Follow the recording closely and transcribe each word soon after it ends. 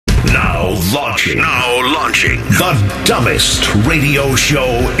Now launching the dumbest radio show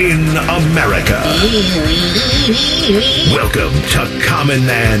in America. Welcome to Common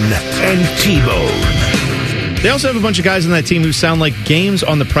Man and T-Bone. They also have a bunch of guys on that team who sound like games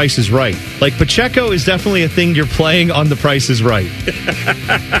on The Price is Right. Like Pacheco is definitely a thing you're playing on The Price is Right.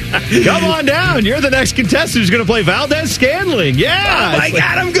 Come on down. You're the next contestant who's going to play Valdez Scantling. Yeah. Oh, my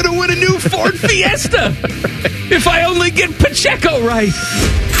God. I'm going to win a new Ford Fiesta if I only get Pacheco right.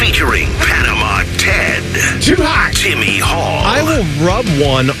 Featuring Panama Ted. Too hot. Timmy Hall. I will rub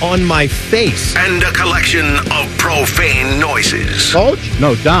one on my face. And a collection of profane noises. Coach?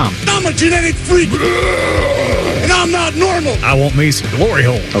 No, Dom. I'm a genetic freak. And I'm not normal. I want me some glory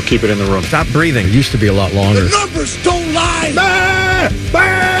hole. I'll keep it in the room. Stop breathing. It used to be a lot longer. The numbers don't lie.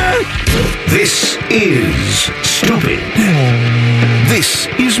 This is Stupid. This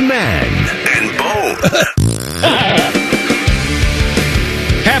is Man and Bone.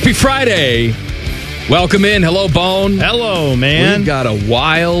 Happy Friday. Welcome in. Hello, Bone. Hello, man. We've got a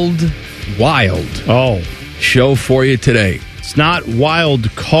wild show for you today. It's not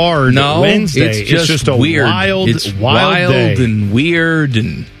Wild Card Wednesday. It's just a weird. wild wild day. And weird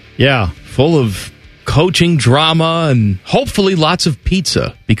and full of coaching drama and hopefully lots of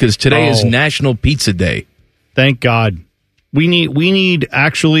pizza because today is National Pizza Day. Thank God. We need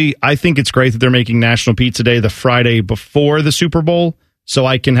actually, I think it's great that they're making National Pizza Day the Friday before the Super Bowl so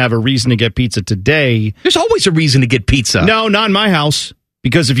I can have a reason to get pizza today. There's always a reason to get pizza. No, not in my house.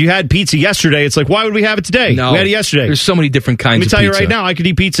 Because if you had pizza yesterday, it's like, why would we have it today? No, we had it yesterday. There's so many different kinds of pizza. Let me tell you right now, I could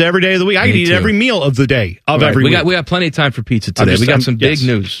eat pizza every day of the week. I could eat every meal of the day every week. We got plenty of time for pizza today. We got some big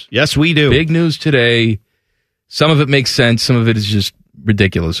news. Yes, we do. Big news today. Some of it makes sense. Some of it is just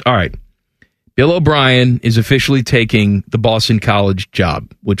ridiculous. All right. Bill O'Brien is officially taking the Boston College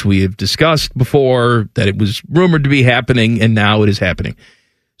job, which we have discussed before, that it was rumored to be happening, and now it is happening.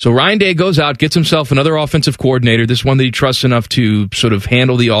 So Ryan Day goes out, gets himself another offensive coordinator, this one that he trusts enough to sort of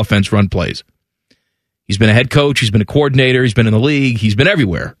handle the offense, run plays. He's been a head coach, he's been a coordinator, he's been in the league, he's been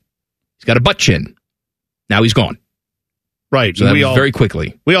everywhere. He's got a butt chin. Now he's gone. Right. So that was very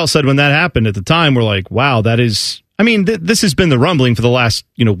quickly. We all said when that happened at the time, we're like, wow, that is... I mean, this has been the rumbling for the last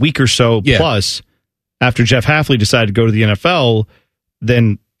week or so plus. After Jeff Hafley decided to go to the NFL,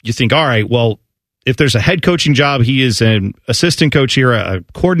 then you think, all right, well, if there's a head coaching job, he is an assistant coach here, a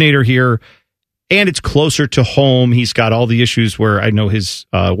coordinator here, and it's closer to home. He's got all the issues where I know his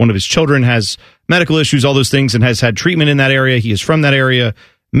one of his children has medical issues, all those things, and has had treatment in that area. He is from that area.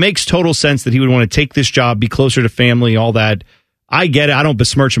 Makes total sense that he would want to take this job, be closer to family, all that. I get it. I don't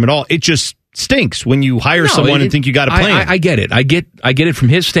besmirch him at all. It just stinks when you hire someone and think you got a plan. I get it. I get it from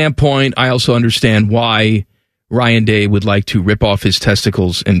his standpoint. I also understand why Ryan Day would like to rip off his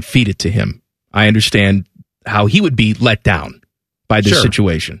testicles and feed it to him. I understand how he would be let down by this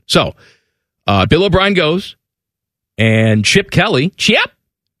situation. So, Bill O'Brien goes, and Chip Kelly,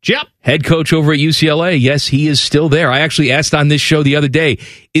 head coach over at UCLA. Yes, he is still there. I actually asked on this show the other day,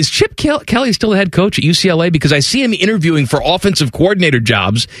 is Chip Kelly still the head coach at UCLA? Because I see him interviewing for offensive coordinator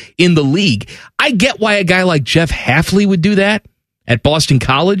jobs in the league. I get why a guy like Jeff Hafley would do that at Boston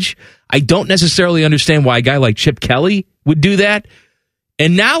College. I don't necessarily understand why a guy like Chip Kelly would do that.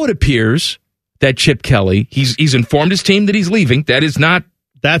 And now it appears that Chip Kelly, he's informed his team that he's leaving.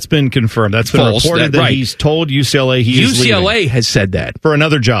 That's been confirmed. That's been false, reported that he's told UCLA he is leaving. UCLA has said that. For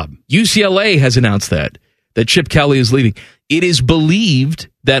another job. UCLA has announced that Chip Kelly is leaving. It is believed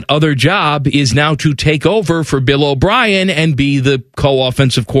that other job is now to take over for Bill O'Brien and be the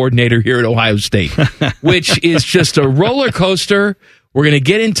co-offensive coordinator here at Ohio State, which is just a roller coaster. We're going to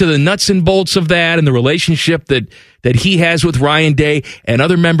get into the nuts and bolts of that and the relationship that he has with Ryan Day and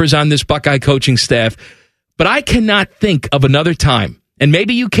other members on this Buckeye coaching staff. But I cannot think of another time, and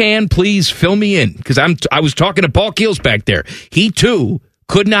maybe you can, please fill me in, because I was talking to Paul Keels back there. He, too,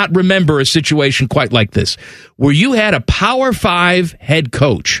 could not remember a situation quite like this, where you had a Power 5 head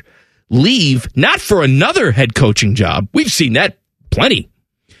coach leave, not for another head coaching job. We've seen that plenty.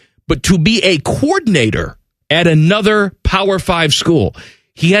 But to be a coordinator at another Power 5 school.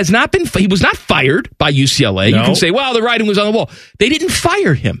 He was not fired by UCLA. No. You can say, well, the writing was on the wall. They didn't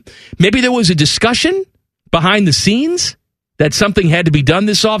fire him. Maybe there was a discussion behind the scenes that something had to be done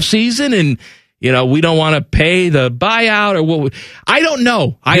this offseason, and we don't want to pay the buyout or what. I don't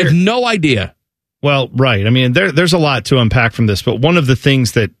know. I have no idea. Well, right. I mean, there's a lot to unpack from this, but one of the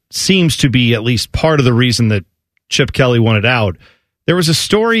things that seems to be at least part of the reason that Chip Kelly wanted out, there was a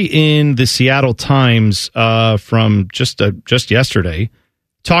story in the Seattle Times from just yesterday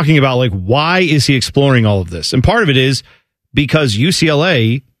talking about, like, why is he exploring all of this? And part of it is because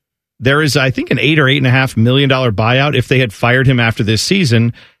UCLA, there is, I think, an $8 or $8.5 million buyout if they had fired him after this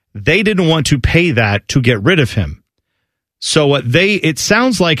season. they didn't want to pay that to get rid of him. So what it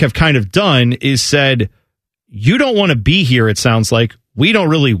sounds like, have kind of done is said, you don't want to be here, it sounds like. We don't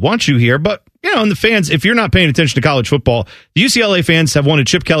really want you here. But, and the fans, if you're not paying attention to college football, the UCLA fans have wanted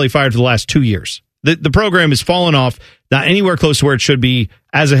Chip Kelly fired for the last 2 years. The program has fallen off, not anywhere close to where it should be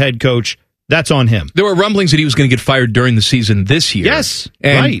as a head coach. That's on him. There were rumblings that he was going to get fired during the season this year. Yes,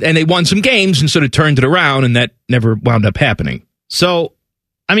 right. And they won some games and sort of turned it around, and that never wound up happening. So,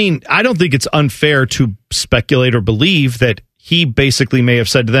 I don't think it's unfair to speculate or believe that he basically may have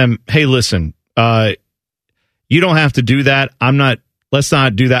said to them, hey, listen, you don't have to do that. Let's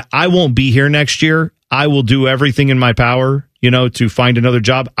not do that. I won't be here next year. I will do everything in my power, to find another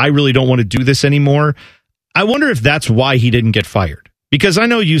job. I really don't want to do this anymore. I wonder if that's why he didn't get fired. Because I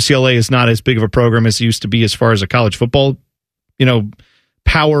know UCLA is not as big of a program as it used to be as far as a college football,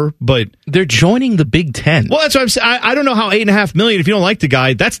 power, but they're joining the Big Ten. Well, that's what I'm saying. I don't know how $8.5 million, if you don't like the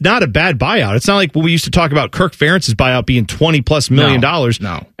guy, that's not a bad buyout. It's not like when we used to talk about Kirk Ferentz's buyout being $20+ million.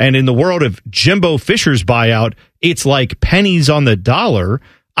 No. And in the world of Jimbo Fisher's buyout, it's like pennies on the dollar.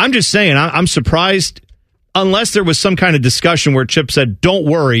 I'm just saying, I'm surprised, unless there was some kind of discussion where Chip said, don't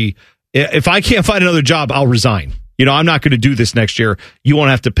worry, if I can't find another job, I'll resign. I'm not going to do this next year. You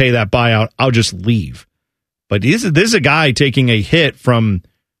won't have to pay that buyout. I'll just leave. But this is a guy taking a hit from,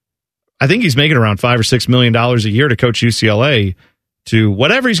 I think he's making around $5 or $6 million a year to coach UCLA, to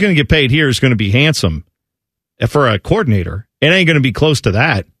whatever he's going to get paid here is going to be handsome. For a coordinator, it ain't going to be close to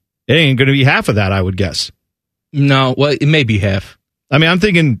that. It ain't going to be half of that, I would guess. No, well, it may be half. I'm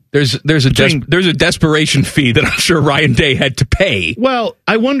thinking there's a desperation fee that I'm sure Ryan Day had to pay. Well,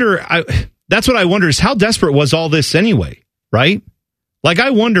 I wonder. That's what I wonder, is how desperate was all this anyway, right? Like,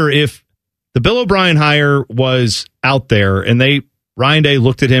 I wonder if the Bill O'Brien hire was out there and Ryan Day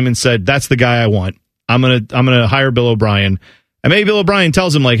looked at him and said, that's the guy I want. I'm gonna hire Bill O'Brien. And maybe Bill O'Brien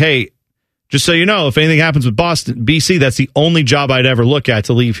tells him, like, hey, just so you know, if anything happens with BC, that's the only job I'd ever look at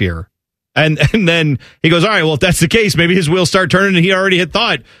to leave here. And then he goes, all right, well, if that's the case, maybe his wheels start turning and he already had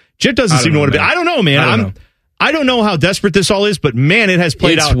thought. Chip doesn't seem to want to be. I don't know, man. I don't know how desperate this all is, but man, it has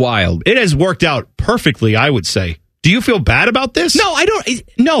played out. It's wild. It has worked out perfectly, I would say. Do you feel bad about this? No, I don't.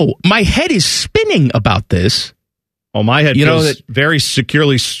 No, my head is spinning about this. Oh, my head feels very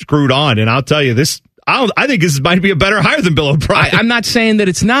securely screwed on, and I'll tell you this. I think this might be a better hire than Bill O'Brien. I'm not saying that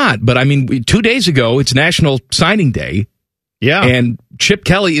it's not, but 2 days ago, it's National Signing Day. Yeah. And Chip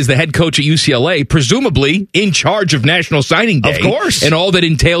Kelly is the head coach at UCLA, presumably in charge of National Signing Day. Of course. And all that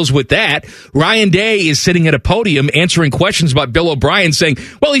entails with that. Ryan Day is sitting at a podium answering questions about Bill O'Brien, saying,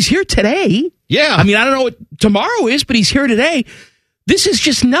 well, he's here today. Yeah. I don't know what tomorrow is, but he's here today. This is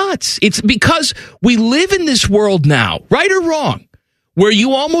just nuts. It's because we live in this world now, right or wrong, where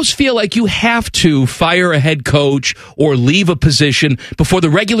you almost feel like you have to fire a head coach or leave a position before the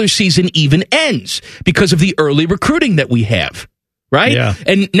regular season even ends because of the early recruiting that we have, right? Yeah.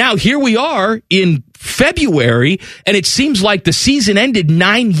 And now here we are in February, and it seems like the season ended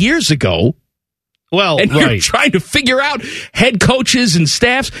 9 years ago. Well, and you're trying to figure out head coaches and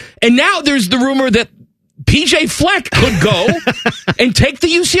staffs, and now there's the rumor that PJ Fleck could go and take the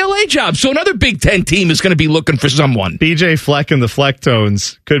UCLA job. So another Big Ten team is going to be looking for someone. PJ Fleck and the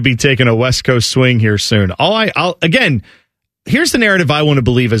Flecktones could be taking a West Coast swing here soon. Again, here's the narrative I want to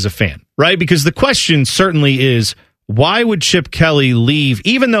believe as a fan, right? Because the question certainly is, why would Chip Kelly leave?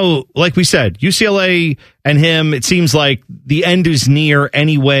 Even though, like we said, UCLA and him, it seems like the end is near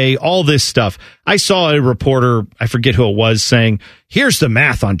anyway, all this stuff. I saw a reporter, I forget who it was, saying, here's the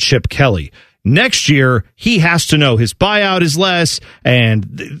math on Chip Kelly. Next year, he has to know his buyout is less,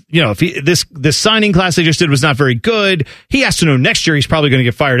 and if this signing class they just did was not very good, he has to know next year he's probably going to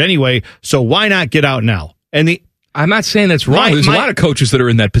get fired anyway. So why not get out now? And I'm not saying that's wrong. There's a lot of coaches that are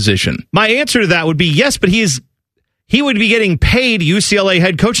in that position. My answer to that would be yes, but he would be getting paid UCLA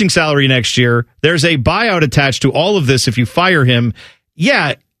head coaching salary next year. There's a buyout attached to all of this if you fire him.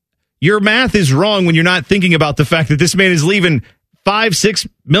 Yeah, your math is wrong when you're not thinking about the fact that this man is leaving $5-6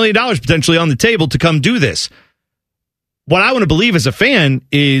 million potentially on the table to come do this. What I want to believe as a fan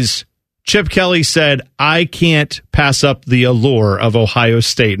is Chip Kelly said, I can't pass up the allure of Ohio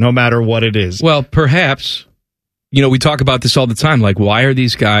State, no matter what it is. Well, perhaps, we talk about this all the time. Like, why are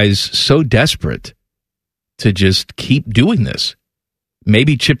these guys so desperate to just keep doing this?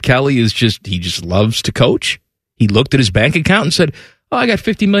 Maybe Chip Kelly he just loves to coach. He looked at his bank account and said, oh, I got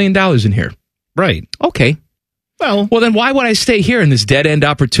 $50 million in here. Right. Okay. Well, then why would I stay here in this dead-end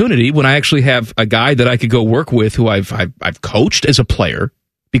opportunity when I actually have a guy that I could go work with who I've coached as a player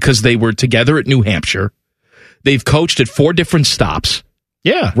because they were together at New Hampshire. They've coached at 4 different stops.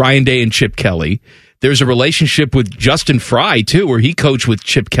 Yeah. Ryan Day and Chip Kelly. There's a relationship with Justin Fry, too, where he coached with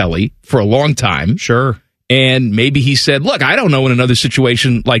Chip Kelly for a long time. Sure. And maybe he said, look, I don't know when another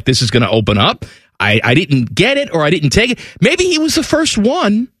situation like this is going to open up. I didn't get it or I didn't take it. Maybe he was the first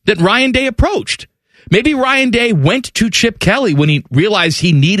one that Ryan Day approached. Maybe Ryan Day went to Chip Kelly when he realized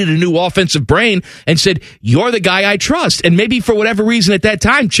he needed a new offensive brain and said, you're the guy I trust. And maybe for whatever reason at that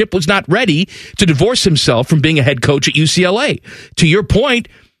time, Chip was not ready to divorce himself from being a head coach at UCLA. To your point,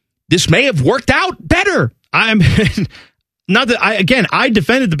 this may have worked out better. Not that I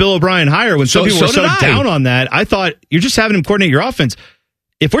defended the Bill O'Brien hire when some people were so down on that. I thought you're just having him coordinate your offense.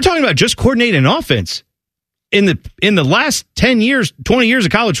 If we're talking about just coordinating an offense, in the last 10 years, 20 years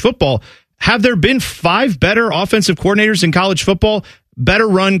of college football, have there been 5 better offensive coordinators in college football, better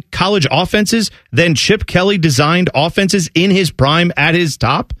run college offenses than Chip Kelly designed offenses in his prime at his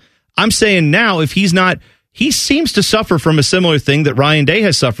top? I'm saying now, if he's not, he seems to suffer from a similar thing that Ryan Day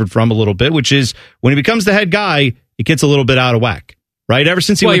has suffered from a little bit, which is when he becomes the head guy, it gets a little bit out of whack, right? Ever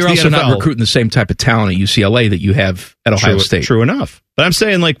since he went to the NFL. You're also not recruiting the same type of talent at UCLA that you have at Ohio State. True enough. But I'm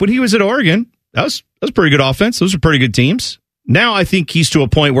saying, like, when he was at Oregon, that was a pretty good offense. Those were pretty good teams. Now I think he's to a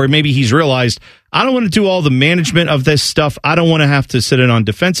point where maybe he's realized, I don't want to do all the management of this stuff. I don't want to have to sit in on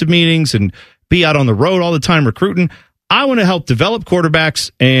defensive meetings and be out on the road all the time recruiting. I want to help develop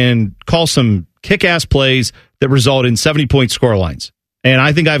quarterbacks and call some kick-ass plays that result in 70-point scorelines. And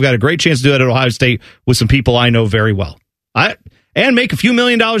I think I've got a great chance to do that at Ohio State with some people I know very well. And make a few $1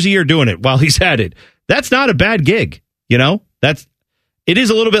 million a year doing it while he's at it. That's not a bad gig, you know? It is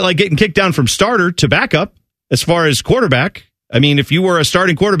a little bit like getting kicked down from starter to backup as far as quarterback. I mean, if you were a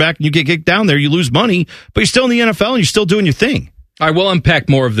starting quarterback and you get kicked down there, you lose money, but you're still in the NFL and you're still doing your thing. All right, we'll unpack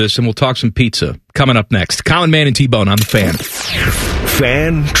more of this and we'll talk some pizza coming up next. Common Man and T-Bone on the Fan.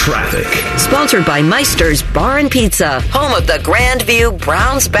 Fan Traffic. Sponsored by Meister's Bar and Pizza, home of the Grandview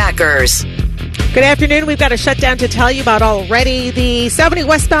Browns backers. Good afternoon. We've got a shutdown to tell you about already. The 70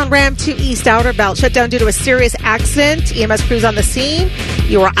 westbound ramp to East Outer Belt shut down due to a serious accident. EMS crews on the scene.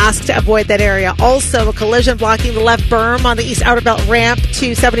 You are asked to avoid that area. Also, a collision blocking the left berm on the East Outer Belt ramp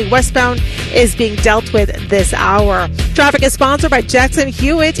to 70 westbound is being dealt with this hour. Traffic is sponsored by Jackson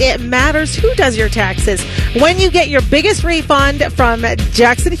Hewitt. It matters who does your taxes. When you get your biggest refund from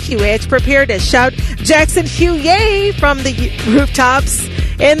Jackson Hewitt, prepare to shout Jackson Hew yay from the rooftops.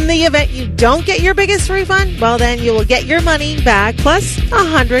 In the event you don't get your biggest refund, well, then you will get your money back plus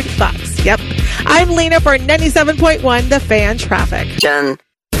 $100. Yep. I'm Lena for 97.1 The Fan Traffic. Jen.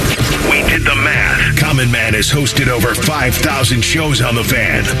 We did the math. Common Man has hosted over 5,000 shows on the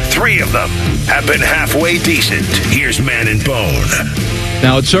Fan. 3 of them have been halfway decent. Here's Man and Bone.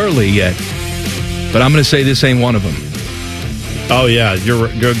 Now, it's early yet, but I'm going to say this ain't one of them. Oh, yeah.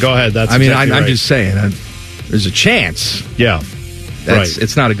 Go ahead. That's I'm right. just saying, there's a chance. Yeah.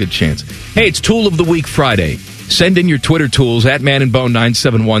 It's not a good chance. Hey, it's Tool of the Week Friday. Send in your Twitter tools at Man and Bone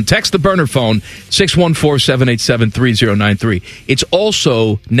 971. Text the burner phone 614-787-3093. It's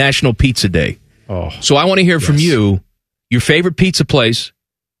also National Pizza Day. So I want to hear from you, your favorite pizza place,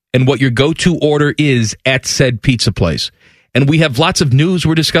 and what your go-to order is at said pizza place. And we have lots of news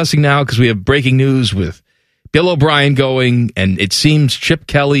we're discussing now because we have breaking news with Bill O'Brien going, and it seems Chip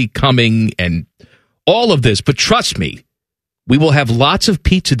Kelly coming, and all of this. But trust me, we will have lots of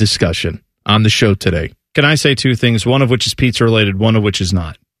pizza discussion on the show today. Can I say 2 things? One of which is pizza related, one of which is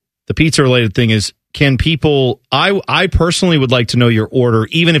not. The pizza related thing is, can people, I personally would like to know your order,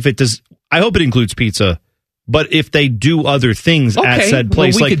 even if it does, I hope it includes pizza, but if they do other things at said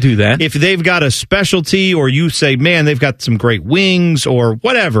place. Well, we could do that. If they've got a specialty, or you say, man, they've got some great wings or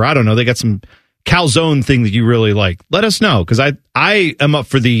whatever, I don't know, they got some calzone thing that you really like, let us know, because I am up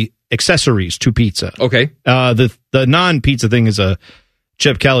for the accessories to pizza. Okay. The non-pizza thing is a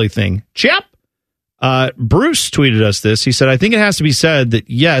Chip Kelly thing. Chip! Bruce tweeted us this. He said, I think it has to be said that,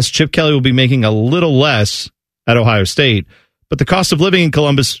 yes, Chip Kelly will be making a little less at Ohio State, but the cost of living in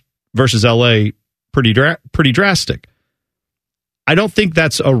Columbus versus L.A., pretty drastic. I don't think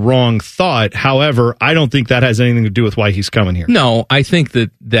that's a wrong thought. However, I don't think that has anything to do with why he's coming here. No, I think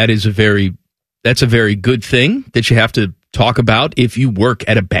that's a very good thing that you have to talk about if you work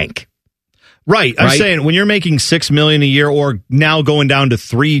at a bank. Right. I'm saying when you're making $6 million a year, or now going down to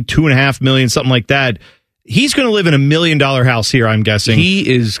 $2.5 million, something like that, he's going to live in $1 million house here, I'm guessing. He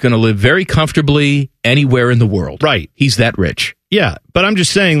is going to live very comfortably anywhere in the world. Right. He's that rich. Yeah. But I'm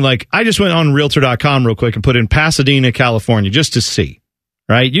just saying, like, I just went on Realtor.com real quick and put in Pasadena, California, just to see.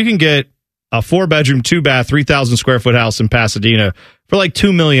 Right. You can get a 4-bedroom, 2-bath, 3,000 square foot house in Pasadena for like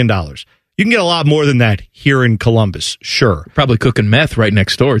 $2 million. You can get a lot more than that here in Columbus. Sure. Probably cooking meth right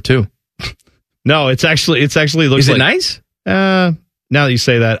next door, too. No, it's actually looks. Is it like, nice? Now that you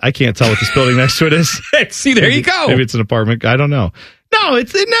say that, I can't tell what this building next to it is. See, there you go. Maybe it's an apartment. I don't know. No,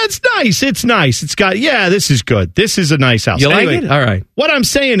 it's nice. It's nice. It's got, this is good. This is a nice house. You like it? All right. What I'm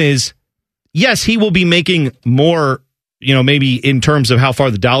saying is, yes, he will be making more, maybe in terms of how far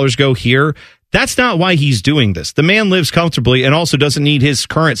the dollars go here. That's not why he's doing this. The man lives comfortably and also doesn't need his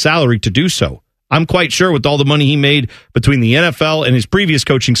current salary to do so. I'm quite sure with all the money he made between the NFL and his previous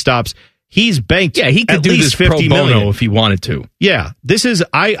coaching stops, he's banked he could at do least this $50 pro bono million if he wanted to. Yeah, this is.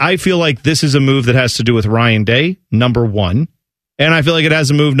 I feel like this is a move that has to do with Ryan Day, number one, and I feel like it has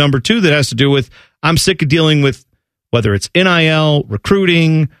a move number two that has to do with I'm sick of dealing with whether it's NIL,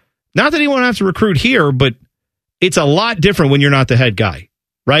 recruiting. Not that he won't have to recruit here, but it's a lot different when you're not the head guy,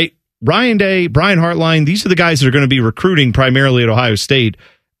 right? Ryan Day, Brian Hartline, these are the guys that are going to be recruiting primarily at Ohio State.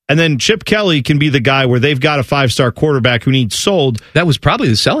 And then Chip Kelly can be the guy where they've got a 5-star quarterback who needs sold. That was probably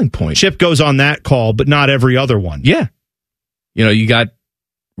the selling point. Chip goes on that call, but not every other one. Yeah. You got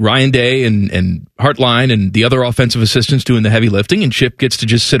Ryan Day and Hartline and the other offensive assistants doing the heavy lifting, and Chip gets to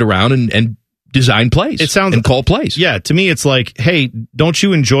just sit around and design plays. It sounds and call plays. Yeah, to me it's like, hey, don't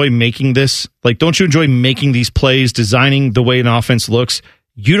you enjoy making this? Like, don't you enjoy making these plays, designing the way an offense looks?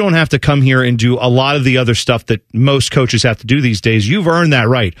 You don't have to come here and do a lot of the other stuff that most coaches have to do these days. You've earned that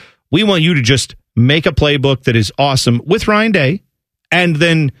right. We want you to just make a playbook that is awesome with Ryan Day and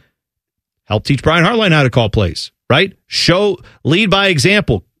then help teach Brian Hartline how to call plays, right? Lead by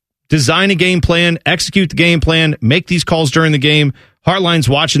example, design a game plan, execute the game plan, make these calls during the game. Hartline's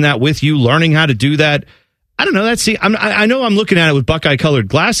watching that with you, learning how to do that. I don't know. I know I'm looking at it with Buckeye colored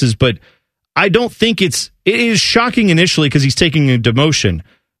glasses, but I don't think it is shocking initially because he's taking a demotion.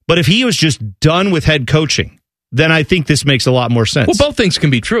 But if he was just done with head coaching, then I think this makes a lot more sense. Well, both things can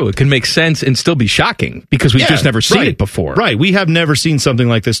be true. It can make sense and still be shocking because we've just never seen it before. Right. We have never seen something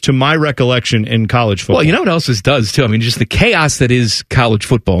like this, to my recollection, in college football. Well, you know what else this does, too? I mean, just the chaos that is college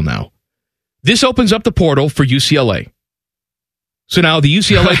football now. This opens up the portal for UCLA. So now the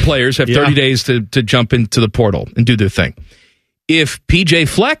UCLA players have 30 days to jump into the portal and do their thing. If PJ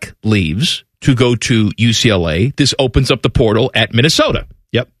Fleck leaves to go to UCLA, this opens up the portal at Minnesota.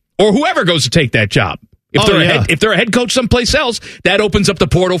 Yep. Or whoever goes to take that job. If they're a head coach someplace else, that opens up the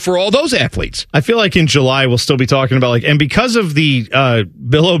portal for all those athletes. I feel like in July we'll still be talking about and because of the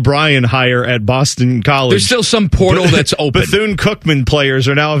Bill O'Brien hire at Boston College, there's still some portal that's open. Bethune-Cookman players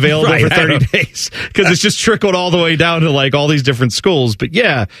are now available for 30 days because it's just trickled all the way down to all these different schools. But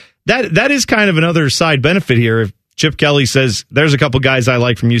yeah, that is kind of another side benefit here. If Chip Kelly says there's a couple guys I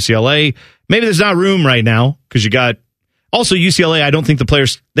like from UCLA, maybe there's not room right now because you got also UCLA. I don't think the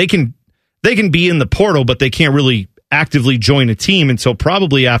players they can be in the portal, but they can't really actively join a team until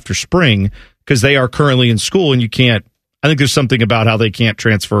probably after spring because they are currently in school and you can't. I think there's something about how they can't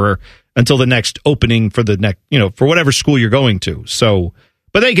transfer until the next opening for the next, for whatever school you're going to. So,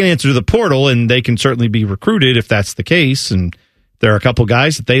 but they can answer the portal and they can certainly be recruited if that's the case. And there are a couple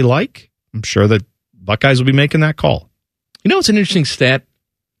guys that they like. I'm sure that Buckeyes will be making that call. It's an interesting stat.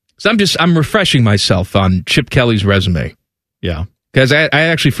 So I'm refreshing myself on Chip Kelly's resume. Yeah. Because I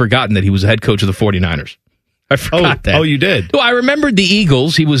actually forgotten that he was the head coach of the 49ers. I forgot that. Oh, you did? Well, I remembered the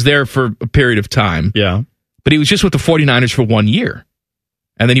Eagles. He was there for a period of time. Yeah. But he was just with the 49ers for 1 year.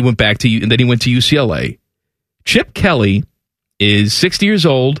 And then he went back to UCLA. Chip Kelly is 60 years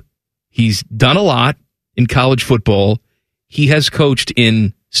old. He's done a lot in college football. He has coached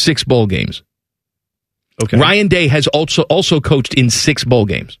in 6 bowl games. Okay. Ryan Day has also coached in 6 bowl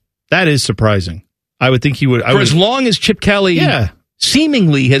games. That is surprising. I would think he would. As long as Chip Kelly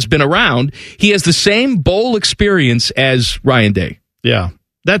seemingly has been around, he has the same bowl experience as Ryan Day. Yeah,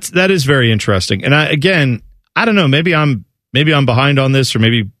 that is very interesting. And I don't know. Maybe I'm behind on this, or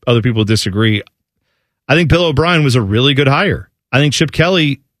maybe other people disagree. I think Bill O'Brien was a really good hire. I think Chip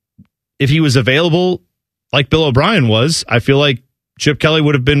Kelly, if he was available like Bill O'Brien was, I feel like Chip Kelly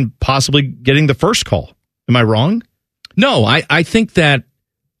would have been possibly getting the first call. Am I wrong? No, I think that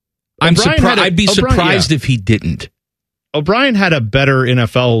I'd be surprised if he didn't. O'Brien had a better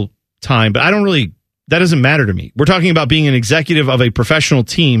NFL time, but that doesn't matter to me. We're talking about being an executive of a professional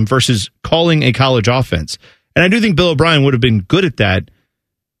team versus calling a college offense. And I do think Bill O'Brien would have been good at that.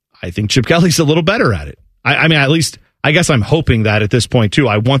 I think Chip Kelly's a little better at it. I mean, at least I guess I'm hoping that at this point too.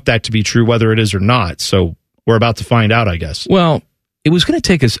 I want that to be true, whether it is or not. So we're about to find out, I guess. Well, it was going to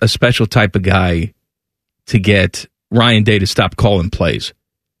take a special type of guy to get Ryan Day to stop calling plays.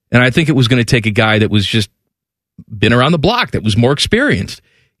 And I think it was going to take a guy that was just been around the block, that was more experienced.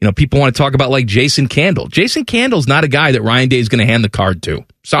 People want to talk about like Jason Candle. Jason Candle's not a guy that Ryan Day is going to hand the card to.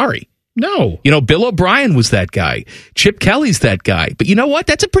 Sorry. No. Bill O'Brien was that guy. Chip Kelly's that guy. But you know what?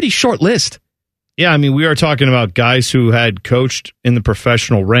 That's a pretty short list. Yeah, I mean, we are talking about guys who had coached in the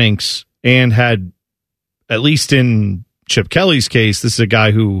professional ranks and had, at least in Chip Kelly's case, this is a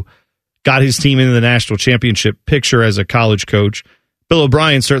guy who got his team into the national championship picture as a college coach. Bill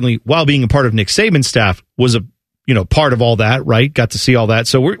O'Brien, certainly, while being a part of Nick Saban's staff, was a part of all that, right? Got to see all that.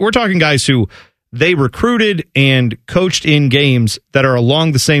 So we're talking guys who they recruited and coached in games that are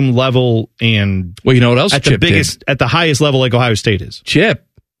along the same level and well, you know what else? At Chip the biggest, did? At the highest level, like Ohio State is. Chip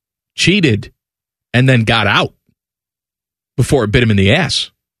cheated and then got out before it bit him in the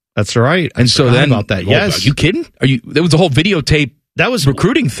ass. That's right. And so then about that, yes. Are you kidding? There was a whole videotape that was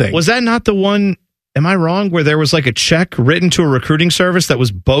recruiting thing. Was that not the one? Am I wrong? Where there was like a check written to a recruiting service that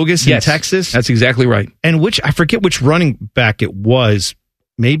was bogus in Texas? That's exactly right. And I forget which running back it was.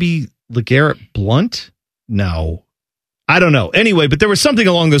 Maybe LeGarrette Blount? No. I don't know. Anyway, but there was something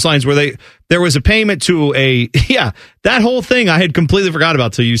along those lines where there was a payment to that whole thing I had completely forgot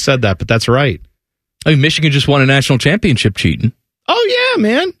about till you said that, but that's right. I mean, Michigan just won a national championship cheating. Oh, yeah,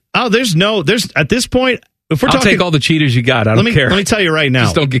 man. Oh, there's at this point, if we're I'll talking, take all the cheaters you got. I don't care. Let me tell you right now.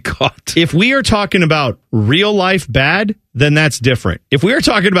 Just don't get caught. If we are talking about real life bad, then that's different. If we are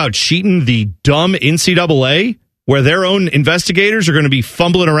talking about cheating the dumb NCAA, where their own investigators are going to be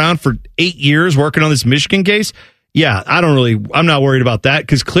fumbling around for 8 years working on this Michigan case, yeah, I'm not worried about that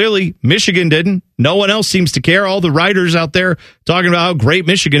because clearly Michigan didn't. No one else seems to care. All the writers out there talking about how great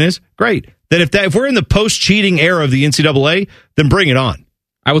Michigan is, great. Then if we're in the post-cheating era of the NCAA, then bring it on.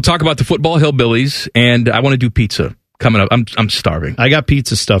 I will talk about the football hillbillies, and I want to do pizza coming up. I'm starving. I got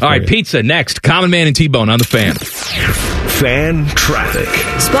pizza stuff. All right, pizza next. Common Man and T-Bone on the Fan. Fan traffic.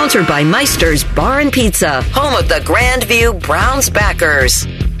 Sponsored by Meister's Bar and Pizza, home of the Grandview Browns backers.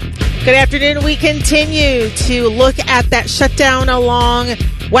 Good afternoon. We continue to look at that shutdown along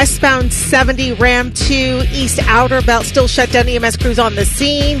westbound 70 Ram 2 East Outer Belt. Still shut down. EMS crews on the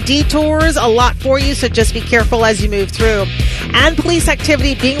scene. Detours, a lot for you, so just be careful as you move through. And police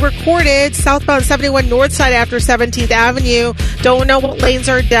activity being recorded southbound 71 North Side after 17th Avenue. Don't know what lanes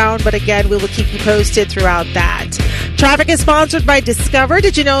are down, but again, we will keep you posted throughout that. Traffic is sponsored by Discover.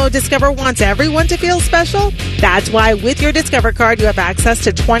 Did you know Discover wants everyone to feel special? That's why with your Discover card, you have access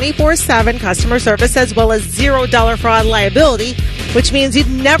to 24/7 customer service as well as $0 fraud liability, which means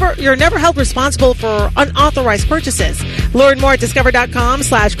you're never held responsible for unauthorized purchases. Learn more at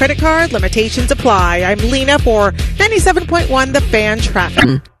discover.com/credit card. Limitations apply. I'm Lena for 97.1 The Fan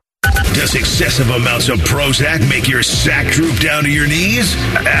Traffic. Does excessive amounts of Prozac make your sack droop down to your knees?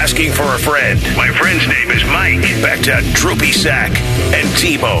 Asking for a friend. My friend's name is Mike. Back to Droopy Sack and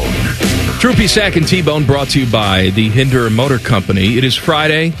T-Bone. Droopy Sack and T-Bone brought to you by the Hinder Motor Company. It is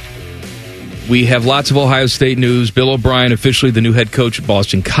Friday. We have lots of Ohio State news. Bill O'Brien, officially the new head coach at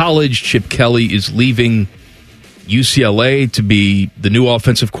Boston College. Chip Kelly is leaving UCLA to be the new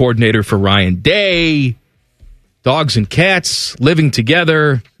offensive coordinator for Ryan Day. Dogs and cats living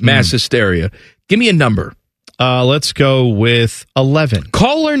together, mass hysteria. Give me a number. Let's go with 11.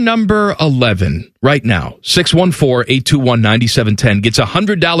 Caller number 11 right now, 614-821-9710, gets a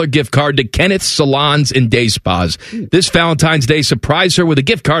 $100 gift card to Kenneth's Salons and Day Spas. This Valentine's Day, surprise her with a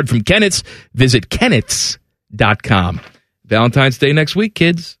gift card from Kenneth's. Visit kenneths.com. Valentine's Day next week,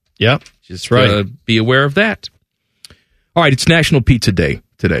 kids. Yep, just right. Be aware of that. All right, it's National Pizza Day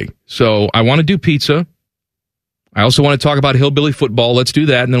today, so I want to do pizza. I also want to talk about hillbilly football. Let's do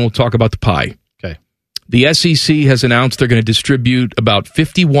that, and then we'll talk about the pie. Okay. The SEC has announced they're going to distribute about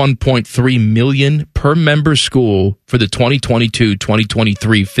 $51.3 million per member school for the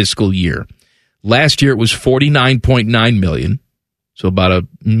 2022-2023 fiscal year. Last year, it was $49.9 million, so about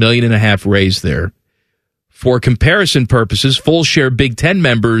 $1.5 million raise there. For comparison purposes, full share Big Ten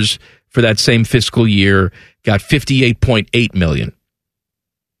members for that same fiscal year got $58.8 million.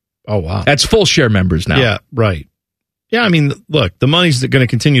 Oh, wow. That's full share members now. Yeah, right. Yeah, I mean, look, the money's going to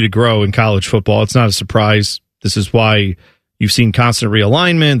continue to grow in college football. It's not a surprise. This is why you've seen constant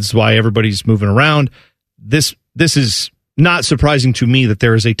realignment. This is why everybody's moving around. This is not surprising to me that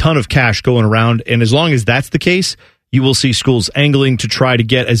there is a ton of cash going around. And as long as that's the case, you will see schools angling to try to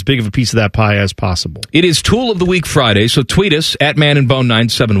get as big of a piece of that pie as possible. It is Tool of the Week Friday, so tweet us at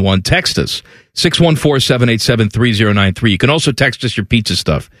ManandBone971. Text us, 614-787-3093. You can also text us your pizza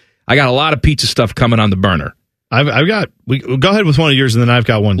stuff. I got a lot of pizza stuff coming on the burner. I've got. Go ahead with one of yours, and then I've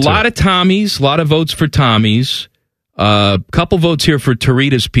got one too. A lot of Tommy's, a lot of votes for Tommy's. Couple votes here for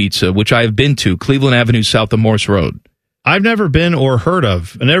Torita's Pizza, which I have been to, Cleveland Avenue, south of Morse Road. I've never been or heard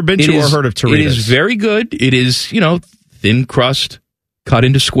of. I've never been to or heard of Torita's. It is very good. It is, thin crust, cut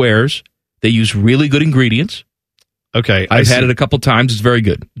into squares. They use really good ingredients. Okay. I've had it a couple times. It's very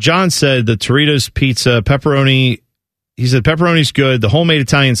good. John said the Torita's Pizza, pepperoni. he said pepperoni's good. The homemade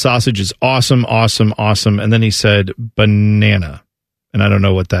Italian sausage is awesome. And then he said banana. And I don't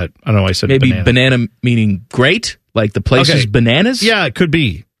know what that, I don't know why I said maybe banana meaning great? Like the place is bananas? Yeah, it could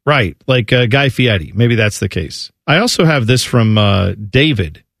be. Right. Like Guy Fieri. Maybe that's the case. I also have this from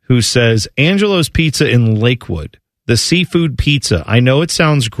David, who says, Angelo's Pizza in Lakewood. The seafood pizza. I know it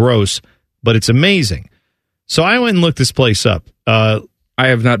sounds gross, but it's amazing. So I went and looked this place up. I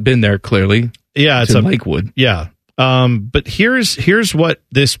have not been there, clearly. Yeah, it's in Lakewood. Yeah. But here's what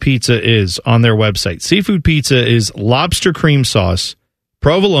this pizza is on their website. Seafood pizza is lobster cream sauce,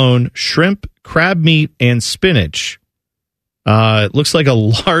 provolone, shrimp, crab meat, and spinach. It looks like a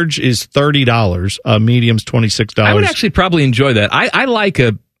large is $30, a medium's $26. I would actually probably enjoy that. I like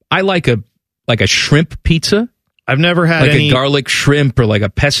a shrimp pizza. I've never had like any a garlic shrimp or like a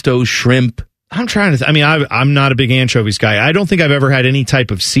pesto shrimp. I'm trying to. I'm not a big anchovies guy. I don't think I've ever had any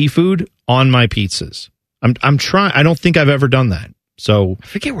type of seafood on my pizzas. I'm trying. I don't think I've ever done that. So I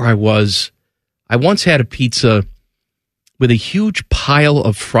forget where I was. I once had a pizza with a huge pile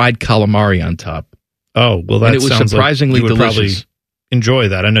of fried calamari on top. Oh, well, that and it was sounds surprisingly like you would delicious. Probably enjoy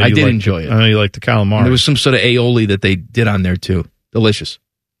that. I know I you did like enjoy it. I know you like the calamari. And there was some sort of aioli that they did on there too. Delicious.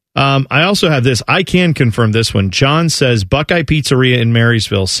 I also have this. I can confirm this one. John says Buckeye Pizzeria in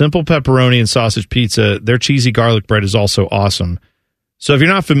Marysville, simple pepperoni and sausage pizza. Their cheesy garlic bread is also awesome. So if you're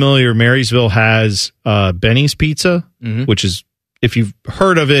not familiar, Marysville has Benny's Pizza, which is, if you've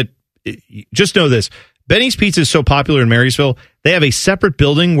heard of it, just know this. Benny's Pizza is so popular in Marysville, they have a separate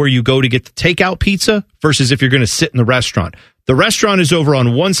building where you go to get the takeout pizza versus if you're going to sit in the restaurant. The restaurant is over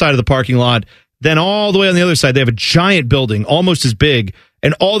on one side of the parking lot. Then all the way on the other side, they have a giant building, almost as big,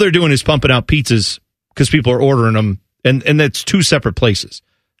 and all they're doing is pumping out pizzas because people are ordering them, and that's two separate places.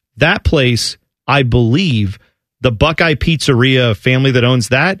 That place, I believe, the Buckeye Pizzeria family that owns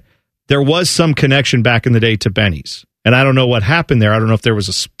that, there was some connection back in the day to Benny's, and I don't know what happened there. I don't know if there was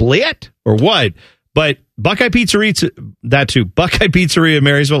a split or what, but Buckeye Pizzeria, that too, Buckeye Pizzeria in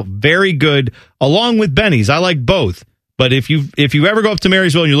Marysville, very good, along with Benny's. I like both. But if you ever go up to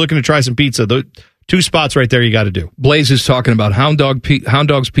Marysville and you're looking to try some pizza, the two spots right there you got to do. Blaze is talking about Hound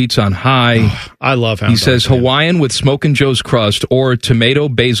Dog's Pizza on High. I love Hound Dog. He says Hawaiian with Smokin' Joe's crust or tomato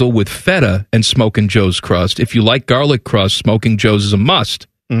basil with feta and Smokin' Joe's crust. If you like garlic crust, Smokin' Joe's is a must.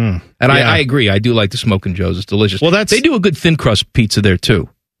 And I agree. I do like the Smokin' Joe's. It's delicious. Well, they do a good thin crust pizza there too.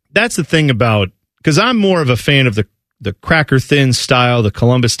 That's the thing about, because I'm more of a fan of the cracker thin style, the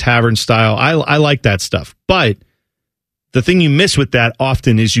Columbus Tavern style. I like that stuff. But the thing you miss with that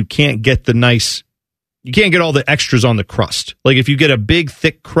often is you can't get all the extras on the crust. Like if you get a big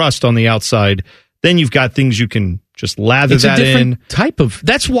thick crust on the outside, then you've got things you can just lather it's that a different in. Type of.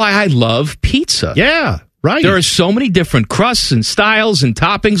 That's why I love pizza. Yeah, right. There are so many different crusts and styles and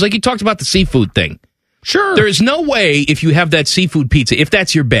toppings. Like you talked about the seafood thing. Sure. There is no way if you have that seafood pizza, if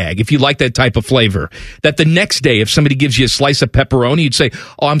that's your bag, if you like that type of flavor, that the next day if somebody gives you a slice of pepperoni, you'd say,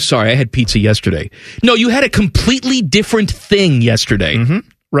 oh, I'm sorry, I had pizza yesterday. No, you had a completely different thing yesterday.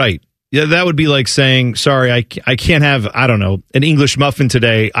 Right. Yeah, that would be like saying, sorry, I can't have, I don't know, an English muffin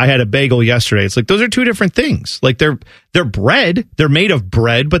today. I had a bagel yesterday. It's like, those are two different things. Like they're bread. They're made of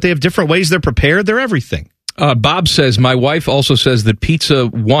bread, but they have different ways they're prepared. They're everything. Bob says, my wife also says that pizza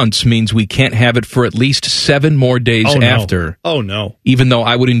once means we can't have it for at least 7 more days after. Oh, no. Even though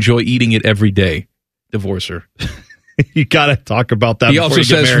I would enjoy eating it every day. Divorce her. You got to talk about that. He also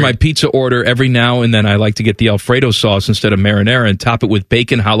says, for my pizza order, every now and then I like to get the Alfredo sauce instead of marinara and top it with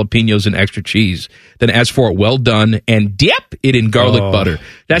bacon, jalapenos, and extra cheese. Then ask for it well done and dip it in garlic butter.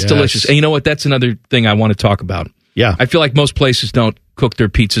 That's delicious. And you know what? That's another thing I want to talk about. Yeah. I feel like most places don't cook their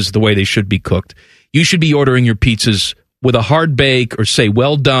pizzas the way they should be cooked. You should be ordering your pizzas with a hard bake or say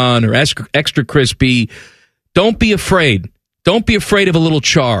well done or extra crispy. Don't be afraid. Don't be afraid of a little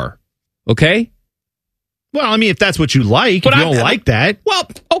char. Okay? Well, I mean, if that's what you like, but if you don't like that. Well,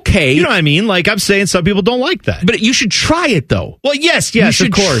 okay. You know what I mean? Like I'm saying, some people don't like that. But you should try it, though. Well, yes, you should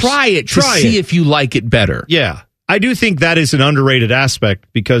of course. Try it to see if you like it better. Yeah. I do think that is an underrated aspect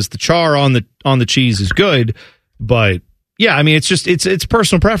because the char on the cheese is good. But, yeah, I mean, it's just, it's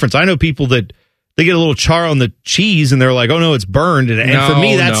personal preference. I know people that they get a little char on the cheese and they're like, oh no, it's burned. And for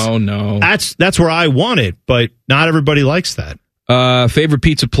me, that's where I want it, but not everybody likes that. Favorite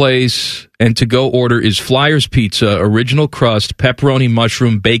pizza place and to-go order is Flyers Pizza, original crust, pepperoni,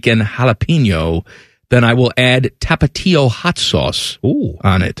 mushroom, bacon, jalapeno. Then I will add Tapatio hot sauce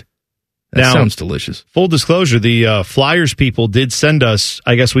on it. That sounds delicious. Full disclosure, the Flyers people did send us,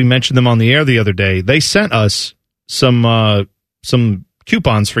 I guess we mentioned them on the air the other day, they sent us some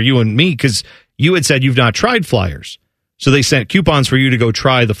coupons for you and me because you had said you've not tried Flyers. So they sent coupons for you to go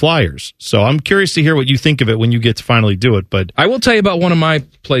try the Flyers. So I'm curious to hear what you think of it when you get to finally do it. But I will tell you about one of my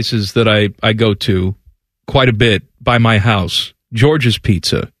places that I go to quite a bit by my house, George's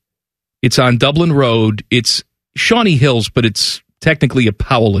Pizza. It's on Dublin Road. It's Shawnee Hills, but it's technically a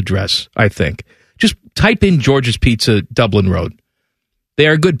Powell address, I think. Just type in George's Pizza, Dublin Road. They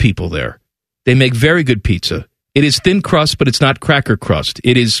are good people there. They make very good pizza. It is thin crust, but it's not cracker crust.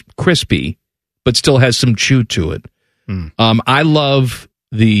 It is crispy, but still has some chew to it. I love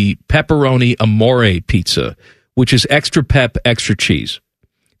the pepperoni amore pizza, which is extra pep, extra cheese.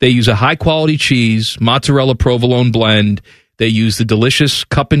 They use a high-quality cheese, mozzarella provolone blend. They use the delicious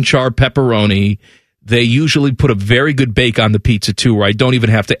cup and char pepperoni. They usually put a very good bake on the pizza, too, where I don't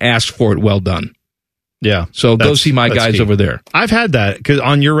even have to ask for it well done. Yeah. So go see my guys over there. I've had that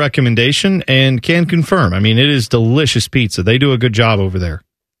on your recommendation and can confirm. I mean, it is delicious pizza. They do a good job over there.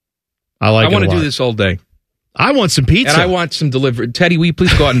 I want to do this all day. I want some pizza. And I want some delivered. Teddy, will you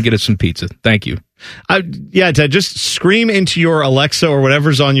please go out and get us some pizza? Thank you. Ted, just scream into your Alexa or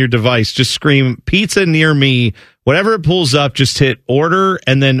whatever's on your device. Just scream pizza near me. Whatever it pulls up, just hit order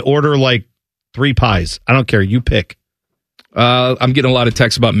and then order like 3 pies. I don't care. You pick. I'm getting a lot of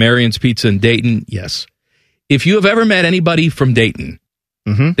texts about Marion's Pizza in Dayton. Yes. If you have ever met anybody from Dayton,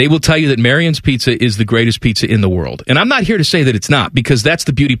 they will tell you that Marion's Pizza is the greatest pizza in the world. And I'm not here to say that it's not, because that's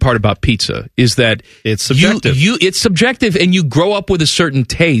the beauty part about pizza, is that it's subjective. It's subjective, and you grow up with a certain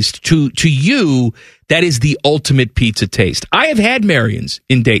taste. To you, that is the ultimate pizza taste. I have had Marion's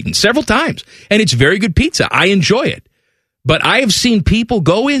in Dayton several times, and it's very good pizza. I enjoy it. But I have seen people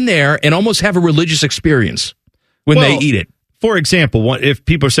go in there and almost have a religious experience when they eat it. For example, if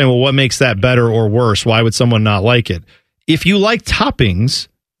people are saying, well, what makes that better or worse? Why would someone not like it? If you like toppings,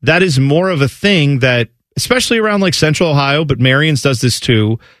 that is more of a thing that, especially around like Central Ohio, but Marion's does this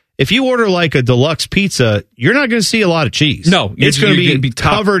too. If you order like a deluxe pizza, you're not going to see a lot of cheese. No, it's going to be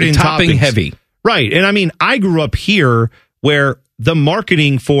covered in topping toppings. Heavy. Right. And I mean, I grew up here where the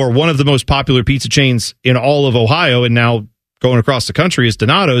marketing for one of the most popular pizza chains in all of Ohio and now going across the country is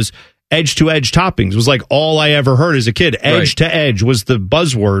Donato's. Edge-to-edge toppings was like all I ever heard as a kid. Edge-to-edge was the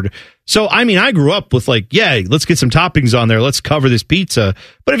buzzword. So, I mean, I grew up with like, yeah, let's get some toppings on there. Let's cover this pizza.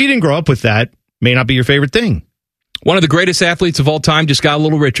 But if you didn't grow up with that, may not be your favorite thing. One of the greatest athletes of all time just got a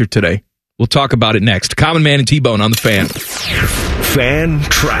little richer today. We'll talk about it next. Common Man and T-Bone on the Fan. Fan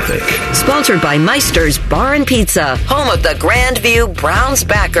Traffic. Sponsored by Meister's Bar and Pizza, home of the Grandview Browns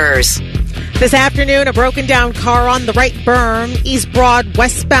backers. This afternoon, a broken down car on the right berm, East Broad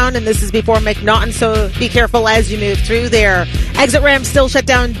westbound, and this is before McNaughton, so be careful as you move through there. Exit ramp still shut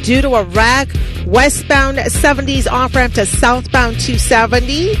down due to a wreck. Westbound 70s off-ramp to southbound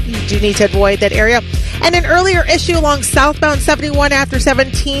 270. You do need to avoid that area. And an earlier issue along southbound 71 after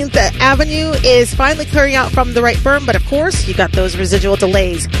 17th Avenue is finally clearing out from the right berm, but of course, you got those residual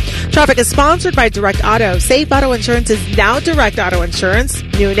delays. Traffic is sponsored by Direct Auto. Safe Auto Insurance is now Direct Auto Insurance.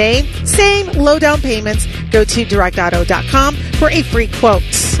 New name, same low down payments. Go to directauto.com for a free quote.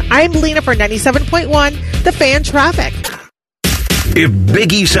 I'm Lena for 97.1, The Fan Traffic. If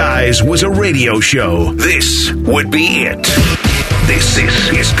Biggie Size was a radio show, this would be it. This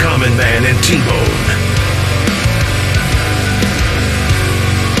is Common Man and T-Bone.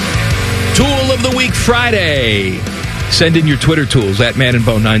 Tool of the Week Friday. Send in your Twitter tools at Man and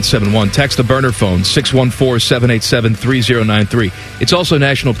Bone 971. Text the burner phone 614-787-3093. It's also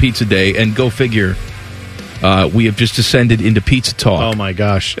National Pizza Day, and go figure, we have just descended into pizza talk. Oh my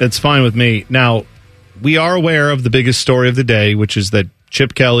gosh, it's fine with me. Now, we are aware of the biggest story of the day, which is that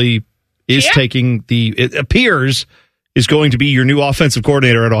Chip Kelly is taking it appears, is going to be your new offensive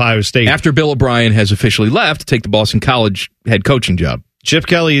coordinator at Ohio State. After Bill O'Brien has officially left to take the Boston College head coaching job. Chip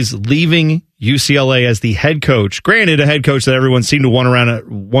Kelly is leaving UCLA as the head coach. Granted, a head coach that everyone seemed to want to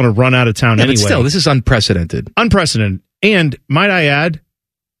run out of town anyway. But still, this is unprecedented. Unprecedented. And might I add,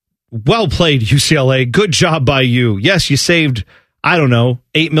 well played, UCLA. Good job by you. Yes, you saved, I don't know,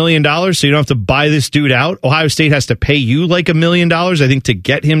 $8 million, so you don't have to buy this dude out. Ohio State has to pay you like $1 million, I think, to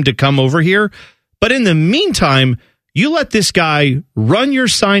get him to come over here. But in the meantime, you let this guy run your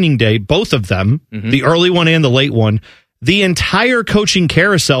signing day, both of them, the early one and the late one. The entire coaching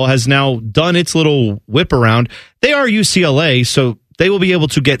carousel has now done its little whip around. They are UCLA, so they will be able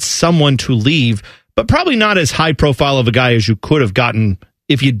to get someone to leave, but probably not as high profile of a guy as you could have gotten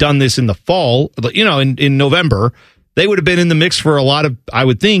if you'd done this in the fall, in November. They would have been in the mix for a lot of, I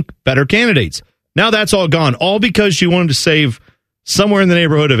would think, better candidates. Now that's all gone, all because you wanted to save somewhere in the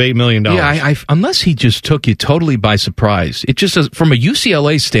neighborhood of $8 million. Yeah, unless he just took you totally by surprise. It just, from a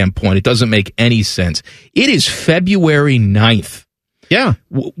UCLA standpoint, it doesn't make any sense. It is February 9th. Yeah.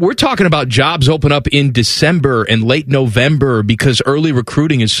 We're talking about jobs open up in December and late November because early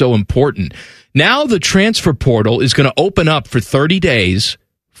recruiting is so important. Now the transfer portal is going to open up for 30 days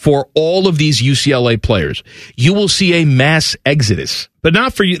for all of these UCLA players. You will see a mass exodus. But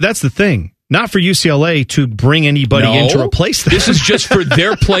not for you. That's the thing. Not for UCLA to bring anybody in to replace them. This is just for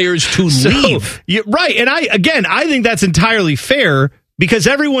their players to leave. Right. And I think that's entirely fair because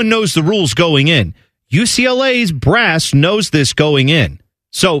everyone knows the rules going in. UCLA's brass knows this going in.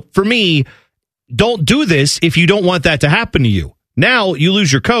 So for me, don't do this if you don't want that to happen to you. Now you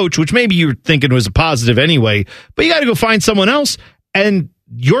lose your coach, which maybe you're thinking was a positive anyway, but you got to go find someone else, and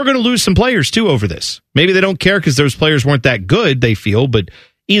you're going to lose some players too over this. Maybe they don't care because those players weren't that good, they feel, but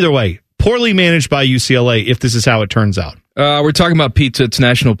either way, poorly managed by UCLA if this is how it turns out. We're talking about pizza. It's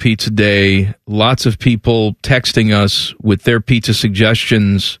National Pizza Day. Lots of people texting us with their pizza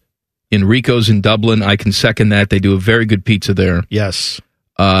suggestions. Enrico's in Dublin. I can second that. They do a very good pizza there. Yes.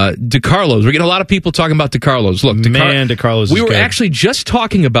 DeCarlo's. We're getting a lot of people talking about DeCarlo's. Look, DeCarlo's is we were good. actually just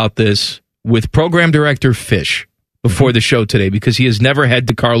talking about this with program director Fish before the show today because he has never had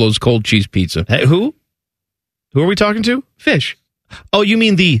DeCarlo's cold cheese pizza. Hey, who? Who are we talking to? Fish. Oh, you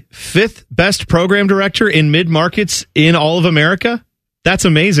mean the 5th best program director in mid-markets in all of America? That's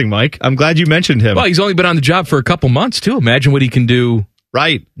amazing, Mike. I'm glad you mentioned him. Well, he's only been on the job for a couple months, too. Imagine what he can do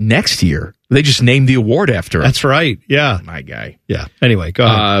next year. They just named the award after him. That's right. Yeah. My guy. Yeah. Anyway, go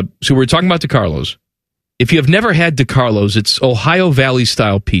ahead. So we're talking about DeCarlo's. If you have never had DeCarlo's, it's Ohio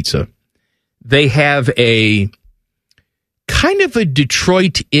Valley-style pizza. They have a kind of a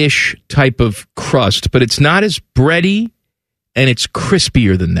Detroit-ish type of crust, but it's not as bready, and it's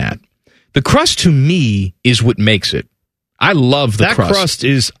crispier than that. The crust, to me, is what makes it. I love the crust. That crust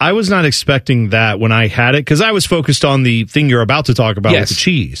is, I was not expecting that when I had it, because I was focused on the thing you're about to talk about with the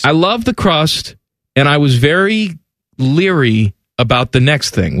cheese. I love the crust, and I was very leery about the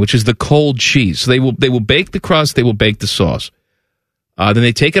next thing, which is the cold cheese. So they will bake the crust, they will bake the sauce. Then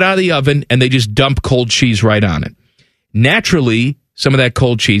they take it out of the oven, and they just dump cold cheese right on it. Naturally, some of that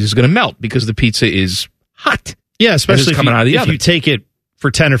cold cheese is going to melt because the pizza is hot. Yeah, especially coming out of the oven. If you take it for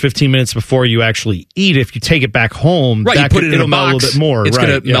 10 or 15 minutes before you actually eat it, if you take it back home, right, you put it in a box, melt a little bit more. It's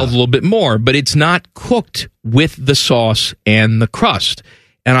going to melt a little bit more, but it's not cooked with the sauce and the crust.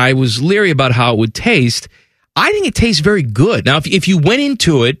 And I was leery about how it would taste. I think it tastes very good. Now, if you went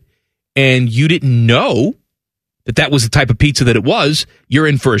into it and you didn't know that was the type of pizza that it was, you're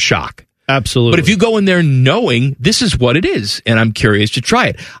in for a shock. Absolutely. But if you go in there knowing this is what it is, and I'm curious to try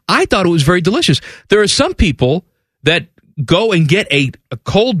it, I thought it was very delicious. There are some people that go and get a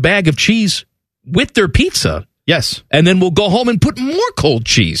cold bag of cheese with their pizza. Yes. And then we'll go home and put more cold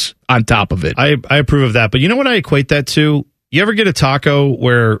cheese on top of it. I approve of that. But you know what I equate that to? You ever get a taco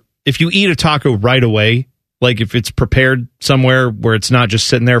where if you eat a taco right away, like if it's prepared somewhere where it's not just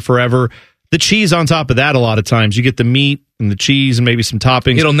sitting there forever, the cheese on top of that, a lot of times you get the meat and the cheese and maybe some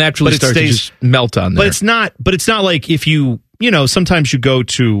toppings. It'll naturally start to just melt on there. But it's not like if you sometimes you go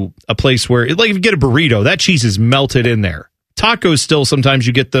to a place where, like if you get a burrito, that cheese is melted in there. Tacos still, sometimes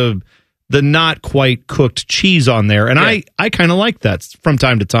you get the not quite cooked cheese on there. And yeah. I kind of like that from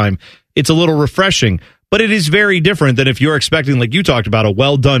time to time. It's a little refreshing, but it is very different than if you're expecting, like you talked about, a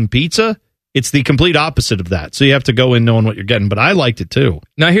well-done pizza. It's the complete opposite of that. So you have to go in knowing what you're getting, but I liked it too.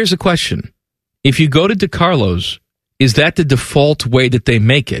 Now here's a question. If you go to DeCarlo's, is that the default way that they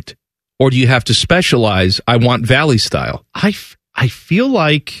make it? Or do you have to specialize, I want Valley style? I feel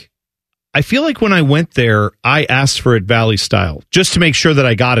like when I went there, I asked for it Valley style just to make sure that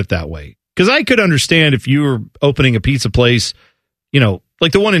I got it that way. Because I could understand if you were opening a pizza place,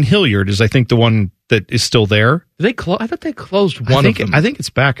 like the one in Hilliard is, I think, the one that is still there. I thought they closed one of them. I think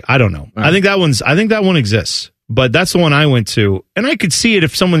it's back. I don't know. Right. I think that one exists, but that's the one I went to, and I could see it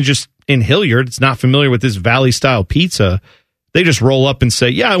if someone just in Hilliard, it's not familiar with this Valley style pizza. They just roll up and say,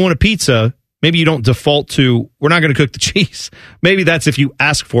 "Yeah, I want a pizza." Maybe you don't default to, we're not going to cook the cheese. Maybe that's if you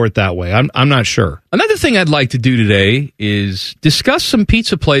ask for it that way. I'm not sure. Another thing I'd like to do today is discuss some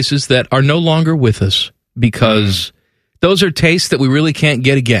pizza places that are no longer with us because those are tastes that we really can't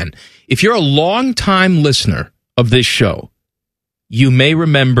get again. If you're a long-time listener of this show, you may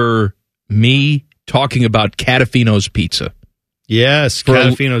remember me talking about Catafino's Pizza. Yes,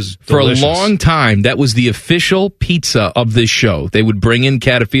 Catafino's for a long time, that was the official pizza of this show. They would bring in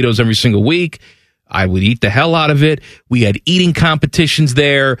Catafino's every single week. I would eat the hell out of it. We had eating competitions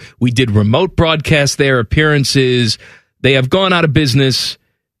there. We did remote broadcasts there, appearances. They have gone out of business.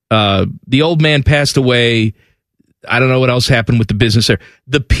 The old man passed away. I don't know what else happened with the business there.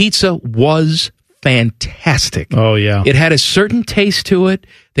 The pizza was fantastic. Oh, yeah. It had a certain taste to it.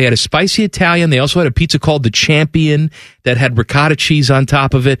 They had a spicy Italian. They also had a pizza called the Champion that had ricotta cheese on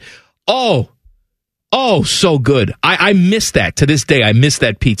top of it. Oh, so good. I miss that. To this day, I miss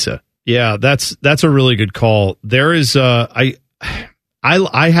that pizza. Yeah, that's a really good call. There is I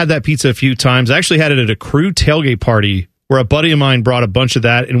had that pizza a few times. I actually had it at a crew tailgate party where a buddy of mine brought a bunch of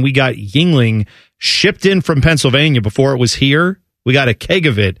that, and we got Yuengling shipped in from Pennsylvania before it was here. We got a keg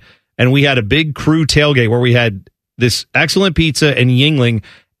of it, and we had a big crew tailgate where we had this excellent pizza and Yuengling,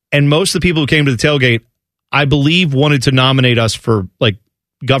 and most of the people who came to the tailgate, I believe, wanted to nominate us for like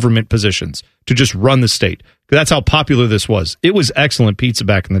government positions to just run the state. That's how popular this was. It was excellent pizza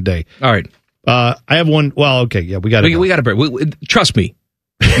back in the day. All right. I have one. Well, okay. Yeah, we got a break. Trust me.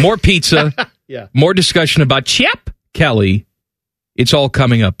 More pizza. Yeah. More discussion about Chip Kelly. It's all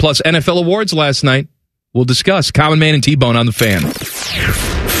coming up. Plus NFL awards last night. We'll discuss. Common Man and T-Bone on the Fan.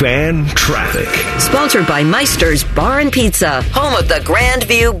 Fan Traffic. Sponsored by Meister's Bar and Pizza, home of the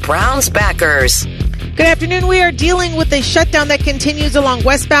Grandview Browns backers. Good afternoon. We are dealing with a shutdown that continues along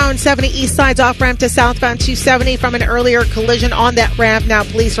westbound 70 east side's off-ramp to southbound 270 from an earlier collision on that ramp. Now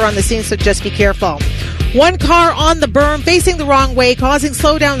police are on the scene, so just be careful. One car on the berm facing the wrong way, causing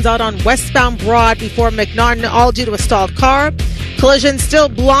slowdowns out on westbound Broad before McNaughton, all due to a stalled car. Collision still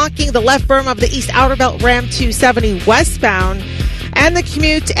blocking the left berm of the East Outer Belt ramp 270 westbound. And the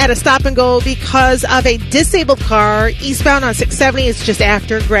commute at a stop and go because of a disabled car eastbound on 670 is just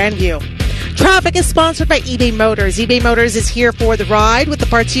after Grandview. Traffic is sponsored by eBay Motors. eBay Motors is here for the ride with the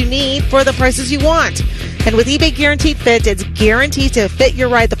parts you need for the prices you want. And with eBay Guaranteed Fit, it's guaranteed to fit your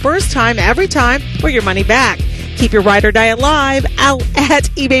ride the first time, every time, or your money back. Keep your ride or die alive out at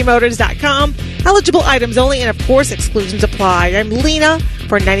ebaymotors.com. Eligible items only, and of course, exclusions apply. I'm Lena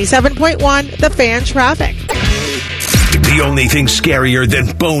for 97.1 The Fan Traffic. The only thing scarier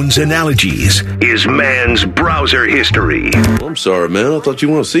than Bones' analogies is man's browser history. I'm sorry, man. I thought you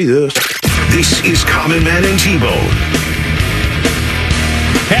want to see this. This is Common Man and T-Bone.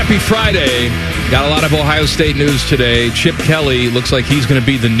 Happy Friday. Got a lot of Ohio State news today. Chip Kelly looks like he's going to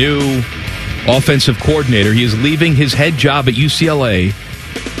be the new offensive coordinator. He is leaving his head job at UCLA,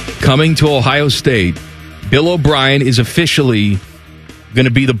 coming to Ohio State. Bill O'Brien is officially going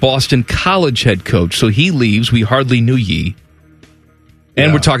to be the Boston College head coach, so he leaves. We hardly knew ye.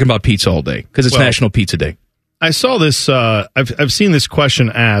 And we're talking about pizza all day because it's National Pizza Day. I saw this. I've seen this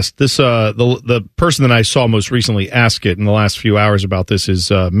question asked. This the person that I saw most recently ask it in the last few hours about this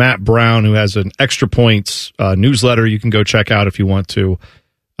is Matt Brown, who has an Extra Points newsletter you can go check out if you want to.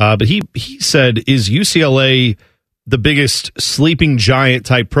 But he said, "Is UCLA the biggest sleeping giant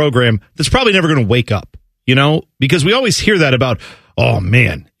type program that's probably never going to wake up?" You know, because we always hear that about, oh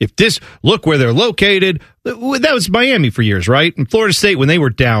man, if this, look where they're located. That was Miami for years, right? And Florida State, when they were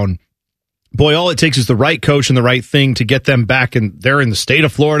down, boy, all it takes is the right coach and the right thing to get them back, and they're in the state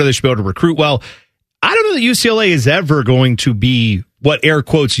of Florida. They should be able to recruit well. I don't know that UCLA is ever going to be what air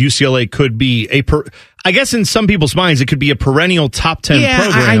quotes UCLA could be. I guess in some people's minds, it could be a perennial top 10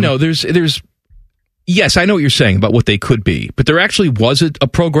 program. I know. Yes, I know what you're saying about what they could be, but there actually was a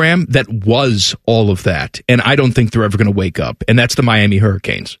program that was all of that, and I don't think they're ever going to wake up, and that's the Miami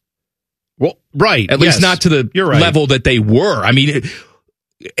Hurricanes. Well, right. At least not to the level that they were. I mean,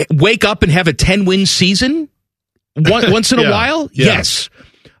 wake up and have a 10-win season once in a while? Yeah. Yes.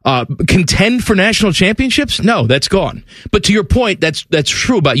 Contend for national championships? No, that's gone. But to your point, that's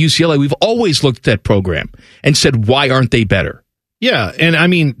true about UCLA. We've always looked at that program and said, why aren't they better? Yeah, and I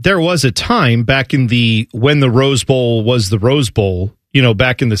mean, there was a time back in when the Rose Bowl was the Rose Bowl, you know,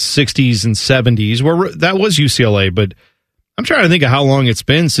 back in the 60s and 70s, where that was UCLA. But I'm trying to think of how long it's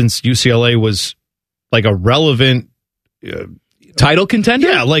been since UCLA was like a relevant title contender.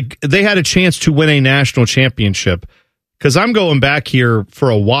 Yeah, like they had a chance to win a national championship. Because I'm going back here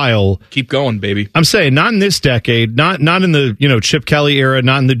for a while. Keep going, baby. I'm saying not in this decade, not in the Chip Kelly era,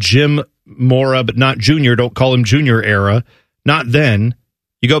 not in the Jim Mora, but not Junior. Don't call him Junior era. Not then.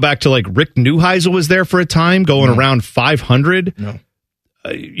 You go back to like Rick Neuheisel was there for a time, going around 500. No.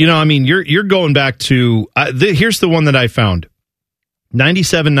 I mean, you're going back to here's the one that I found.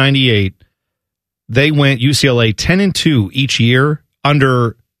 97, 98. They went UCLA 10-2 each year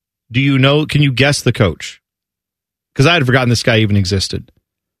under. Can you guess the coach? Because I had forgotten this guy even existed.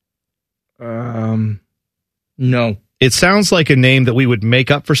 No. It sounds like a name that we would make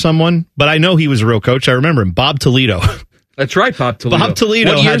up for someone, but I know he was a real coach. I remember him, Bob Toledo. That's right, Bob Toledo. Bob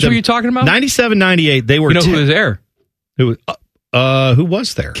Toledo. What years were you talking about? 97, 98. They were. Who was there? Who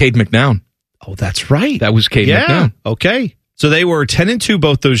was there? Cade McNown. Oh, that's right. That was Cade McNown. Okay. So they were 10-2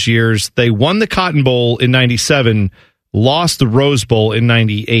 both those years. They won the Cotton Bowl in 97, lost the Rose Bowl in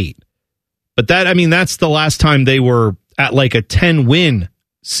 98. But that's the last time they were at like a 10-win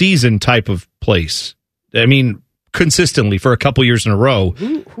season type of place. I mean, consistently for a couple years in a row.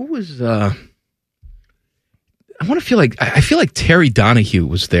 Who was? I feel like Terry Donahue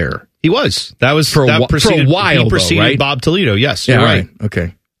was there. He was. That was for a while. He preceded though, right? Bob Toledo. Yes, yeah, you're right.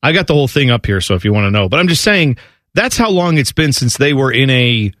 Okay. I got the whole thing up here, so if you want to know. But I'm just saying that's how long it's been since they were in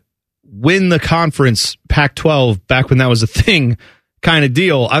a win the conference Pac-12 back when that was a thing kind of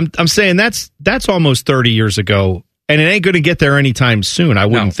deal. I'm saying that's almost 30 years ago, and it ain't going to get there anytime soon. I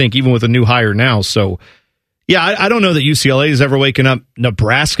wouldn't think, even with a new hire now. So, yeah, I don't know that UCLA is ever waking up.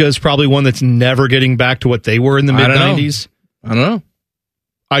 Nebraska is probably one that's never getting back to what they were in the mid-90s. I don't know.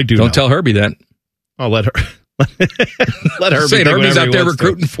 I do. Don't tell Herbie that. I'll let her. Let Herbie. Say Herbie's out there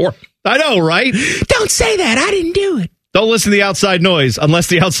recruiting for. I know, right? Don't say that. I didn't do it. Don't listen to the outside noise unless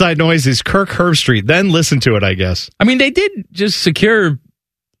the outside noise is Kirk Herbstreit. Then listen to it, I guess. I mean, they did just secure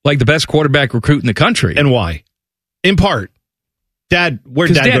like the best quarterback recruit in the country. And why? In part,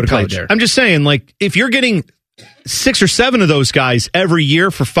 where'd Dad go to college? There. I'm just saying, like, if you're getting 6 or 7 of those guys every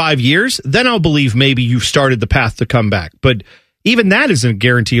year for 5 years, then I'll believe maybe you've started the path to come back. But even that isn't a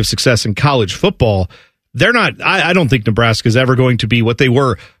guarantee of success in college football. They're not. I don't think Nebraska's ever going to be what they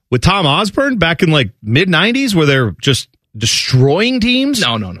were with Tom Osborne back in like mid 90s, where they're just destroying teams.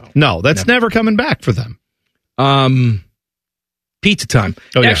 No, that's never coming back for them. Pizza time.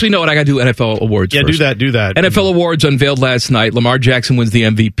 Actually, no, what I got to do NFL awards. Yeah, first. do that. NFL awards unveiled last night. Lamar Jackson wins the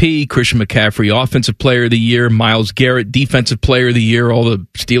MVP. Christian McCaffrey, Offensive Player of the Year. Myles Garrett, Defensive Player of the Year. All the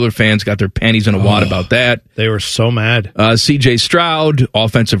Steeler fans got their panties in a wad about that. They were so mad. C.J. Stroud,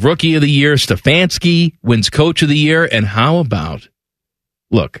 Offensive Rookie of the Year. Stefanski wins Coach of the Year. And how about,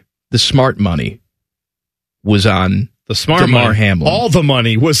 look, the smart money was on Damar Hamlin. All the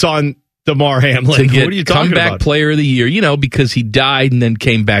money was on Damar Hamlin. To get what are you talking comeback about? Player of the Year, because he died and then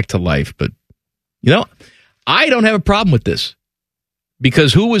came back to life. But, I don't have a problem with this.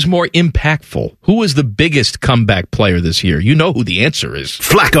 Because who was more impactful? Who was the biggest comeback player this year? You know who the answer is.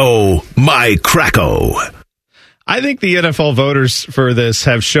 Flacco, my Cracko. I think the NFL voters for this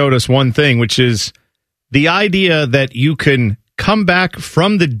have showed us one thing, which is the idea that you can come back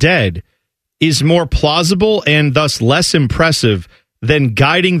from the dead is more plausible and thus less impressive than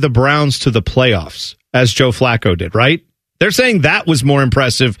guiding the Browns to the playoffs, as Joe Flacco did, right? They're saying that was more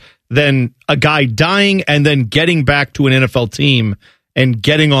impressive than a guy dying and then getting back to an NFL team and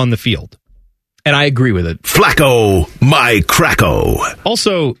getting on the field. And I agree with it. Flacco, my Cracko.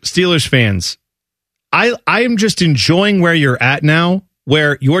 Also, Steelers fans, I am just enjoying where you're at now,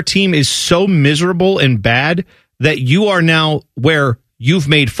 where your team is so miserable and bad that you are now where you've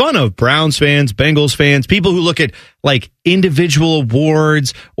made fun of Browns fans, Bengals fans, people who look at like individual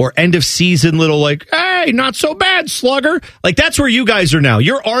awards or end of season little like, hey, not so bad, slugger. Like that's where you guys are now.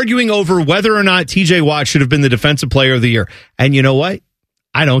 You're arguing over whether or not TJ Watt should have been the defensive player of the year. And you know what?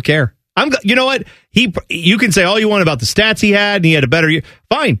 I don't care. You know what? You can say all you want about the stats he had and he had a better year.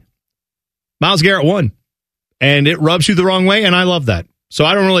 Fine. Myles Garrett won. And it rubs you the wrong way. And I love that. So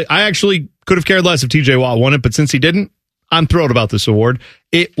I actually could have cared less if TJ Watt won it. But since he didn't, I'm thrilled about this award.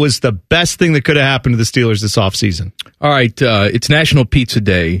 It was the best thing that could have happened to the Steelers this offseason. All right, it's National Pizza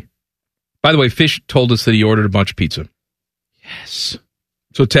Day. By the way, Fish told us that he ordered a bunch of pizza. Yes.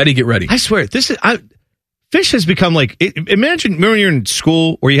 So, Teddy, get ready. I swear, Fish has become like, imagine, remember when you're in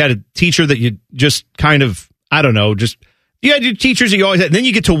school where you had a teacher that you just kind of, I don't know, just, you had your teachers that you always had. And then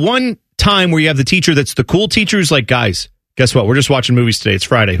you get to one time where you have the teacher that's the cool teacher who's like, guys, guess what? We're just watching movies today. It's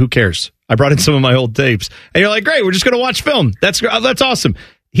Friday. Who cares? I brought in some of my old tapes. And you're like, great, we're just going to watch film. That's awesome.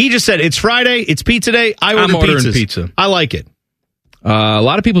 He just said, it's Friday. It's pizza day. I'm ordering pizza. I like it. A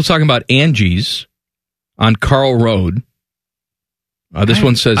lot of people talking about Angie's on Carl Road. This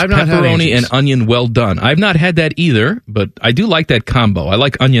one says pepperoni and onion well done. I've not had that either, but I do like that combo. I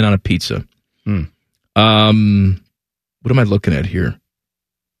like onion on a pizza. What am I looking at here?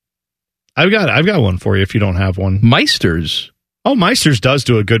 I've got one for you if you don't have one. Meister's. Oh, Meister's does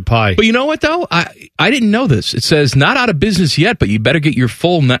do a good pie. But you know what, though? I didn't know this. It says, not out of business yet, but you better get your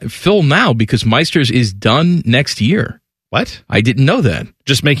fill now because Meister's is done next year. What? I didn't know that.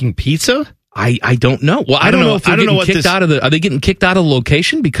 Just making pizza? I don't know. Well, I don't know if they're getting kicked out of the... Are they getting kicked out of the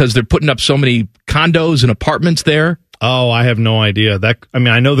location because they're putting up so many condos and apartments there? Oh, I have no idea.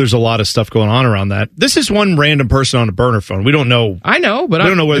 I know there's a lot of stuff going on around that. This is one random person on a burner phone. We don't know. I know, but we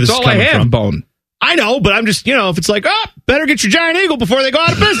don't know where this is coming from. Bone. I know, but I'm just, if it's like, better get your Giant Eagle before they go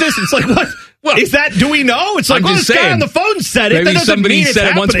out of business. It's like, what? Well, is that, do we know? It's like, this guy on the phone said it. Maybe somebody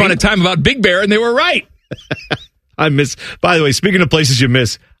said it once upon a time about Big Bear, and they were right. By the way, speaking of places you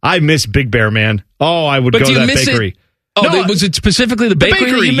miss, I miss Big Bear, man. Oh, I would go to that bakery. Was it specifically the bakery? The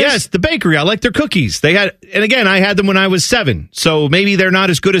bakery, yes, the bakery. I like their cookies. I had them when I was 7, so maybe they're not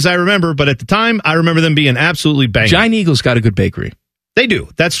as good as I remember, but at the time, I remember them being absolutely banging. Giant Eagle's got a good bakery. They do.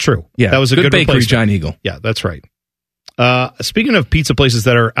 That's true. Yeah, that was a good bakery, replacement. Giant Eagle. Yeah, that's right. Speaking of pizza places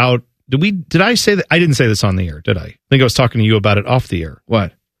that are out, did I say that? I didn't say this on the air, did I? I think I was talking to you about it off the air.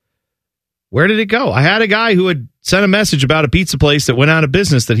 What? Where did it go? I had a guy who had sent a message about a pizza place that went out of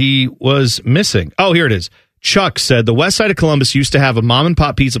business that he was missing. Oh, here it is. Chuck said the west side of Columbus used to have a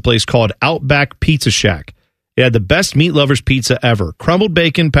mom-and-pop pizza place called Outback Pizza Shack. It had the best meat lovers pizza ever. Crumbled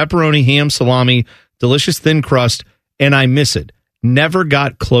bacon, pepperoni, ham, salami, delicious thin crust, and I miss it. Never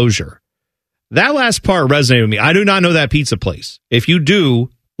got closure. That last part resonated with me. I do not know that pizza place. If you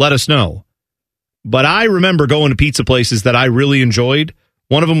do, let us know. But I remember going to pizza places that I really enjoyed.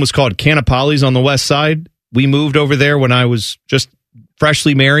 One of them was called Canapali's on the west side. We moved over there when I was just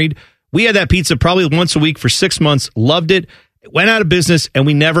freshly married. We had that pizza probably once a week for 6 months, loved it, went out of business, and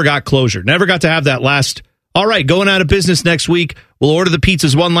we never got closure. Never got to have that last, all right, going out of business next week, we'll order the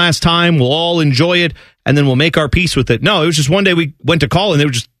pizzas one last time, we'll all enjoy it, and then we'll make our peace with it. No, it was just one day we went to call, and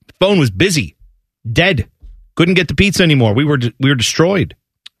the phone was busy, dead. Couldn't get the pizza anymore. We were destroyed.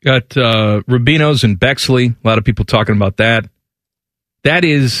 Got Rubino's and Bexley. A lot of people talking about that. That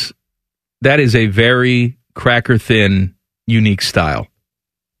is a very cracker-thin, unique style.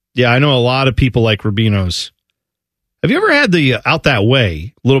 Yeah, I know a lot of people like Rubino's. Have you ever had the out that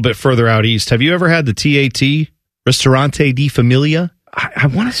way, a little bit further out east? Have you ever had the TAT, Ristorante di Familia? I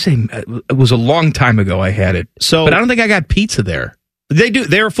want to say it was a long time ago I had it. But I don't think I got pizza there. They do.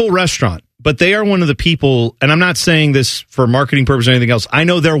 They're a full restaurant, but they are one of the people, and I'm not saying this for marketing purposes or anything else. I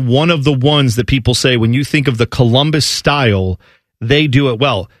know they're one of the ones that people say when you think of the Columbus style, they do it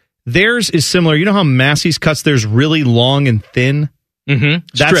well. Theirs is similar. You know how Massey's cuts theirs really long and thin?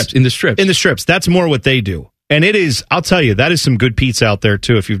 Mm-hmm. In the strips. That's more what they do. And it is, I'll tell you, that is some good pizza out there,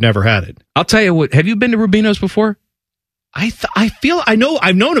 too, if you've never had it. I'll tell you what, have you been to Rubino's before? I've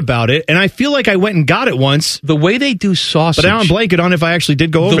known about it, and I feel like I went and got it once. The way they do sausage. But now I'm blanking on if I actually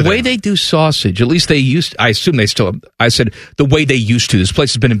did go over there. The way they do sausage, at least they used, I assume they still, I said, the way they used to. This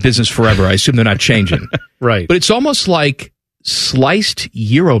place has been in business forever. I assume they're not changing. Right. But it's almost like sliced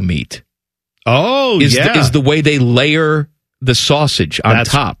gyro meat. Oh, is the way they layer the sausage on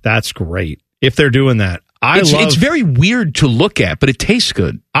top. That's great. If they're doing that. It's very weird to look at, but it tastes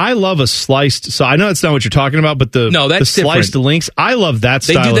good. I love a sliced. So I know that's not what you're talking about, but the sliced links. I love that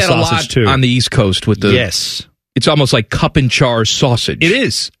style of sausage too. They do that a lot on the East Coast with the. Yes, it's almost like cup and char sausage. It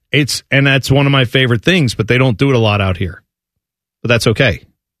is. And that's one of my favorite things, but they don't do it a lot out here. But that's okay.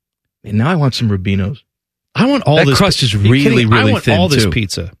 And now I want some Rubino's. I want all that this. That crust is really, really thin. I want all this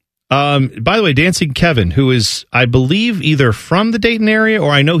pizza. By the way, Dancing Kevin, who is, I believe, either from the Dayton area or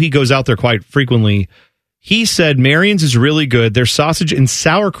I know he goes out there quite frequently. He said Marion's is really good. Their sausage and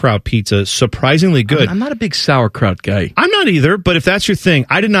sauerkraut pizza, surprisingly good. I'm not a big sauerkraut guy. I'm not either, but if that's your thing,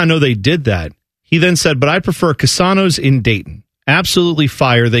 I did not know they did that. He then said, but I prefer Casano's in Dayton. Absolutely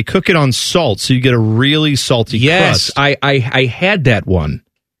fire. They cook it on salt, so you get a really salty crust. Yes, I had that one.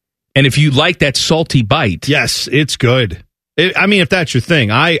 And if you like that salty bite. Yes, it's good. If that's your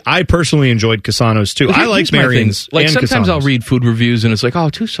thing. I personally enjoyed Casano's too. I like Marion's. Like and sometimes Casano's. I'll read food reviews and it's like, oh,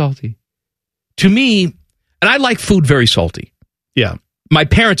 too salty. To me, and I like food very salty. Yeah. My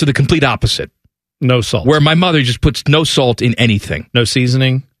parents are the complete opposite. No salt. Where my mother just puts no salt in anything. No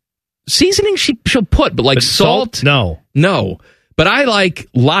seasoning? Seasoning she'll put, but like salt? No. But I like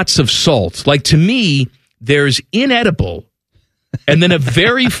lots of salt. Like to me, there's inedible and then a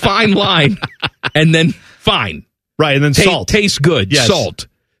very fine line and then fine. Right, and then salt. Tastes good, yes. Salt.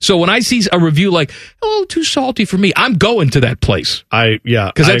 So when I see a review like, oh, too salty for me, I'm going to that place.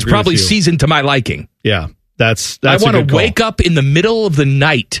 Because that's probably seasoned to my liking. Yeah, that's I want to wake up in the middle of the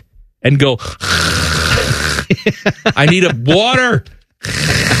night and go, I need a water.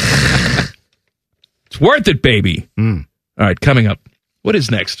 It's worth it, baby. All right, coming up. What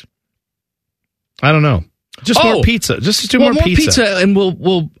is next? I don't know. Just more pizza. Just do more pizza. And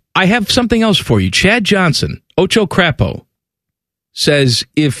we'll. I have something else for you. Chad Johnson, Ocho Crapo, says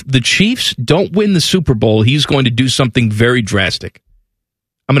if the Chiefs don't win the Super Bowl, he's going to do something very drastic.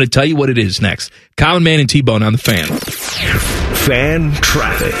 I'm going to tell you what it is next. Colin Mann and T-Bone on the Fan. Fan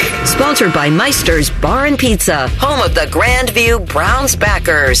Traffic. Sponsored by Meister's Bar and Pizza, home of the Grandview Browns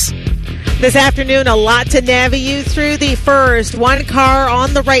backers. This afternoon, a lot to navigate you through. The first, one car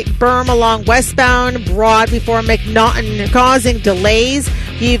on the right berm along westbound Broad before McNaughton, causing delays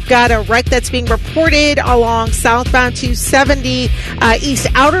You've got a wreck that's being reported along southbound 270 East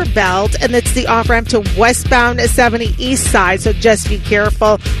Outer Belt, and it's the off-ramp to westbound 70 East Side, so just be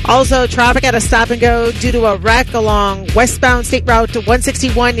careful. Also, traffic at a stop and go due to a wreck along westbound State Route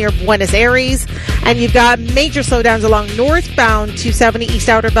 161 near Buenos Aires, and you've got major slowdowns along northbound 270 East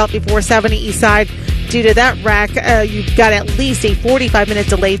Outer Belt before 70 East Side. Due to that wreck, you've got at least a 45-minute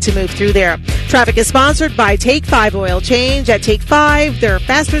delay to move through there. Traffic is sponsored by Take 5 Oil Change. At Take 5, they're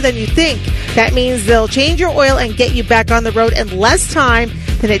faster than you think. That means they'll change your oil and get you back on the road in less time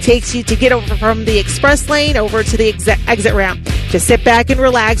than it takes you to get over from the express lane over to the exit ramp. Just sit back and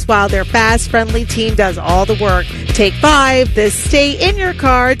relax while their fast, friendly team does all the work. Take 5, the stay in your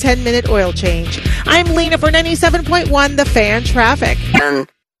car 10-minute oil change. I'm Lena for 97.1 The Fan Traffic.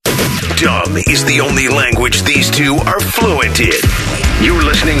 Dumb is the only language these two are fluent in. You're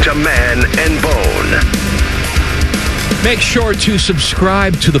listening to Man and Bone. Make sure to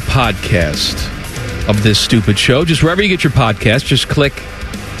subscribe to the podcast of this stupid show. Just wherever you get your podcast, just click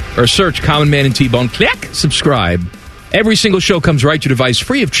or search Common Man and T-Bone. Click subscribe. Every single show comes right to your device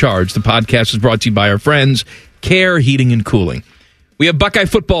free of charge. The podcast is brought to you by our friends, Care Heating and Cooling. We have Buckeye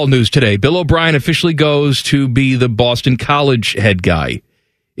football news today. Bill O'Brien officially goes to be the Boston College head guy.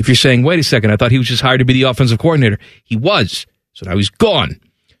 If you're saying, wait a second, I thought he was just hired to be the offensive coordinator. He was. So now he's gone.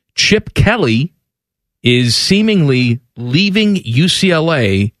 Chip Kelly is seemingly leaving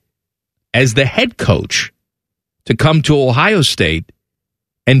UCLA as the head coach to come to Ohio State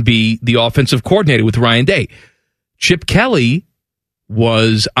and be the offensive coordinator with Ryan Day. Chip Kelly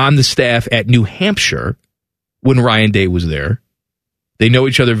was on the staff at New Hampshire when Ryan Day was there. They know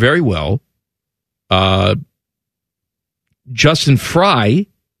each other very well. Justin Fry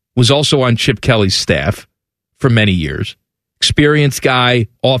was also on Chip Kelly's staff for many years. Experienced guy,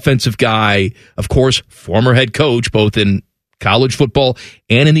 offensive guy, of course, former head coach, both in college football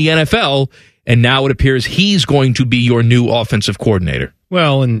and in the NFL. And now it appears he's going to be your new offensive coordinator.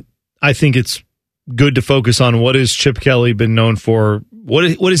 Well, and I think it's good to focus on what has Chip Kelly been known for. What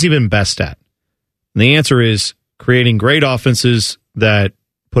has he been best at? And the answer is creating great offenses that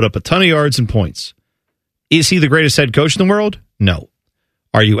put up a ton of yards and points. Is he the greatest head coach in the world? No.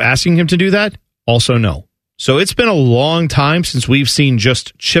 Are you asking him to do that? Also no. So it's been a long time since we've seen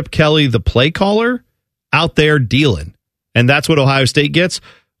just Chip Kelly, the play caller, out there dealing. And that's what Ohio State gets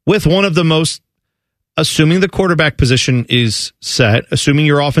with one of the most, assuming the quarterback position is set, assuming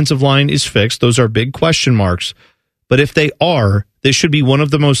your offensive line is fixed, those are big question marks. But if they are, this should be one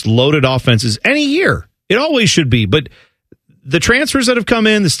of the most loaded offenses any year. It always should be. But the transfers that have come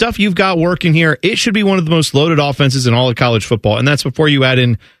in, the stuff you've got working here, it should be one of the most loaded offenses in all of college football. And that's before you add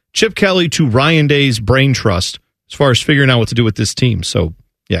in Chip Kelly to Ryan Day's brain trust as far as figuring out what to do with this team. So,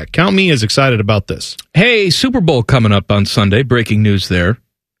 yeah, count me as excited about this. Hey, Super Bowl coming up on Sunday. Breaking news there.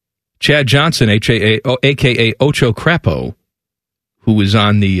 Chad Johnson, a.k.a. Ocho Crapo, who is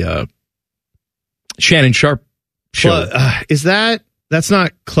on the Shannon Sharp show. That's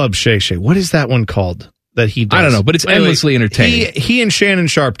not Club Shay Shay. What is that one called that he does? I don't know, but it's endlessly entertaining. He and Shannon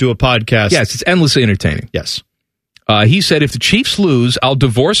Sharp do a podcast. Yes, it's endlessly entertaining. Yes. He said, if the Chiefs lose, I'll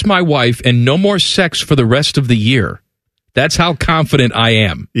divorce my wife and no more sex for the rest of the year. That's how confident I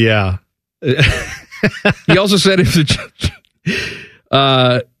am. Yeah. He also said, if the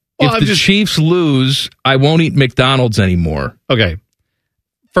Chiefs lose, I won't eat McDonald's anymore. Okay.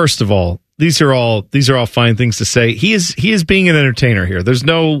 First of all, these are all fine things to say. He is being an entertainer here. There's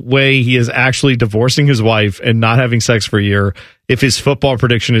no way he is actually divorcing his wife and not having sex for a year if his football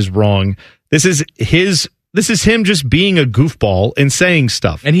prediction is wrong. This is him just being a goofball and saying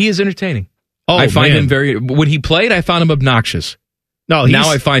stuff. And he is entertaining. Oh, I find him when he played, I found him obnoxious. No, now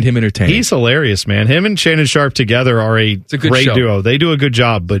I find him entertaining. He's hilarious, man. Him and Shannon Sharp together are a great duo. They do a good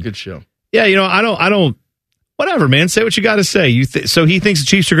job. But good show. Yeah, I don't. Whatever, man. Say what you got to say. So he thinks the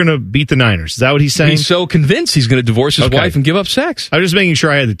Chiefs are going to beat the Niners. Is that what he's saying? He's so convinced he's going to divorce his wife and give up sex. I was just making sure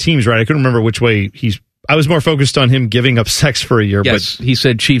I had the teams right. I couldn't remember which way I was more focused on him giving up sex for a year. Yes, but he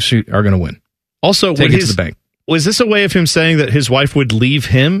said Chiefs are going to win. Also, take it to the bank. Was this a way of him saying that his wife would leave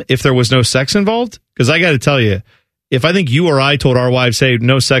him if there was no sex involved? Because I got to tell you, if I think you or I told our wives, hey,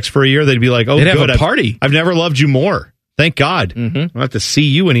 no sex for a year, they'd be like, oh, they'd good. have a party. I've never loved you more. Thank God. Mm-hmm. I don't have to see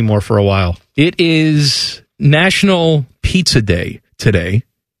you anymore for a while. It is National Pizza Day today.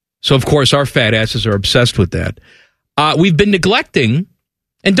 So, of course, our fat asses are obsessed with that. We've been neglecting,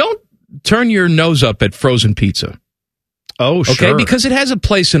 and don't turn your nose up at frozen pizza. Oh, okay, sure. because it has a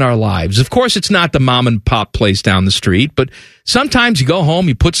place in our lives. Of course, it's not the mom and pop place down the street, but sometimes you go home,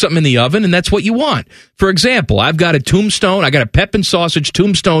 you put something in the oven, and that's what you want. For example, I've got a Tombstone. I got a Pepin sausage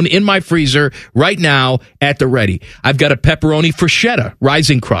Tombstone in my freezer right now at the ready. I've got a pepperoni Freschetta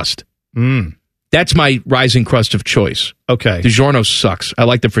rising crust. That's my rising crust of choice. Okay. DiGiorno sucks. I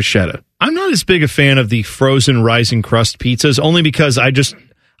like the Freschetta. I'm not as big a fan of the frozen rising crust pizzas, only because I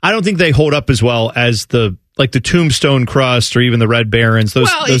don't think they hold up as well as the Tombstone crust or even the Red Barons.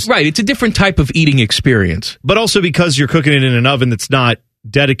 Right. It's a different type of eating experience. But also because you're cooking it in an oven that's not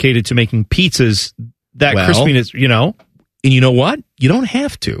dedicated to making pizzas, that crispiness, And you know what? You don't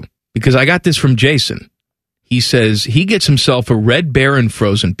have to, because I got this from Jason. He says he gets himself a Red Baron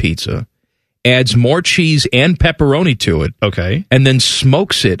frozen pizza, adds more cheese and pepperoni to it. Okay. And then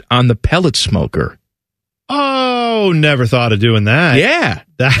smokes it on the pellet smoker. Oh, never thought of doing that. Yeah.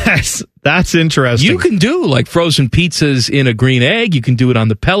 That's interesting. You can do like frozen pizzas in a green egg. You can do it on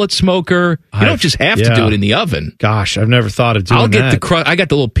the pellet smoker. You don't just have to do it in the oven. Gosh, I've never thought of doing that. I got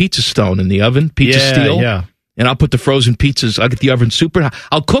the little pizza stone in the oven, pizza steel. Yeah. And I'll put the frozen pizzas, I'll get the oven super hot.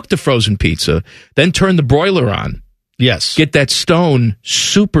 I'll cook the frozen pizza, then turn the broiler on. Yes. Get that stone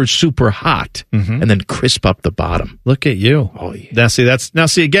super, super hot, and then crisp up the bottom. Look at you. Oh, yeah. Now,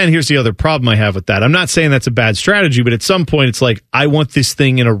 again, here's the other problem I have with that. I'm not saying that's a bad strategy, but at some point, it's like, I want this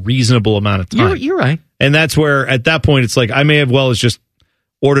thing in a reasonable amount of time. You're right. And that's where, at that point, it's like, I may have well as just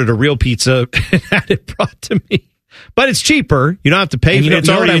ordered a real pizza and had it brought to me. But it's cheaper. You don't have to pay for it. It's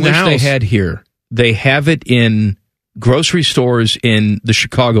already in the house. They had here. They have it in grocery stores in the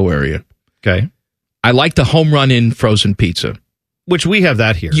Chicago area. Okay. I like the Home Run In frozen pizza. Which we have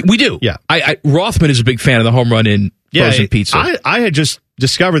that here. We do. Yeah. Rothman is a big fan of the Home Run In frozen pizza. I had just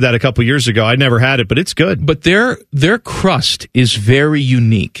discovered that a couple years ago. I'd never had it, but it's good. But their crust is very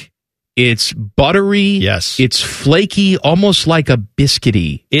unique. It's buttery. Yes. It's flaky, almost like a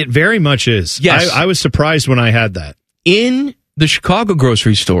biscuity. It very much is. Yes. I was surprised when I had that. In the Chicago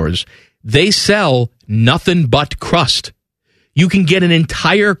grocery stores, they sell nothing but crust. You can get an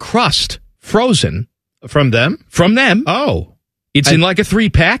entire crust frozen. From them? From them. Oh. It's in like a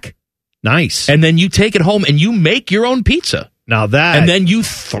 3-pack. Nice. And then you take it home and you make your own pizza. Now that. And then you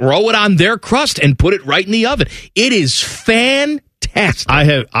throw it on their crust and put it right in the oven. It is fantastic.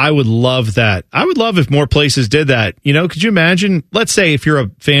 I would love that. I would love if more places did that. Could you imagine? Let's say if you're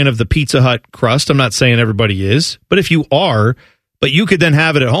a fan of the Pizza Hut crust, I'm not saying everybody is, but if you are, but you could then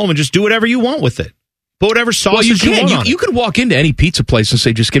have it at home and just do whatever you want with it. Put whatever sausage you want on it. You could walk into any pizza place and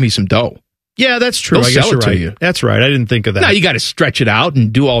say, just give me some dough. Yeah, that's true. They'll I guess sell you're it to right. you. That's right. I didn't think of that. Now you got to stretch it out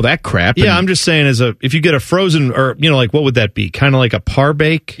and do all that crap. Yeah, I'm just saying, if you get a frozen, or like what would that be? Kind of like a par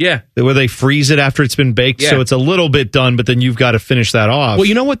bake. Yeah, where they freeze it after it's been baked, so it's a little bit done, but then you've got to finish that off. Well,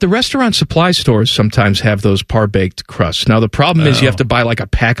 you know what? The restaurant supply stores sometimes have those par baked crusts. Now the problem is you have to buy like a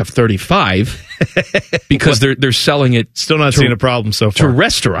pack of 35 because they're selling it. Still not seeing a problem so far to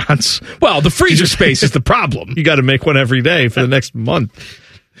restaurants. Well, the freezer space is the problem. You got to make one every day for the next month.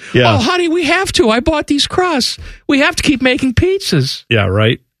 Yeah. Oh, honey, we have to. I bought these crusts. We have to keep making pizzas. Yeah,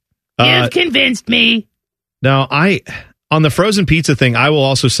 right. You've convinced me. Now, on the frozen pizza thing, I will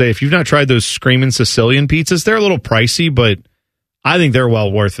also say, if you've not tried those Screamin' Sicilian pizzas, they're a little pricey, but I think they're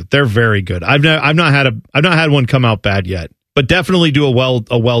well worth it. They're very good. I've not had one come out bad yet, but definitely do a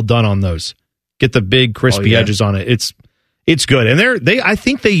well done on those. Get the big crispy edges on it. It's good, and I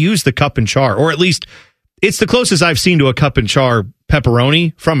think they use the cup and char, or at least it's the closest I've seen to a cup and char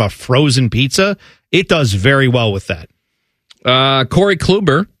pepperoni from a frozen pizza. It does very well with that. Corey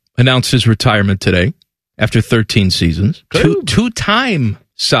Kluber announced his retirement today after 13 seasons. Two-time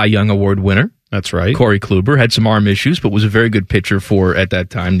Cy Young Award winner. That's right. Corey Kluber had some arm issues, but was a very good pitcher for, at that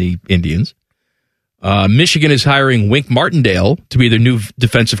time, the Indians. Michigan is hiring Wink Martindale to be their new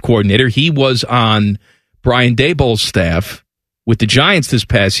defensive coordinator. He was on Brian Daboll's staff with the Giants this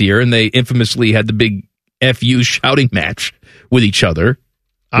past year, and they infamously had the big FU shouting match with each other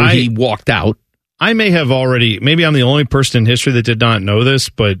where he walked out. I maybe I'm the only person in history that did not know this,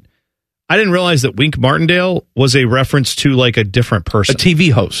 but I didn't realize that Wink Martindale was a reference to like a different person. A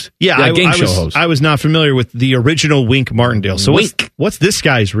TV host. Yeah, a game show host. I was not familiar with the original Wink Martindale. So what's this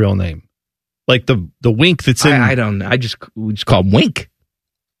guy's real name? Like the Wink that's in... I don't know. We just call him Wink.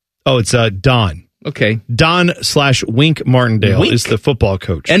 Oh, it's Don. Okay. Don/Wink Martindale is the football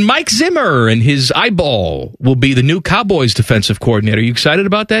coach. And Mike Zimmer and his eyeball will be the new Cowboys defensive coordinator. Are you excited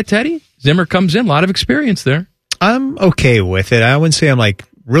about that, Teddy? Zimmer comes in, a lot of experience there. I'm okay with it. I wouldn't say I'm like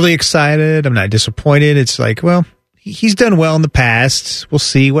really excited. I'm not disappointed. It's like, well, he's done well in the past. We'll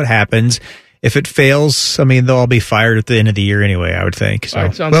see what happens. If it fails, I mean, they'll all be fired at the end of the year anyway, I would think. So,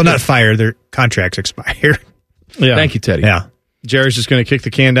 right, well, not fired. Their contracts expire. Yeah. Thank you, Teddy. Yeah. Jerry's just going to kick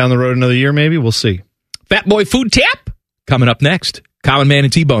the can down the road another year, maybe. We'll see. Fat Boy Food Tip coming up next. Common Man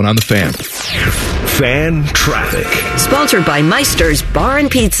and T-Bone on the Fan. Fan traffic. Sponsored by Meister's Bar and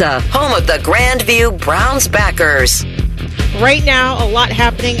Pizza, home of the Grandview Browns backers. Right now, a lot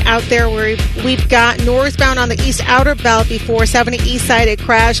happening out there where we've got northbound on the east outer belt before 70 east side, a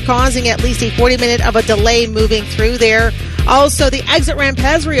crash causing at least a 40-minute of a delay moving through there. Also, the exit ramp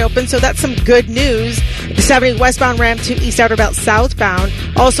has reopened, so that's some good news. The 70 westbound ramp to east outer belt southbound.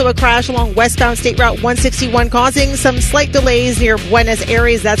 Also, a crash along westbound State Route 161 causing some slight delays near Buenos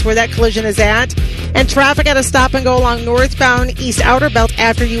Aires. That's where that collision is at. And traffic at a stop and go along northbound east outer belt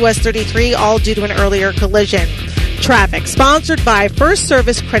after US 33, all due to an earlier collision. Traffic sponsored by First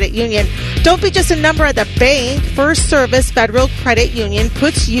Service Credit Union. Don't be just a number at the bank. First Service Federal Credit Union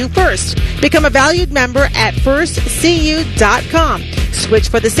puts you first. Become a valued member at firstcu.com. Switch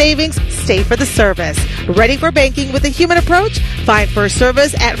for the savings, stay for the service. Ready for banking with a human approach? Find First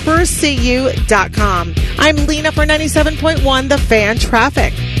Service at firstcu.com. I'm Lena for 97.1 The Fan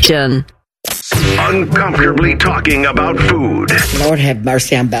Traffic. Jen. Uncomfortably talking about food. Lord have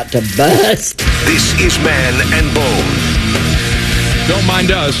mercy, I'm about to bust. This is Man and Bone. Don't mind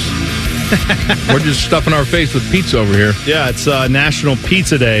us. We're just stuffing our face with pizza over here. Yeah, it's National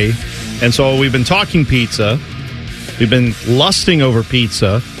Pizza Day. And so we've been talking pizza. We've been lusting over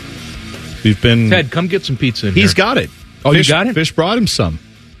pizza. We've been... Ted, come get some pizza in He's here. got it. Oh, Fish, you got it? Fish brought him some.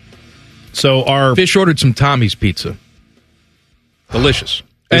 So our... Fish ordered some Tommy's pizza. Delicious.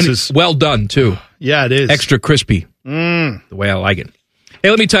 And it's well done, too. Yeah, it is. Extra crispy. The way I like it. Hey,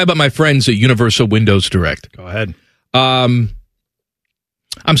 let me tell you about my friends at Universal Windows Direct. Go ahead. I'm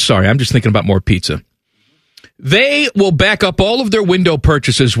sorry. I'm just thinking about more pizza. They will back up all of their window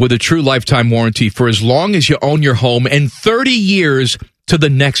purchases with a true lifetime warranty for as long as you own your home and 30 years to the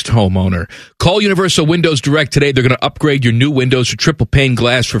next homeowner. Call Universal Windows Direct today. They're going to upgrade your new windows to triple pane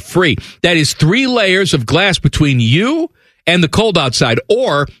glass for free. That is 3 layers of glass between you and the cold outside.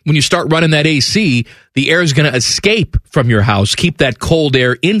 Or when you start running that AC, the air is going to escape from your house. Keep that cold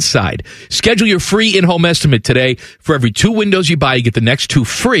air inside. Schedule your free in-home estimate today. For every 2 windows you buy, you get the next 2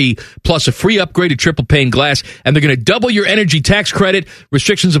 free, plus a free upgrade to triple pane glass. And they're going to double your energy tax credit.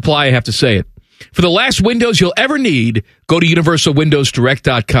 Restrictions apply, I have to say it. For the last windows you'll ever need, go to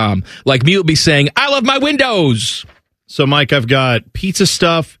universalwindowsdirect.com. Like me, you'll be saying, I love my windows. So, Mike, I've got pizza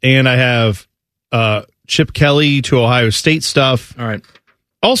stuff, and I have Chip Kelly to Ohio State stuff. All right.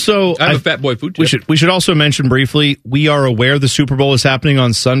 Also, I have a Fat Boy Food tip. We should also mention briefly, we are aware the Super Bowl is happening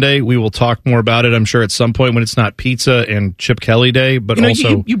on Sunday. We will talk more about it, I'm sure, at some point when it's not pizza and Chip Kelly Day. But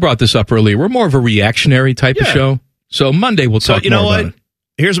you brought this up earlier. We're more of a reactionary type of show. So Monday we'll talk more about it.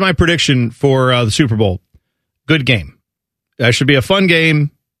 Here's my prediction for the Super Bowl. Good game. That should be a fun game.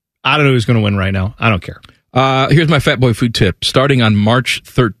 I don't know who's going to win right now. I don't care. Here's my Fat Boy Food tip. Starting on March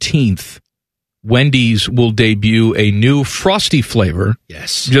 13th, Wendy's will debut a new Frosty flavor.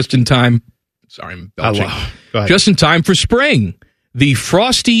 Yes. Just in time. Sorry, I'm belching. Go ahead. Just in time for spring. The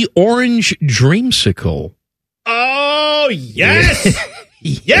Frosty Orange Dreamsicle. Oh, yes.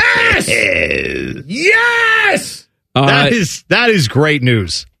 Yes. Yes. That is great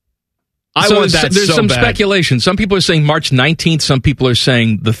news. I want that There's so some bad. speculation. Some people are saying March 19th. Some people are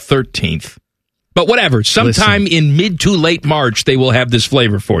saying the 13th. But whatever. Sometime in mid to late March, they will have this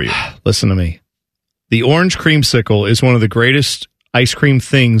flavor for you. Listen to me. The Orange Creamsicle is one of the greatest ice cream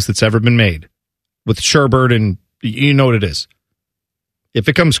things that's ever been made. With sherbet, and you know what it is. If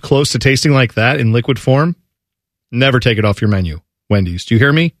it comes close to tasting like that in liquid form, never take it off your menu. Wendy's, do you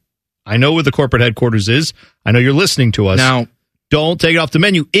hear me? I know where the corporate headquarters is. I know you're listening to us. Now, don't take it off the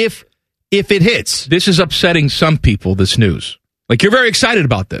menu if it hits. This is upsetting some people, this news. Like, you're very excited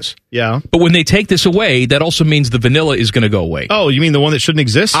about this. Yeah. But when they take this away, that also means the vanilla is going to go away. Oh, you mean the one that shouldn't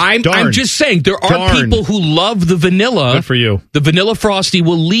exist? I'm just saying, there are people who love the vanilla. Good for you. The vanilla Frosty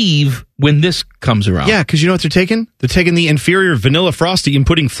will leave when this comes around. Yeah, because you know what they're taking? They're taking the inferior vanilla Frosty and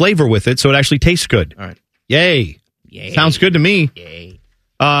putting flavor with it so it actually tastes good. All right. Yay. Sounds good to me. Yay.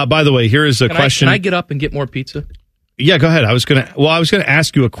 By the way, here is a question. Can I get up and get more pizza? Yeah, go ahead. I was gonna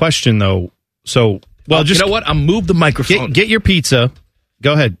ask you a question though. So, you know what? I'll move the microphone. Get your pizza.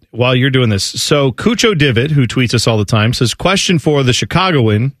 Go ahead while you're doing this. So, Cucho Divot, who tweets us all the time, says, question for the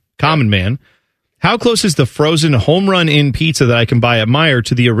Chicagoan, Common Man. How close is the frozen home run in pizza that I can buy at Meijer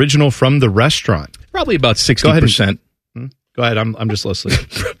to the original from the restaurant? Probably about 60%. Go ahead. I'm just listening.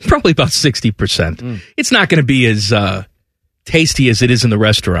 Probably about 60%. It's not going to be as tasty as it is in the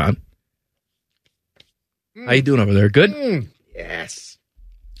restaurant. How you doing over there? Good? Yes.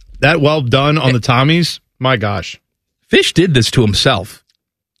 That well done on the Tommies? My gosh. Fish did this to himself.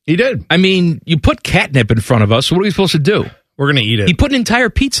 He did. I mean, you put catnip in front of us. What are we supposed to do? We're going to eat it. He put an entire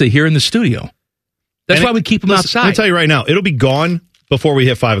pizza here in the studio. That's why we keep him outside. Let me tell you right now, it'll be gone before we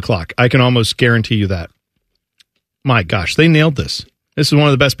hit 5 o'clock. I can almost guarantee you that. My gosh, they nailed this. This is one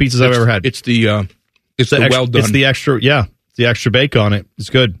of the best pizzas I've ever had. It's the well done. It's the extra bake on it. It's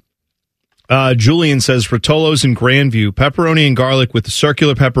good. Julian says Rotolo's in Grandview, pepperoni and garlic with the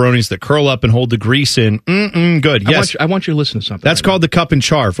circular pepperonis that curl up and hold the grease in. Good. Yes, I want you to listen to something. That's called the cup and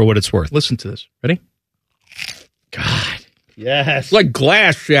char, for what it's worth. Listen to this. Ready? God, yes, it's like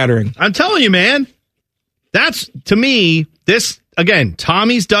glass shattering. I'm telling you, man. That's, to me, this again.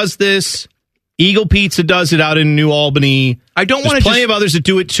 Tommy's does this. Eagle Pizza does it out in New Albany. I don't want to. Plenty of others that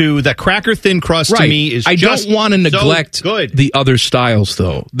do it too. That cracker thin crust to me is. I don't want to neglect the other styles,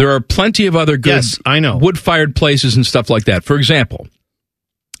 though. There are plenty of other good, yes, I know, wood-fired places and stuff like that. For example,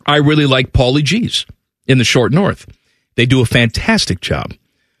 I really like Paulie G's in the Short North. They do a fantastic job.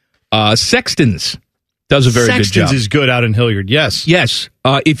 Sexton's does a very good job. Sexton's is good out in Hilliard. Yes, yes.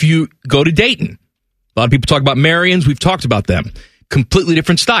 If you go to Dayton, a lot of people talk about Marion's. We've talked about them. Completely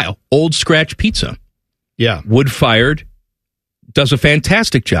different style. Old Scratch Pizza. Yeah. Wood-fired. Does a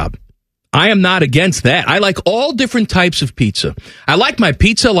fantastic job. I am not against that. I like all different types of pizza. I like my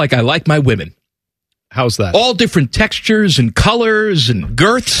pizza like I like my women. How's that? All different textures and colors and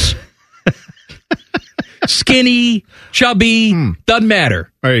girths. Skinny, chubby, doesn't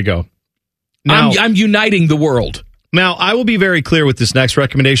matter. There you go. Now, I'm uniting the world. Now, I will be very clear with this next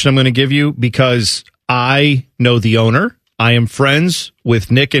recommendation I'm going to give you because I know the owner. I am friends with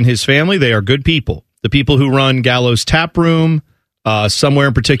Nick and his family. They are good people. The people who run Gallows Tap Room, Somewhere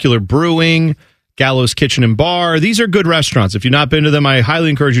in Particular Brewing, Gallows Kitchen and Bar. These are good restaurants. If you've not been to them, I highly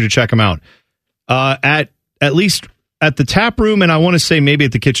encourage you to check them out. At least at the Tap Room, and I want to say maybe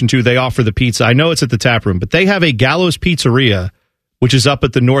at the kitchen too, they offer the pizza. I know it's at the Tap Room, but they have a Gallows Pizzeria, which is up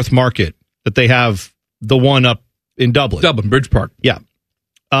at the North Market, that they have the one up in Dublin. Bridge Park. Yeah.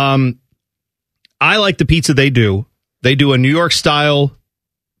 I like the pizza they do. They do a New York style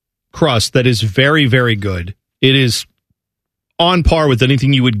crust that is very, very good. It is on par with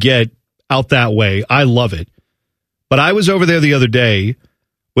anything you would get out that way. I love it. But I was over there the other day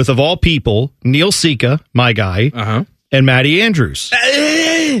with, of all people, Neil Sika, my guy, and Matty Andrews.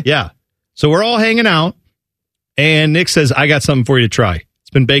 Yeah. So we're all hanging out, and Nick says, I got something for you to try. It's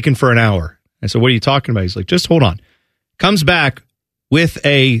been baking for an hour. I said, what are you talking about? He's like, just hold on. Comes back with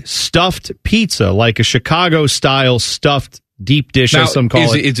a stuffed pizza, like a Chicago-style stuffed deep dish, as some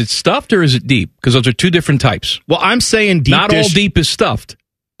call it. Is it stuffed or is it deep? Because those are two different types. Well, I'm saying deep Not dish. all deep is stuffed.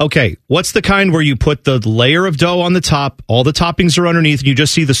 Okay, what's the kind where you put the layer of dough on the top, all the toppings are underneath, and you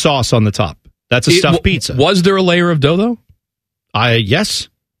just see the sauce on the top? That's a stuffed pizza. Was there a layer of dough, though? Yes.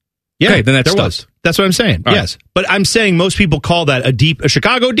 Yeah, okay, then that's stuffed. That's what I'm saying. All yes. Right. But I'm saying most people call that a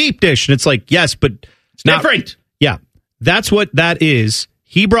Chicago deep dish. And it's like, yes, but it's different. Yeah. That's what that is.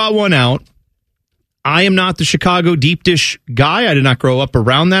 He brought one out. I am not the Chicago deep dish guy. I did not grow up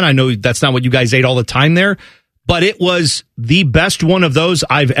around that. I know that's not what you guys ate all the time there. But it was the best one of those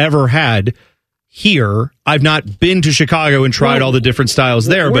I've ever had here. I've not been to Chicago and tried all the different styles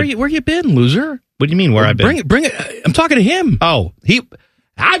there. Where you been, loser? What do you mean where I've been? Bring it. I'm talking to him. Oh,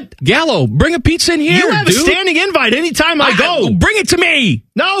 Gallo, bring a pizza in here. You have a standing invite anytime I go. Bring it to me.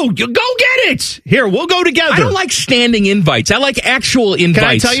 No, you go get it. Here, we'll go together. I don't like standing invites. I like actual invites. Can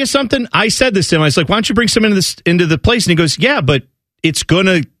I tell you something? I said this to him. I was like, why don't you bring some into the place? And he goes, yeah, but it's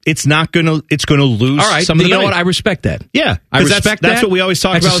gonna lose all right, some of the you know money. what? I respect that. Yeah. I respect that. That's what we always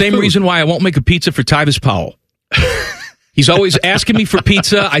talk about. That's the same reason why I won't make a pizza for Tyvis Powell. He's always asking me for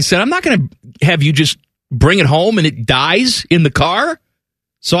pizza. I said, I'm not going to have you just bring it home and it dies in the car.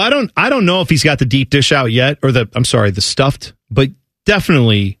 So I don't know if he's got the deep dish out yet, or the stuffed, but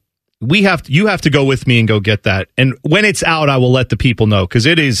definitely you have to go with me and go get that. And when it's out, I will let the people know, because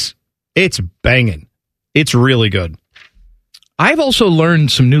it's banging. It's really good. I've also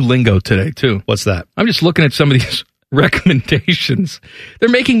learned some new lingo today too. What's that? I'm just looking at some of these recommendations. They're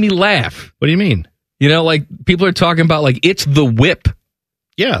making me laugh. What do you mean? You know, like people are talking about like it's the whip.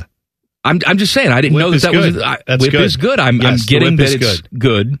 Yeah. I'm just saying, I didn't know that was whip is good. I'm getting that it's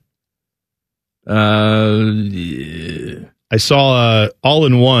good. I saw All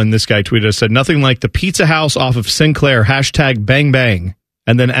in One. This guy tweeted, said nothing like the Pizza House off of Sinclair, #bang bang,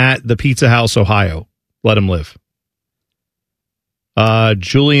 and then at the Pizza House, Ohio. Let him live.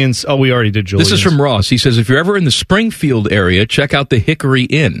 Julian's. Oh, we already did Julian's. This is from Ross. He says, if you're ever in the Springfield area, check out the Hickory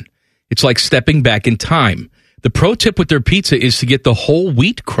Inn. It's like stepping back in time. The pro tip with their pizza is to get the whole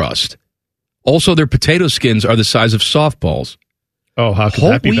wheat crust. Also, their potato skins are the size of softballs. Oh, how could whole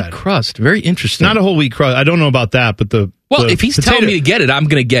that be wheat bad? Crust. Very interesting. Not a whole wheat crust. I don't know about that, but the Well, if he's telling me to get it, I'm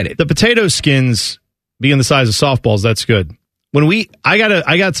going to get it. The potato skins being the size of softballs, that's good.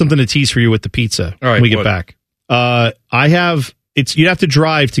 I got something to tease for you with the pizza when we get back. You'd have to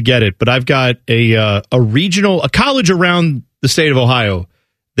drive to get it, but I've got a college around the state of Ohio.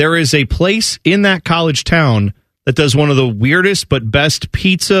 There is a place in that college town that does one of the weirdest but best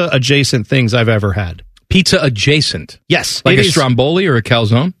pizza adjacent things I've ever had. Pizza adjacent? Yes. Like a Stromboli or a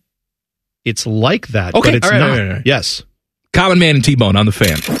calzone? It's like that, okay, but it's all right, not. all right, all right. Yes. Common Man and T-Bone on the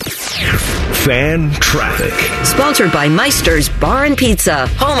Fan. Fan Traffic. Sponsored by Meister's Bar and Pizza,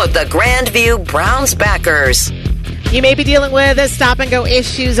 home of the Grandview Browns backers. You may be dealing with stop-and-go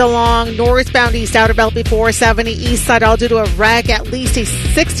issues along northbound East Outer Belt before 70 East Side, all due to a wreck, at least a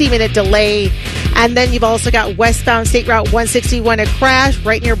 60-minute delay. And then you've also got westbound State Route 161, a crash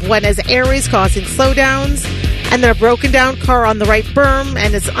right near Buenos Aires, causing slowdowns. And then a broken-down car on the right berm,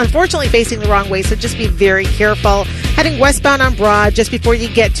 and it's unfortunately facing the wrong way, so just be very careful. Heading westbound on Broad just before you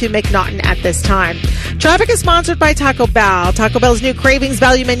get to McNaughton at this time. Traffic is sponsored by Taco Bell. Taco Bell's new Cravings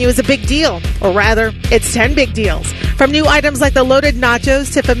Value Menu is a big deal, or rather, it's 10 big deals. From new items like the loaded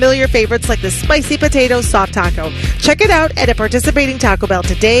nachos to familiar favorites like the spicy potato soft taco. Check it out at a participating Taco Bell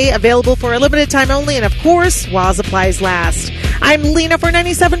today, available for a limited time only, and of course, while supplies last. I'm Lena for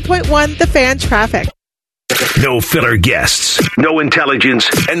 97.1, The Fan Traffic. No filler guests, no intelligence,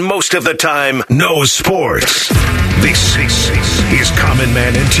 and most of the time, no sports. This is Common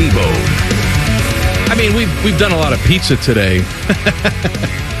Man and T-Bone. I mean, we've done a lot of pizza today,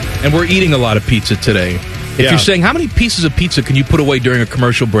 and we're eating a lot of pizza today. If you're saying, how many pieces of pizza can you put away during a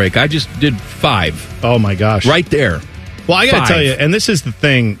commercial break? I just did 5. Oh, my gosh. Right there. Well, I got to tell you, and this is the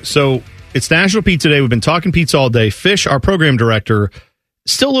thing. So it's National Pizza Day. We've been talking pizza all day. Fish, our program director,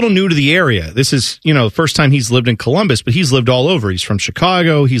 still a little new to the area. This is, the first time he's lived in Columbus, but he's lived all over. He's from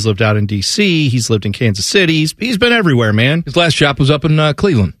Chicago. He's lived out in D.C. He's lived in Kansas City. He's been everywhere, man. His last shop was up in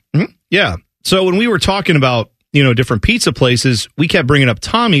Cleveland. Mm-hmm. Yeah. So when we were talking about, different pizza places, we kept bringing up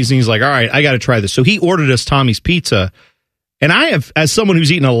Tommy's, and he's like, all right, I got to try this. So he ordered us Tommy's Pizza. And I have, as someone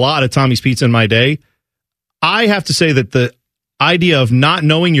who's eaten a lot of Tommy's Pizza in my day, I have to say that the idea of not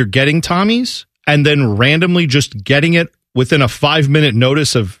knowing you're getting Tommy's and then randomly just getting it within a 5-minute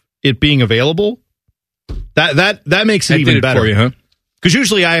notice of it being available, that makes it even better. For you, huh? Because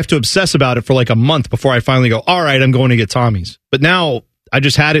usually I have to obsess about it for like a month before I finally go, all right, I'm going to get Tommy's. But now I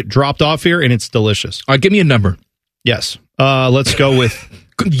just had it dropped off here, and it's delicious. All right, give me a number. Yes. Let's go with...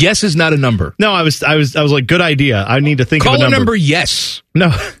 Yes is not a number. No, I was like, good idea. I need to think of a number. Call a number yes.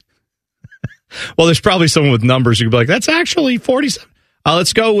 No. Well, there's probably someone with numbers who could be like, that's actually 47.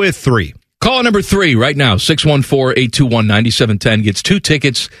 Let's go with 3. Call number 3 right now. 614-821-9710 gets 2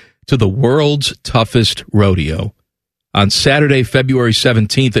 tickets to the world's toughest rodeo. On Saturday, February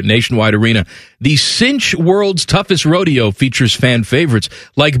 17th at Nationwide Arena, the Cinch World's Toughest Rodeo features fan favorites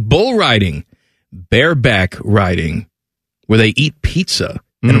like bull riding, bareback riding, where they eat pizza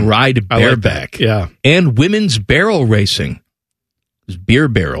and ride bareback. Like yeah. And women's barrel racing. There's beer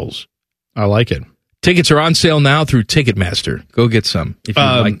barrels. I like it. Tickets are on sale now through Ticketmaster. Go get some if you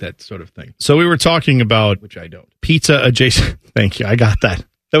like that sort of thing. So we were talking about which I don't. Pizza adjacent. Thank you. I got that.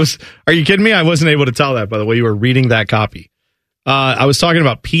 Are you kidding me? I wasn't able to tell that by the way you were reading that copy. I was talking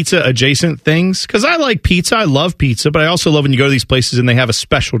about pizza adjacent things because I like pizza. I love pizza, but I also love when you go to these places and they have a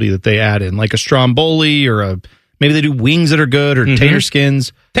specialty that they add in, like a Stromboli or maybe they do wings that are good or tater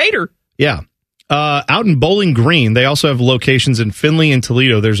skins. Tater. Yeah. Out in Bowling Green, they also have locations in Findlay and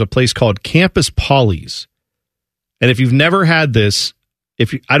Toledo. There's a place called Campus Polly's. And if you've never had this,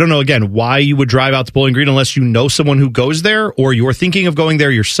 I don't know, again, why you would drive out to Bowling Green unless you know someone who goes there or you're thinking of going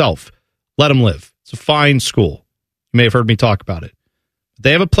there yourself. Let them live. It's a fine school. You may have heard me talk about it.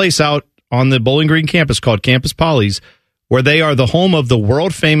 They have a place out on the Bowling Green campus called Campus Polly's where they are the home of the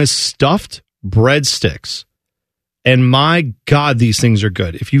world-famous stuffed breadsticks. And my God, these things are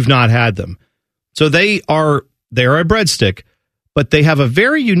good if you've not had them. So they are a breadstick, but they have a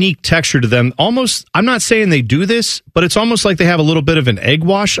very unique texture to them. Almost, I'm not saying they do this, but it's almost like they have a little bit of an egg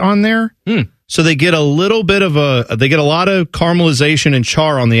wash on there. So they get a little bit of they get a lot of caramelization and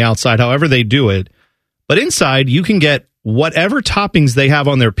char on the outside, however they do it. But inside, you can get whatever toppings they have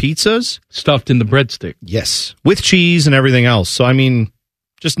on their pizzas. Stuffed in the breadstick. Yes. With cheese and everything else. So, I mean,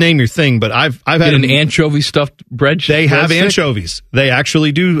 just name your thing, but I've had an anchovy stuffed bread. They have anchovies. They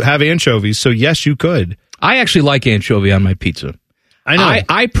actually do have anchovies. So, yes, you could. I actually like anchovy on my pizza. I know.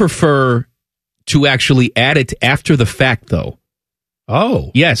 I prefer to actually add it after the fact, though.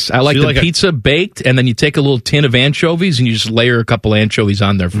 Oh. Yes, I like the pizza baked, and then you take a little tin of anchovies, and you just layer a couple anchovies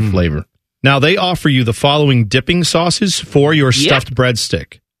on there for flavor. Now, they offer you the following dipping sauces for your stuffed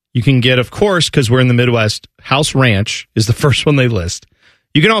breadstick. You can get, of course, because we're in the Midwest, House Ranch is the first one they list.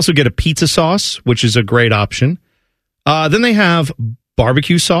 You can also get a pizza sauce, which is a great option. Then they have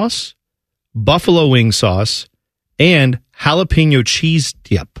barbecue sauce, buffalo wing sauce, and jalapeno cheese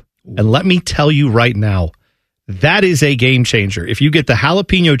dip. And let me tell you right now, that is a game changer. If you get the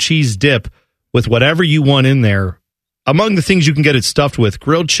jalapeno cheese dip with whatever you want in there, among the things you can get it stuffed with,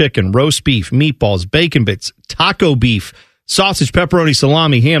 grilled chicken, roast beef, meatballs, bacon bits, taco beef, sausage, pepperoni,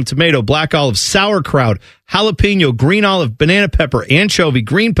 salami, ham, tomato, black olive, sauerkraut, jalapeno, green olive, banana pepper, anchovy,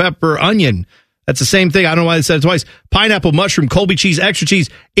 green pepper, onion. That's the same thing. I don't know why they said it twice. Pineapple, mushroom, Colby cheese, extra cheese.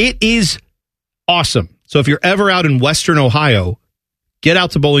 It is awesome. So if you're ever out in Western Ohio, get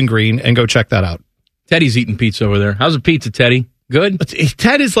out to Bowling Green and go check that out. Teddy's eating pizza over there. How's the pizza, Teddy? Good?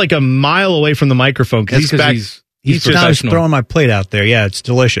 Ted is like a mile away from the microphone because he's back. He's I was throwing my plate out there. Yeah, it's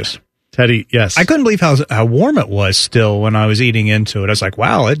delicious. Teddy, yes. I couldn't believe how warm it was still when I was eating into it. I was like,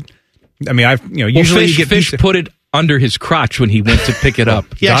 wow. Usually you get Fish put it under his crotch when he went to pick it up.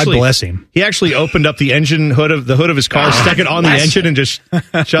 God bless him. He actually opened up the hood of his car, stuck it on the engine, and just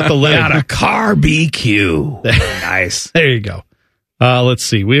shut the lid. Got a car BQ. Nice. There you go. Let's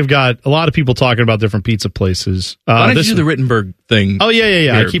see. We've got a lot of people talking about different pizza places. Why don't you do the Rittenberg thing? Oh, yeah.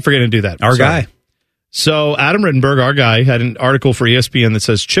 Here. I keep forgetting to do that. Our guy. So Adam Rittenberg, our guy, had an article for ESPN that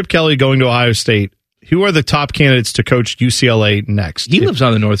says Chip Kelly going to Ohio State. Who are the top candidates to coach UCLA next? He lives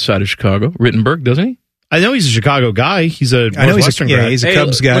on the north side of Chicago. Rittenberg, doesn't he? I know he's a Chicago guy. He's a Northwestern guy. Yeah, he's a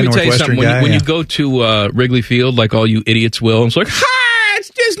Cubs guy, Northwestern guy. When you go to Wrigley Field, like all you idiots will, it's like, ha! It's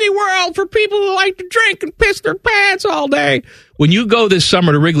Disney World for people who like to drink and piss their pants all day. When you go this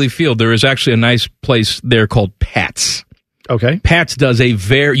summer to Wrigley Field, there is actually a nice place there called Pat's. Okay. Pat's does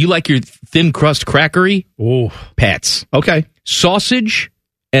you like your thin crust crackery? Ooh. Pat's. Okay. Sausage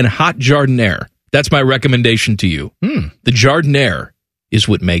and hot jardiniere. That's my recommendation to you. The jardiniere is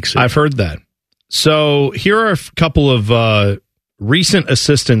what makes it. I've heard that. So here are a couple of recent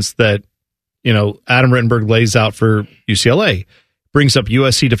assistants that, Adam Rittenberg lays out for UCLA. Brings up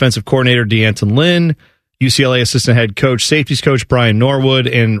USC defensive coordinator DeAnton Lynn, UCLA assistant head coach, safeties coach Brian Norwood,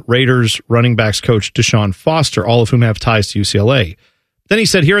 and Raiders running backs coach Deshaun Foster, all of whom have ties to UCLA. Then he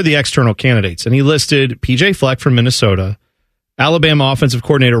said, here are the external candidates. And he listed PJ Fleck from Minnesota, Alabama offensive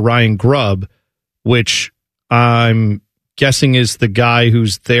coordinator Ryan Grubb, which I'm guessing is the guy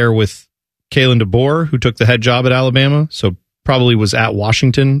who's there with Kalen DeBoer, who took the head job at Alabama, so probably was at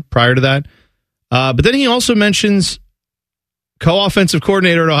Washington prior to that. But then he also mentions co-offensive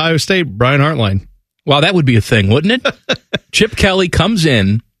coordinator at Ohio State, Brian Hartline. Wow, that would be a thing, wouldn't it? Chip Kelly comes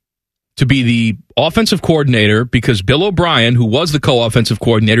in to be the offensive coordinator because Bill O'Brien, who was the co-offensive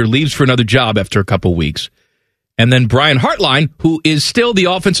coordinator, leaves for another job after a couple weeks. And then Brian Hartline, who is still the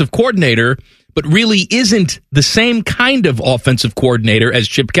offensive coordinator, but really isn't the same kind of offensive coordinator as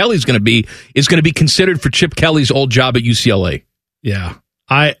Chip Kelly's going to be, is going to be considered for Chip Kelly's old job at UCLA. Yeah.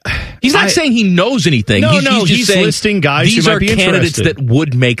 He's not saying he knows anything. No, he's just saying listing guys these who might are be candidates interested. that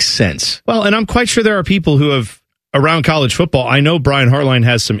would make sense. Well, and I'm quite sure there are people who have, around college football, I know Brian Hartline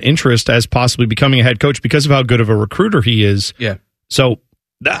has some interest as possibly becoming a head coach because of how good of a recruiter he is. Yeah. So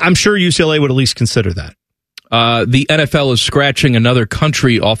I'm sure UCLA would at least consider that. The NFL is scratching another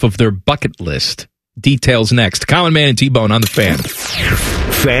country off of their bucket list. Details next. Common Man and T-Bone on the Fan.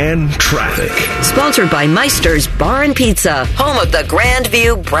 Fan Traffic. Sponsored by Meister's Bar and Pizza, home of the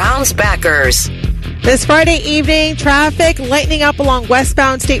Grandview Browns backers. This Friday evening, traffic lightening up along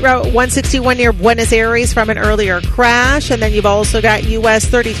westbound State Route 161 near Buenos Aires from an earlier crash. And then you've also got US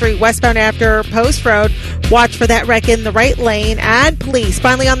 33 westbound after Post Road. Watch for that wreck in the right lane. Add police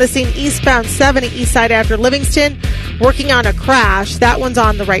finally on the scene eastbound 70 east side after Livingston, working on a crash. That one's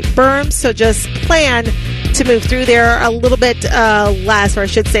on the right berm, so just plan to move through there a little bit less, or I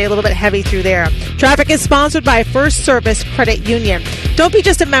should say a little bit heavy through there. Traffic is sponsored by First Service Credit Union. Don't be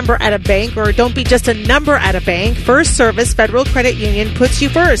just a member at a bank, or don't be just a number at a bank. First Service Federal Credit Union puts you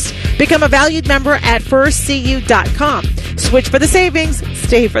first. Become a valued member at firstcu.com. Switch for the savings,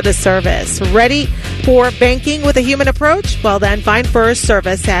 stay for the service. Ready for banking with a human approach? Well then, find First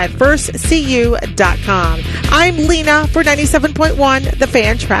Service at firstcu.com. I'm Lena for 97.1 The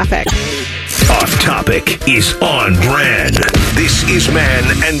Fan Traffic. Off Topic is on brand. This is Man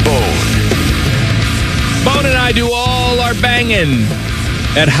and Bone. Bone and I do all our banging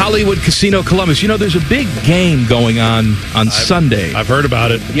at Hollywood Casino Columbus. You know, there's a big game going on Sunday. I've heard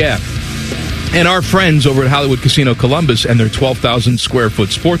about it. Yeah. And our friends over at Hollywood Casino Columbus and their 12,000 square foot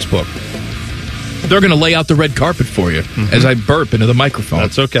sports book, they're going to lay out the red carpet for you as I burp into the microphone.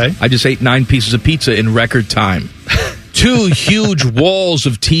 That's okay. I just ate 9 pieces of pizza in record time. 2 huge walls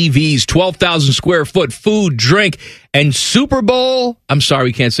of TVs, 12,000 square foot, food, drink, and Super Bowl. I'm sorry,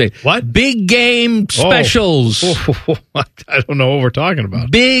 we can't say it. What? Big game specials. I don't know what we're talking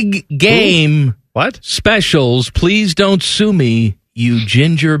about. Big game What? specials. Please don't sue me, you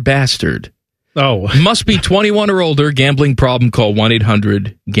ginger bastard. Oh. Must be 21 or older. Gambling problem, call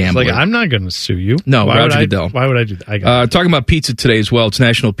 1-800-GAMBLER. Like, I'm not going to sue you. No, why Roger would Goodell. Why would I do that? Talking about pizza today as well. It's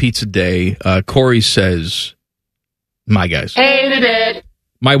National Pizza Day. Corey says, my guys. Hated it.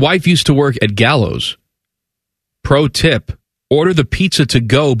 My wife used to work at Gallows. Pro tip, order the pizza to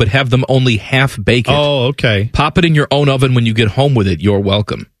go, but have them only half bake it. Oh, okay. Pop it in your own oven when you get home with it. You're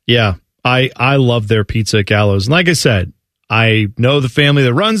welcome. Yeah, I love their pizza at Gallows. And like I said, I know the family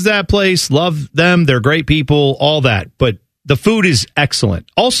that runs that place, love them. They're great people, all that. But the food is excellent.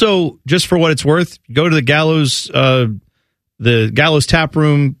 Also, just for what it's worth, go to the Gallows tap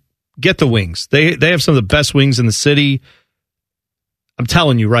room, get the wings. They have some of the best wings in the city. I'm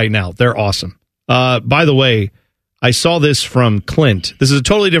telling you right now, they're awesome. By the way, I saw this from Clint. This is a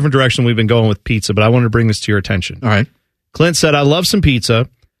totally different direction we've been going with pizza, but I wanted to bring this to your attention. All right. Clint said, I love some pizza.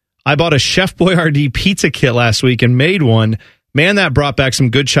 I bought a Chef Boyardee pizza kit last week and made one. Man, that brought back some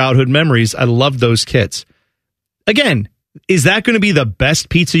good childhood memories. I loved those kits. Again, is that going to be the best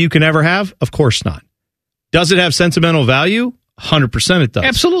pizza you can ever have? Of course not. Does it have sentimental value? 100% it does.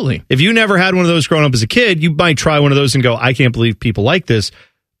 Absolutely. If you never had one of those growing up as a kid, you might try one of those and go, I can't believe people like this.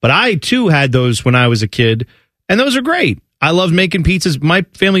 But I, too, had those when I was a kid, and those are great. I loved making pizzas. My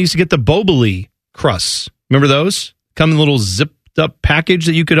family used to get the Boboli crusts. Remember those? Come in a little zipped up package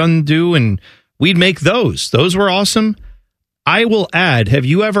that you could undo, and we'd make those. Those were awesome. I will add, have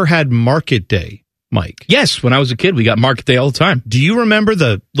you ever had Market Day, Mike? Yes, when I was a kid, we got Market Day all the time. Do you remember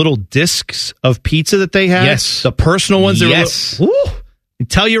the little discs of pizza that they had? Yes. The personal ones? Yes. I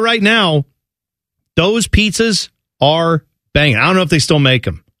tell you right now, those pizzas are banging. I don't know if they still make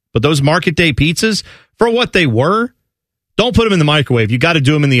them, but those Market Day pizzas, for what they were, don't put them in the microwave. You got to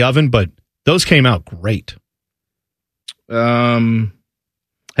do them in the oven, but those came out great. Have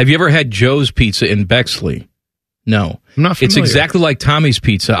you ever had Joe's Pizza in Bexley? No. I'm not familiar. It's exactly like Tommy's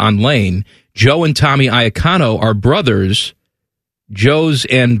Pizza on Lane. Joe and Tommy Iacano are brothers. Joe's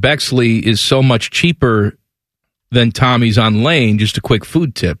and Bexley is so much cheaper than Tommy's on Lane. Just a quick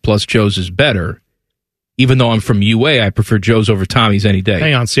food tip. Plus, Joe's is better. Even though I'm from UA, I prefer Joe's over Tommy's any day.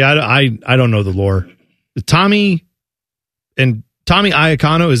 Hang on. See, I don't know the lore. Tommy and Tommy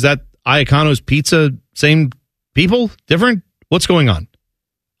Iacano, is that Iacano's Pizza same people? Different? What's going on?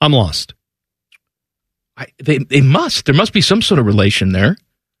 I'm lost. They must. There must be some sort of relation there.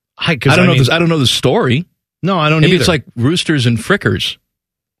 I don't know the story. No, I don't Maybe either. It's like Roosters and Frickers.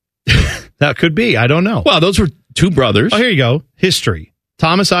 That could be. I don't know. Well, those were two brothers. Oh, here you go. History.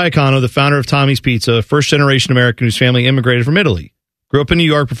 Thomas Iacano, the founder of Tommy's Pizza, first-generation American whose family immigrated from Italy. Grew up in New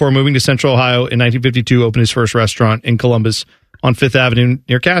York before moving to Central Ohio in 1952, opened his first restaurant in Columbus on 5th Avenue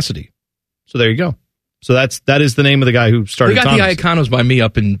near Cassidy. So there you go. So that is the name of the guy who started We got Tommy's. the Iacanos by me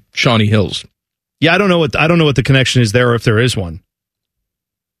up in Shawnee Hills. Yeah, I don't know what the connection is there, or if there is one.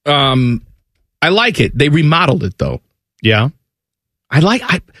 I like it. They remodeled it though. Yeah.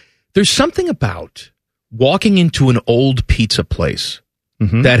 There's something about walking into an old pizza place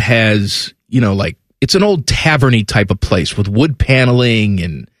that has, like it's an old tavern-y type of place with wood paneling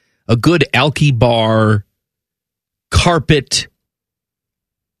and a good alky bar, carpet.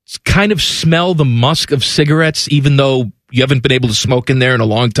 Kind of smell the musk of cigarettes, even though you haven't been able to smoke in there in a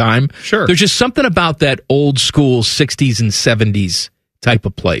long time. Sure. There's just something about that old school 60s and 70s type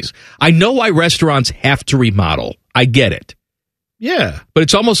of place. I know why restaurants have to remodel. I get it. Yeah. But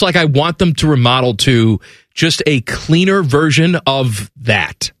it's almost like I want them to remodel to just a cleaner version of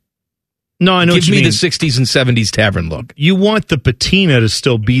that. No, I know what you mean. Give me the 60s and 70s tavern look. You want the patina to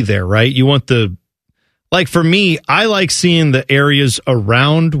still be there, right? You want the... Like for me, I like seeing the areas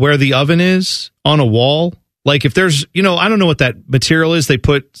around where the oven is on a wall. Like if there's, I don't know what that material is they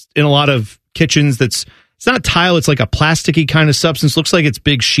put in a lot of kitchens. It's not tile. It's like a plasticky kind of substance. Looks like it's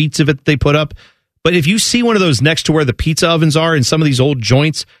big sheets of it that they put up. But if you see one of those next to where the pizza ovens are in some of these old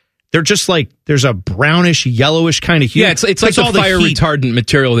joints, they're just like, there's a brownish, yellowish kind of hue. Yeah, it's like the fire retardant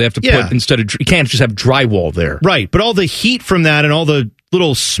material they have to put instead of, you can't just have drywall there. Right. But all the heat from that and all the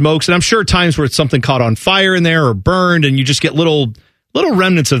little smokes, and I'm sure times where it's something caught on fire in there or burned, and you just get little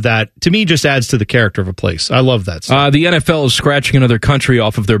remnants of that, to me just adds to the character of a place. I love that stuff. The NFL is scratching another country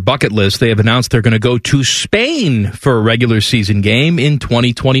off of their bucket list. They have announced they're going to go to Spain for a regular season game in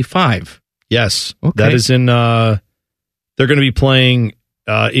 2025. Yes. Okay. That is in, they're going to be playing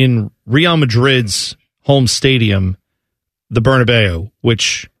in Real Madrid's home stadium, the Bernabeu,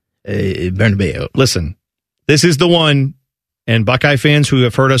 which... Bernabeu. Listen, This is the one, and Buckeye fans who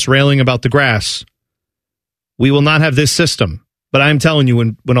have heard us railing about the grass, we will not have this system. But I'm telling you,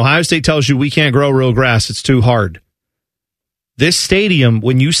 when Ohio State tells you we can't grow real grass, it's too hard. This stadium,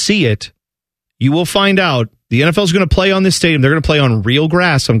 when you see it, you will find out the NFL is going to play on this stadium. They're going to play on real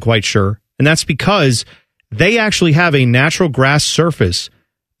grass, I'm quite sure. And that's because they actually have a natural grass surface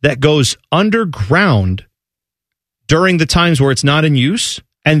that goes underground during the times where it's not in use.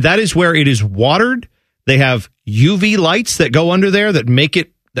 And that is where it is watered. They have UV lights that go under there that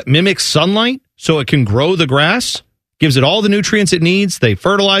mimic sunlight so it can grow the grass, gives it all the nutrients it needs. They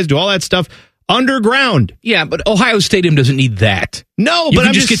fertilize, do all that stuff underground. Yeah, but Ohio Stadium doesn't need that. No, you but can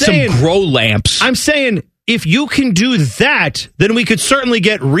I'm just get saying, some grow lamps. I'm saying if you can do that, then we could certainly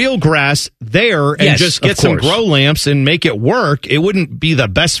get real grass there and just get some grow lamps and make it work. It wouldn't be the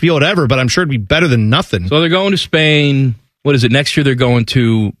best field ever, but I'm sure it'd be better than nothing. So they're going to Spain. What is it? Next year they're going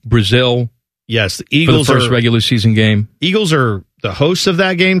to Brazil. Yes, the Eagles for the first regular season game. Eagles are the hosts of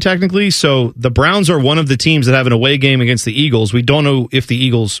that game technically. So the Browns are one of the teams that have an away game against the Eagles. We don't know if we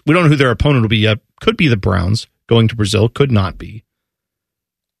don't know who their opponent will be yet. Could be the Browns going to Brazil. Could not be.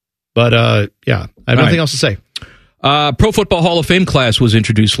 But yeah, I have nothing else to say. Pro Football Hall of Fame class was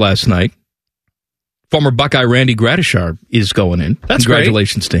introduced last night. Former Buckeye Randy Gradishar is going in. That's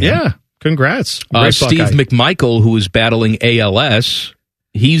Congratulations great. to him. Yeah, congrats. Steve McMichael, who is battling ALS,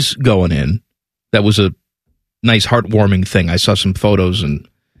 he's going in. That was a nice, heartwarming thing. I saw some photos, and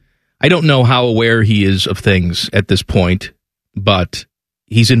I don't know how aware he is of things at this point, but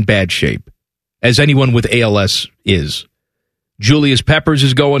he's in bad shape, as anyone with ALS is. Julius Peppers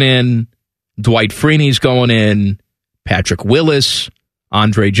is going in. Dwight Freeney's going in. Patrick Willis,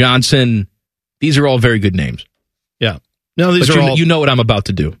 Andre Johnson. These are all very good names. Yeah. No, these but are all. You know what I'm about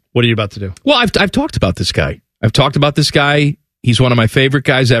to do. What are you about to do? Well, I've talked about this guy. He's one of my favorite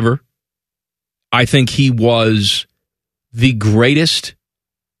guys ever. I think he was the greatest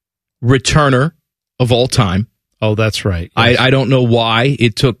returner of all time. Oh, that's right. Yes. I don't know why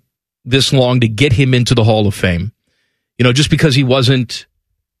it took this long to get him into the Hall of Fame. You know, just because he wasn't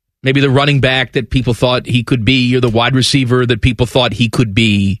maybe the running back that people thought he could be or the wide receiver that people thought he could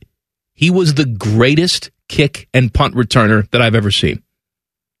be. He was the greatest kick and punt returner that I've ever seen.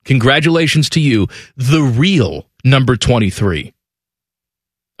 Congratulations to you, the real number 23.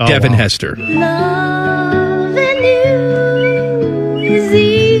 Devin Hester. Loving you is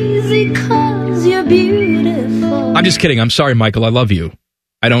easy 'cause you're beautiful. I'm just kidding. I'm sorry, Michael. I love you.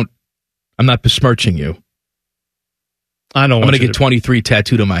 I'm not besmirching you. I'm going to get 23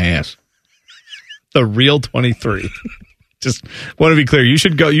 tattooed on my ass. The real 23. Just want to be clear. You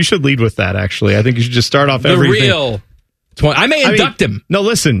should lead with that, actually. I think you should just start off everything. The real 20. I may induct him. No,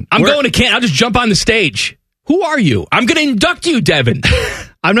 listen. I'm going to Canton. I'll just jump on the stage. Who are you? I'm going to induct you, Devin.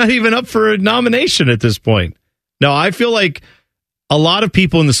 I'm not even up for a nomination at this point. No, I feel like a lot of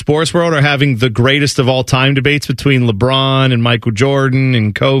people in the sports world are having the greatest of all time debates between LeBron and Michael Jordan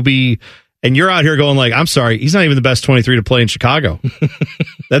and Kobe. And you're out here going like, I'm sorry, he's not even the best 23 to play in Chicago.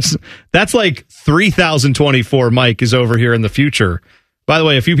 That's like 3024 Mike is over here in the future. By the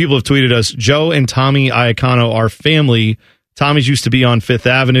way, a few people have tweeted us, Joe and Tommy Iacano are family. Tommy's used to be on Fifth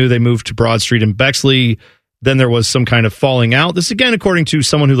Avenue. They moved to Broad Street in Bexley. Then there was some kind of falling out. This, again, according to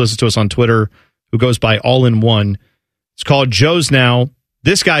someone who listens to us on Twitter, who goes by All in One. It's called Joe's Now.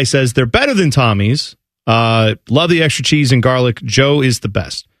 This guy says they're better than Tommy's. Love the extra cheese and garlic. Joe is the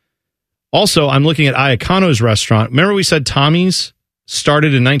best. Also, I'm looking at Iacano's restaurant. Remember we said Tommy's started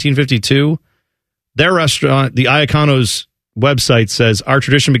in 1952? Their restaurant, the Iacano's website says, our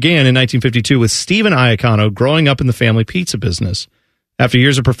tradition began in 1952 with Stephen Iacano growing up in the family pizza business. After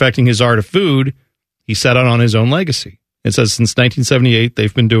years of perfecting his art of food, he set out on his own legacy. It says since 1978,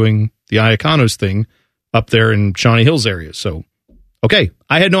 they've been doing the Iacano's thing up there in Shawnee Hills area. So, okay.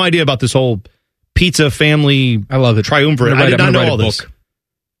 I had no idea about this whole pizza family I love it. triumvirate. I did not know all this.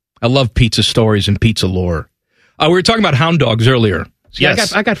 I love pizza stories and pizza lore. We were talking about Hound Dogs earlier. See,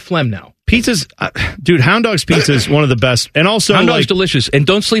 yes. I got phlegm now. Pizzas, dude, Hound Dogs pizza is one of the best. And also, Hound Dogs delicious. And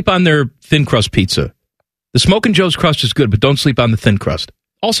don't sleep on their thin crust pizza. The Smokin' Joe's crust is good, but don't sleep on the thin crust.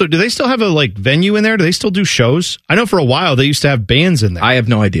 Also, do they still have a venue in there? Do they still do shows? I know for a while they used to have bands in there. I have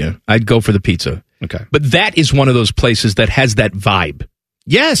no idea. I'd go for the pizza. Okay. But that is one of those places that has that vibe.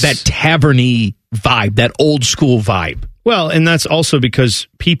 Yes. That tavern-y vibe, that old school vibe. Well, and that's also because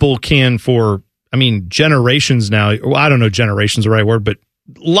people can generations now, well, I don't know if generation's the right word, but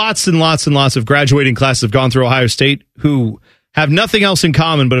lots and lots and lots of graduating classes have gone through Ohio State who have nothing else in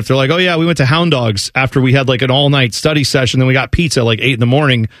common, but if they're like, oh yeah, we went to Hound Dogs after we had like an all-night study session, then we got pizza at like 8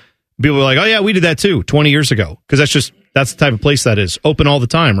 a.m, People were like, oh, yeah, we did that too 20 years ago. Because that's the type of place that is. Open all the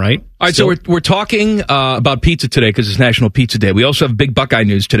time, right? All right, so we're talking about pizza today because it's National Pizza Day. We also have big Buckeye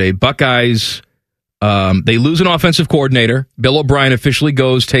news today. Buckeyes, they lose an offensive coordinator. Bill O'Brien officially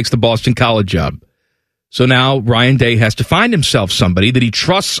takes the Boston College job. So now Ryan Day has to find himself somebody that he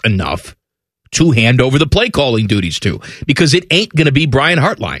trusts enough to hand over the play calling duties to, because it ain't going to be Brian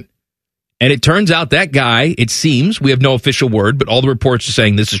Hartline. And it turns out that guy, it seems, we have no official word, but all the reports are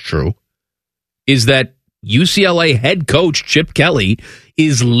saying this is true, is that UCLA head coach Chip Kelly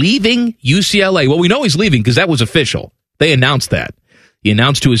is leaving UCLA. Well, we know he's leaving because that was official. They announced that. He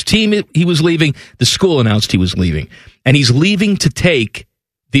announced to his team he was leaving. The school announced he was leaving. And he's leaving to take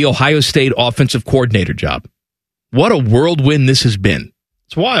the Ohio State offensive coordinator job. What a whirlwind this has been.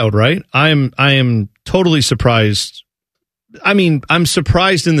 It's wild, right? I am totally surprised. I mean, I'm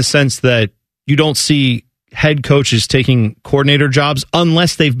surprised in the sense that you don't see head coaches taking coordinator jobs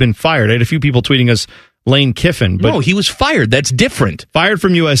unless they've been fired. I had a few people tweeting us Lane Kiffin. But no, he was fired. That's different. Fired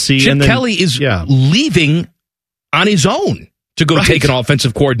from USC. Chip and then, Kelly is leaving on his own to go take an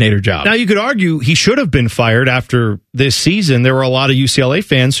offensive coordinator job. Now, you could argue he should have been fired after this season. There were a lot of UCLA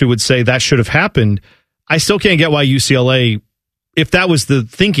fans who would say that should have happened. I still can't get why UCLA, if that was the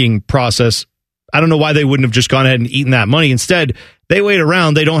thinking process, I don't know why they wouldn't have just gone ahead and eaten that money. Instead, they wait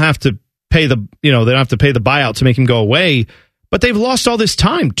around. They don't have to pay the buyout to make him go away. But they've lost all this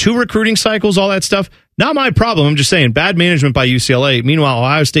time, 2 recruiting cycles, all that stuff. Not my problem. I'm just saying bad management by UCLA. Meanwhile,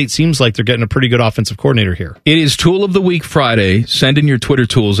 Ohio State seems like they're getting a pretty good offensive coordinator here. It is Tool of the Week Friday. Send in your Twitter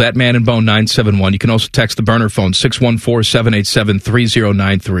tools at Man and Bone 971. You can also text the burner phone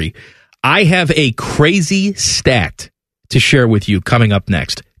 614-787-3093. I have a crazy stat to share with you coming up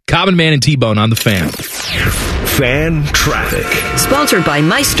next. Common Man and T-Bone on the Fan. Fan Traffic. Sponsored by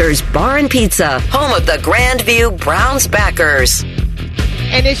Meister's Bar and Pizza, home of the Grandview Browns backers.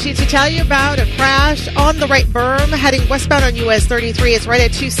 An issue to tell you about, a crash on the right berm heading westbound on US 33. It's right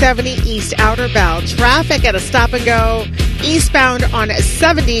at 270 East Outer Bell. Traffic at a stop and go eastbound on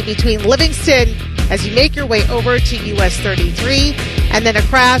 70 between Livingston as you make your way over to US 33. And then a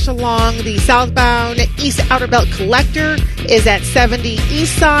crash along the southbound East Outer Belt collector is at 70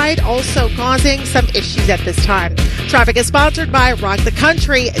 East Side, also causing some issues at this time. Traffic is sponsored by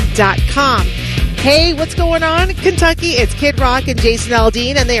RockTheCountry.com. Hey, what's going on, Kentucky? It's Kid Rock and Jason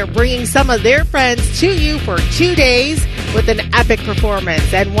Aldean, and they are bringing some of their friends to you for 2 days with an epic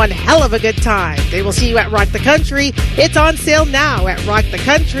performance and one hell of a good time. They will see you at Rock the Country. It's on sale now at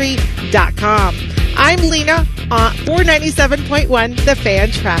RockTheCountry.com. I'm Lena on 497.1 The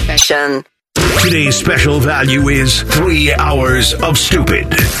Fan Traffic. Today's special value is 3 hours of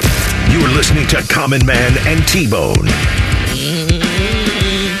stupid. You're listening to Common Man and T-Bone.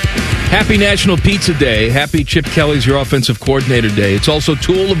 Happy National Pizza Day. Happy Chip Kelly's your offensive coordinator day. It's also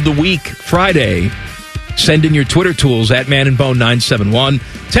Tool of the Week Friday. Send in your Twitter tools at Man and Bone 971.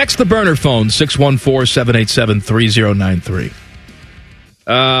 Text the burner phone 614-787-3093.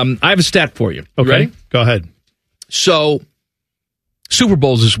 I have a stat for you. Okay, ready? Go ahead. So, Super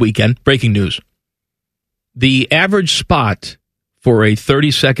Bowl's this weekend. Breaking news. The average spot for a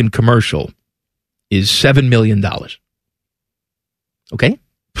 30-second commercial is $7 million. Okay?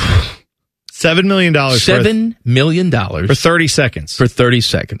 $7 million. $7 million. For 30 seconds. For 30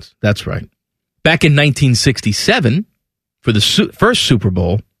 seconds. That's right. Back in 1967, for the first Super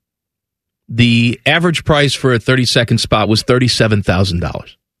Bowl, the average price for a 30-second spot was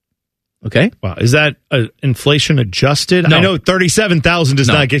 $37,000. Okay? Wow. Is that inflation adjusted? No. I know $37,000 does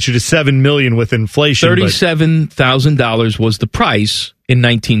not get you to $7 million with inflation. $37,000 was the price in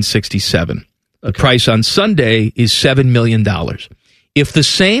 1967. The price on Sunday is $7 million. If the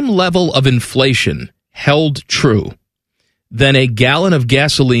same level of inflation held true, then a gallon of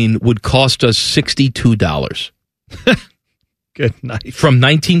gasoline would cost us $62. Good night. From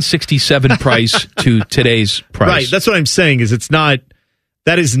 1967 price to today's price. Right. That's what I'm saying is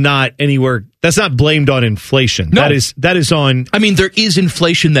that is not anywhere. That's not blamed on inflation. No. That is on. I mean, there is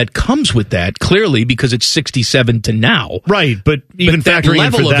inflation that comes with that, clearly, because it's 67 to now. Right. But even that factoring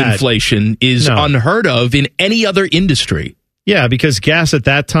level in for of inflation is unheard of in any other industry. Yeah, because gas at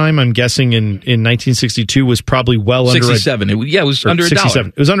that time, I'm guessing in 1962 was probably well under 67. It was under $1.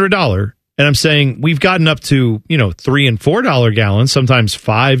 It was under $1. And I'm saying we've gotten up to, $3 and $4 gallons, sometimes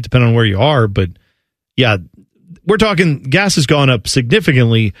 $5, depending on where you are. But yeah, we're talking gas has gone up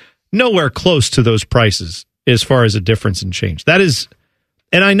significantly, nowhere close to those prices as far as a difference in change. That is,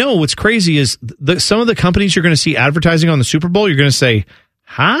 and I know what's crazy is some of the companies you're going to see advertising on the Super Bowl, you're going to say,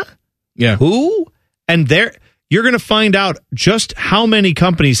 huh? Yeah. Who? And you're going to find out just how many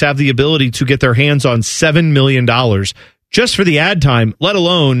companies have the ability to get their hands on $7 million just for the ad time, let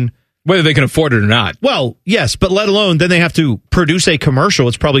alone Whether they can afford it or not. Well, yes, but let alone then they have to produce a commercial.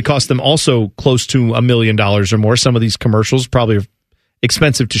 It's probably cost them also close to $1 million or more. Some of these commercials probably are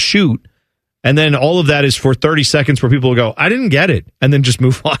expensive to shoot. And then all of that is for 30 seconds where people will go, I didn't get it, and then just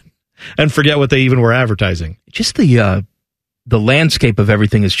move on and forget what they even were advertising. Just the landscape of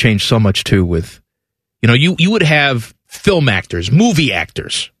everything has changed so much, too, with, you would have film actors, movie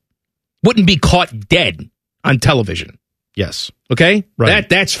actors, wouldn't be caught dead on television. Yes. Okay? Right.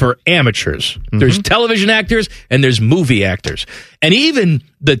 That's for amateurs. Mm-hmm. There's television actors and there's movie actors. And even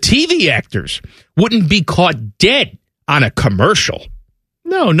the TV actors wouldn't be caught dead on a commercial.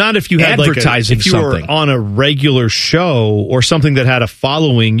 No, not if you had advertising if you something. were on a regular show or something that had a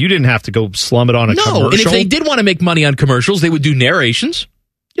following, you didn't have to go slum it on a commercial. No, and if they did want to make money on commercials, they would do narrations.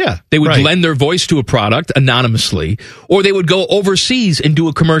 Yeah. They would lend their voice to a product anonymously, or they would go overseas and do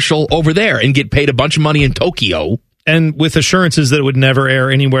a commercial over there and get paid a bunch of money in Tokyo. And with assurances that it would never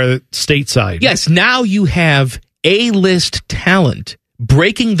air anywhere stateside. Yes, now you have A-list talent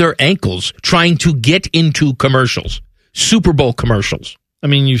breaking their ankles trying to get into commercials, Super Bowl commercials. I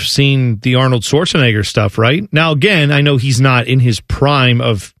mean, you've seen the Arnold Schwarzenegger stuff, right? Now, again, I know he's not in his prime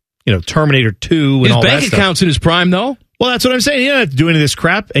of, Terminator 2 and all that stuff. His bank account's in his prime, though? Well, that's what I'm saying. He doesn't have to do any of this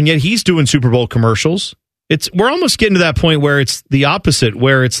crap, and yet he's doing Super Bowl commercials. We're almost getting to that point where it's the opposite,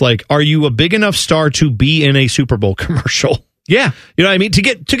 where it's like, are you a big enough star to be in a Super Bowl commercial? Yeah. You know what I mean? To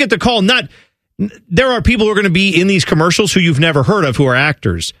get the call, there are people who are going to be in these commercials who you've never heard of who are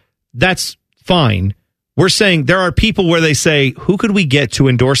actors. That's fine. We're saying there are people where they say, who could we get to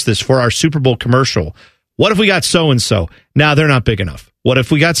endorse this for our Super Bowl commercial? What if we got so-and-so? Now they're not big enough. What if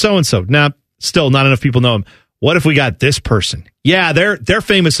we got so-and-so? Now, still not enough people know him. What if we got this person? Yeah, they're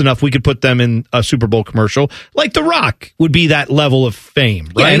famous enough we could put them in a Super Bowl commercial. Like The Rock would be that level of fame,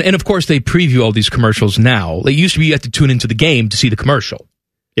 right? Yeah, and of course they preview all these commercials now. It used to be you had to tune into the game to see the commercial.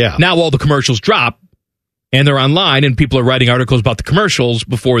 Yeah. Now all the commercials drop, and they're online, and people are writing articles about the commercials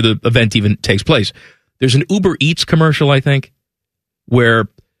before the event even takes place. There's an Uber Eats commercial, I think, where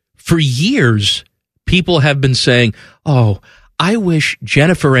for years people have been saying, I wish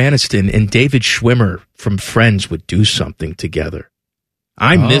Jennifer Aniston and David Schwimmer from Friends would do something together.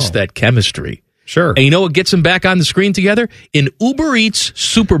 I miss that chemistry. Sure. And you know what gets them back on the screen together? An Uber Eats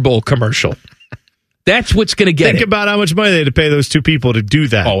Super Bowl commercial. That's what's going to get Think about how much money they had to pay those two people to do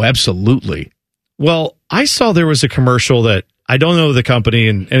that. Oh, absolutely. Well, I saw there was a commercial that I don't know the company,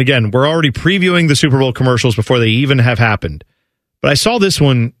 and again, we're already previewing the Super Bowl commercials before they even have happened. But I saw this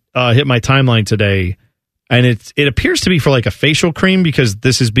one hit my timeline today. And it appears to be for like a facial cream because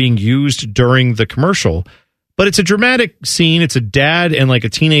this is being used during the commercial. But it's a dramatic scene. It's a dad and like a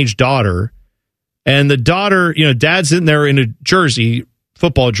teenage daughter. And the daughter, dad's sitting there in a jersey,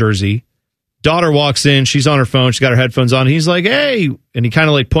 football jersey. Daughter walks in. She's on her phone. She's got her headphones on. He's like, hey. And he kind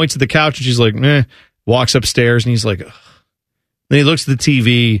of like points at the couch and she's like, meh. Walks upstairs and he's like, ugh. Then he looks at the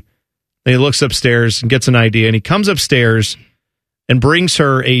TV. Then he looks upstairs and gets an idea. And he comes upstairs and brings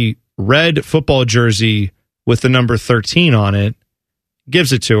her a red football jersey with the number 13 on it,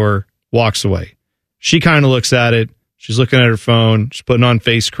 gives it to her, walks away. She kind of looks at it. She's looking at her phone. She's putting on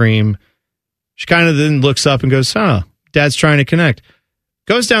face cream. She kind of then looks up and goes, Dad's trying to connect.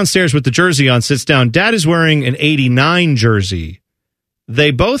 Goes downstairs with the jersey on, sits down. Dad is wearing an 89 jersey.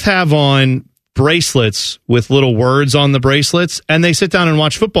 They both have on bracelets with little words on the bracelets, and they sit down and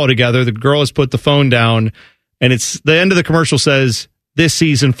watch football together. The girl has put the phone down, and it's the end of the commercial says, this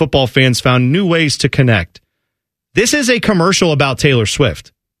season, football fans found new ways to connect. This is a commercial about Taylor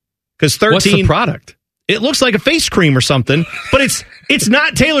Swift. Because 13, what's the product? It looks like a face cream or something, but it's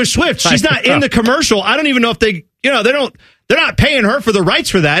not Taylor Swift. She's not in the commercial. I don't even know if they're not paying her for the rights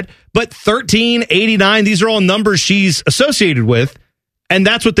for that. But 13, 89, these are all numbers she's associated with, and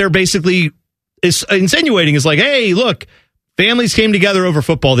that's what they're basically is insinuating is like, hey, look, families came together over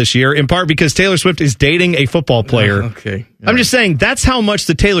football this year, in part because Taylor Swift is dating a football player. Okay. I'm just saying that's how much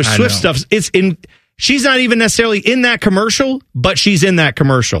the Taylor Swift stuff is in. She's not even necessarily in that commercial, but she's in that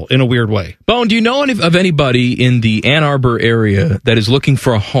commercial in a weird way. Bone, do you know of anybody in the Ann Arbor area that is looking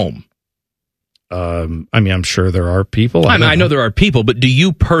for a home? I'm sure there are people. I know there are people, but do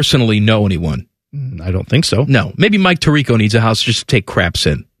you personally know anyone? I don't think so. No. Maybe Mike Tirico needs a house just to take craps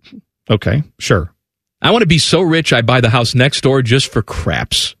in. Okay, sure. I want to be so rich I buy the house next door just for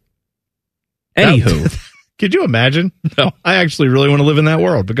craps. Anywho. Could you imagine? No. I actually really want to live in that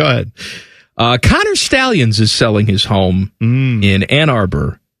world, but go ahead. Connor Stallions is selling his home in Ann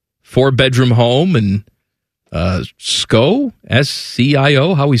Arbor. 4-bedroom home in SCO,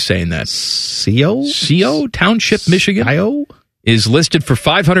 S-C-I-O. How are we saying that? CO? CO Township, Michigan. SCIO? Is listed for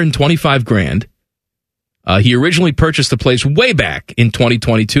 $525,000. He originally purchased the place way back in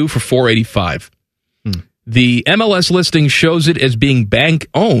 2022 for $485. The MLS listing shows it as being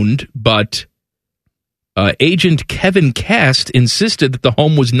bank-owned, but agent Kevin Cast insisted that the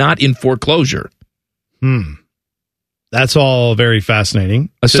home was not in foreclosure. That's all very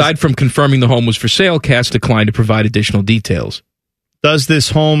fascinating. Aside from confirming the home was for sale, Cast declined to provide additional details. Does this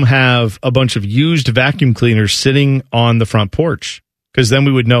home have a bunch of used vacuum cleaners sitting on the front porch? Because then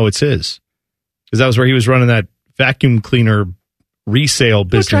we would know it's his. Because that was where he was running that vacuum cleaner resale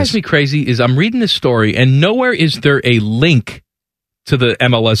business. What drives me crazy is I'm reading this story, and nowhere is there a link to the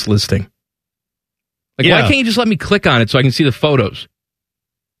MLS listing. Why can't you just let me click on it so I can see the photos?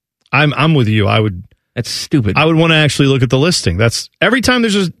 I'm with you. That's stupid. I would want to actually look at the listing. That's every time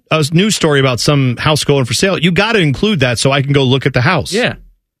there's a news story about some house going for sale, you got to include that so I can go look at the house. Yeah.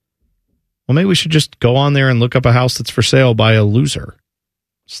 Well, maybe we should just go on there and look up a house that's for sale by a loser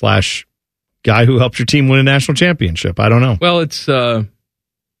 / guy who helped your team win a national championship. I don't know. Well, it's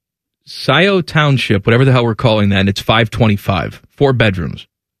Scio Township, whatever the hell we're calling that. And it's 525, 4 bedrooms.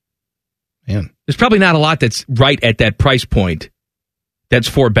 Man, there's probably not a lot that's right at that price point. That's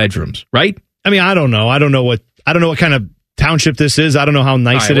 4 bedrooms, right? I mean, I don't know. I don't know what kind of township this is. I don't know how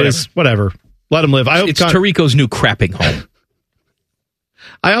nice it is. Whatever. Let him live. I hope it's Tarico's new crapping home.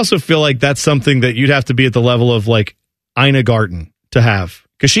 I also feel like that's something that you'd have to be at the level of like Ina Garten to have.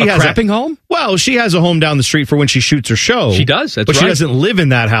 Because she has crapping home? Well, she has a home down the street for when she shoots her show. She does, that's but right. She doesn't live in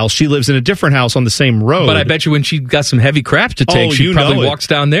that house. She lives in a different house on the same road. But I bet you when she got some heavy crap to take, she probably walks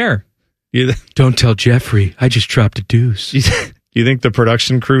down there. Don't tell Jeffrey. I just dropped a deuce. You think the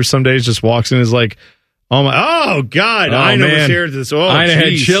production crew some days just walks in and is like, oh God, Ina was here to this. Oh, Ina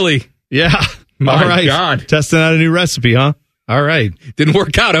had chili. Yeah. My all right. God. Testing out a new recipe, huh? All right. Didn't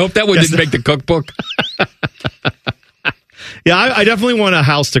work out. I hope that one didn't make the cookbook. Yeah, I definitely want a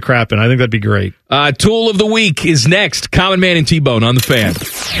house to crap in. I think that'd be great. Tool of the Week is next. Common Man and T-Bone on the Fan.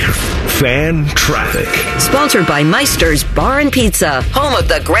 Fan Traffic. Sponsored by Meister's Bar and Pizza, home of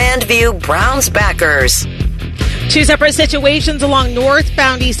the Grandview Browns backers. 2 separate situations along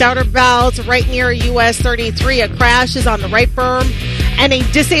northbound East Outer Belt, right near US 33. A crash is on the right berm and a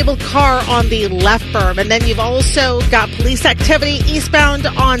disabled car on the left berm. And then you've also got police activity eastbound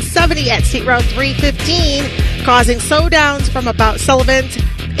on 70 at State Route 315, causing slowdowns from about Sullivan's.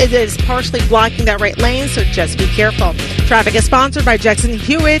 It is partially blocking that right lane, so just be careful. Traffic is sponsored by Jackson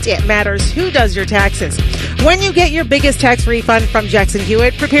Hewitt. It matters who does your taxes. When you get your biggest tax refund from Jackson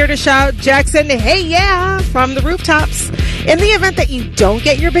Hewitt, prepare to shout, Jackson, hey yeah, from the rooftops. In the event that you don't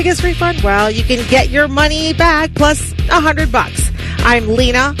get your biggest refund, well, you can get your money back plus $100. I'm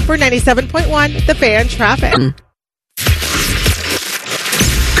Lena for 97.1 The Fan Traffic.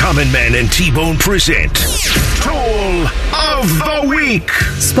 Common Man and T-Bone present Tool of the Week.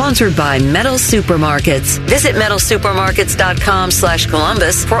 Sponsored by Metal Supermarkets. Visit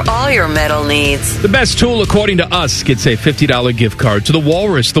metalsupermarkets.com/Columbus for all your metal needs. The best tool, according to us, gets a $50 gift card to the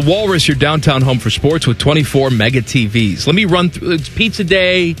Walrus. The Walrus, your downtown home for sports with 24 mega TVs. Let me run through. It's Pizza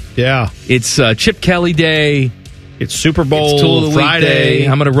Day. Yeah. It's Chip Kelly Day. It's Super Bowl it's Tool of the Friday. Week Day.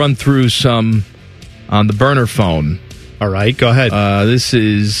 I'm going to run through some on the burner phone. All right, go ahead. This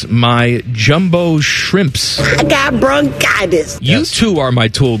is my Jumbo Shrimps. I got bronchitis. You two are my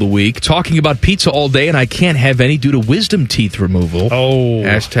tool of the week. Talking about pizza all day, and I can't have any due to wisdom teeth removal. Oh.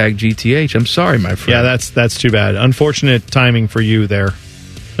 Hashtag GTH. I'm sorry, my friend. Yeah, that's too bad. Unfortunate timing for you there.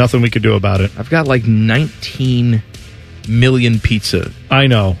 Nothing we could do about it. I've got like 19 million pizza. I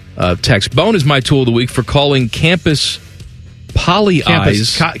know. Text. Bone is my tool of the week for calling Campus Poly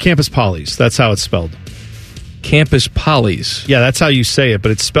Eyes. Campus Polys. That's how it's spelled. Campus Polys. Yeah, that's how you say it,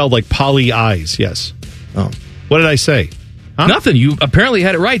 but it's spelled like Poly Eyes. Yes. Oh. What did I say? Huh? Nothing. You apparently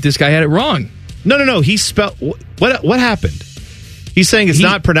had it right. This guy had it wrong. No. He spelled... What happened? He's saying it's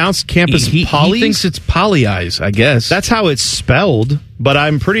not pronounced Campus Polys? He thinks it's Poly Eyes, I guess. That's how it's spelled, but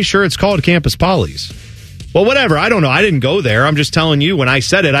I'm pretty sure it's called Campus Polys. Well, whatever. I don't know. I didn't go there. I'm just telling you, when I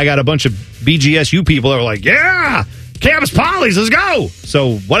said it, I got a bunch of BGSU people that were like, yeah, Campus Polys, let's go.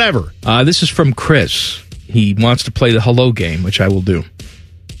 So, whatever. This is from Chris. He wants to play the hello game, which I will do.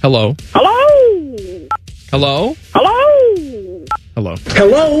 Hello. Hello. Hello. Hello. Hello.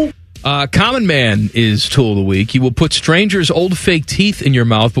 Hello. Common Man is tool of the week. He will put strangers' old fake teeth in your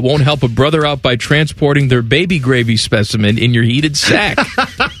mouth, but won't help a brother out by transporting their baby gravy specimen in your heated sack.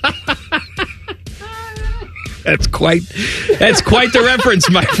 That's quite the reference,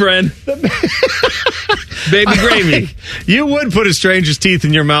 my friend. Baby gravy. You would put a stranger's teeth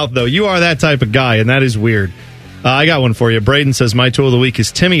in your mouth, though. You are that type of guy, and that is weird. I got one for you. Braden says, my tool of the week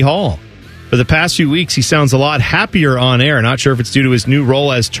is Timmy Hall. For the past few weeks, he sounds a lot happier on air. Not sure if it's due to his new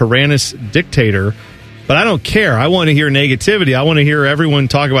role as Tyrannus Dictator But I don't care. I want to hear negativity. I want to hear everyone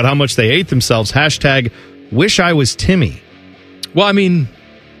talk about how much they hate themselves. Hashtag wish I was Timmy. Well, I mean,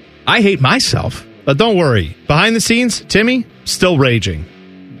 I hate myself. But don't worry. Behind the scenes, Timmy, still raging.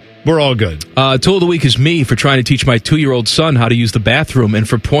 We're all good. Tool of the week is me for trying to teach my 2-year-old son how to use the bathroom and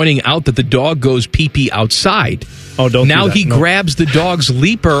for pointing out that the dog goes pee-pee outside. Oh, don't Now do that. he grabs the dog's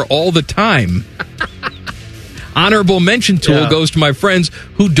leaper all the time. Honorable mention tool goes to my friends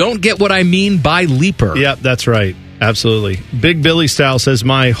who don't get what I mean by leaper. Yep, that's right. Absolutely. Big Billy Style says,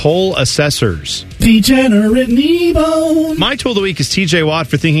 my whole assessors. Degenerate Kneebone. My tool of the week is TJ Watt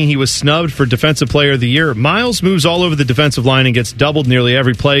for thinking he was snubbed for Defensive Player of the Year. Miles moves all over the defensive line and gets doubled nearly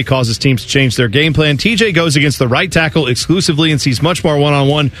every play, causes teams to change their game plan. TJ goes against the right tackle exclusively and sees much more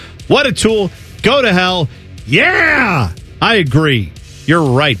one-on-one. What a tool. Go to hell. Yeah! I agree.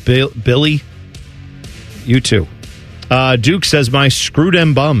 You're right, Billy. You too. Duke says, my screw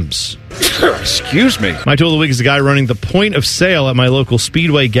dem bums. Excuse me. My tool of the week is the guy running the point of sale at my local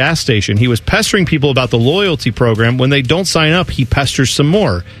Speedway gas station. He was pestering people about the loyalty program. When they don't sign up, he pesters some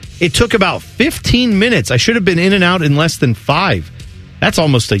more. It took about 15 minutes. I should have been in and out in less than 5. That's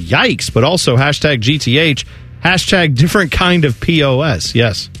almost a yikes. But also hashtag GTH, hashtag different kind of POS.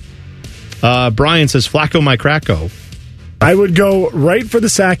 Yes. Brian says, Flacco my Cracko. I would go right for the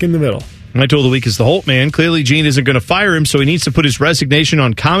sack in the middle. My tool of the week is the Holt man. Clearly, Gene isn't going to fire him, so he needs to put his resignation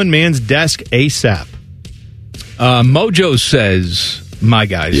on Common Man's desk ASAP. Mojo says, my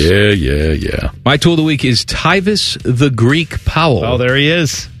guys. Yeah. My tool of the week is Tyvis the Greek Powell. Oh, there he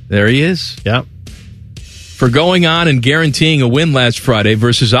is. There he is. Yep. For going on and guaranteeing a win last Friday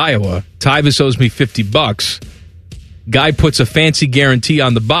versus Iowa, Tyvis owes me $50. Guy puts a fancy guarantee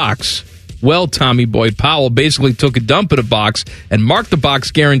on the box. Well, Tommy Boy Powell basically took a dump in a box and marked the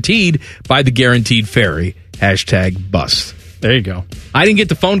box guaranteed by the guaranteed fairy. Hashtag bust. There you go. I didn't get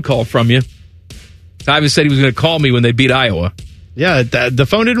the phone call from you. Tyvis said he was going to call me when they beat Iowa. Yeah, the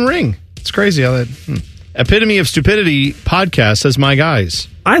phone didn't ring. It's crazy how that... Epitome of Stupidity podcast says, my guys.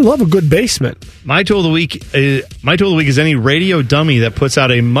 I love a good basement. My tool of the week is any radio dummy that puts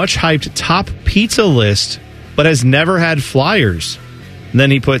out a much hyped top pizza list but has never had flyers. And then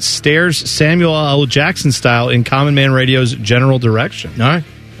he puts Stairs Samuel L. Jackson style in Common Man Radio's general direction. All right.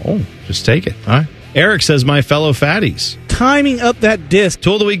 Oh, just take it. All right. Eric says, my fellow fatties. Timing up that disc.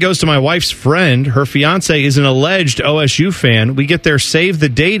 Tool of the week goes to my wife's friend. Her fiance is an alleged OSU fan. We get their save the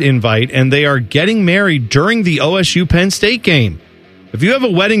date invite, and they are getting married during the OSU Penn State game. If you have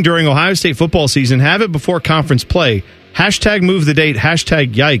a wedding during Ohio State football season, have it before conference play. Hashtag move the date.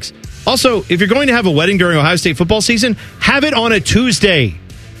 Hashtag yikes. Also, if you're going to have a wedding during Ohio State football season, have it on a Tuesday.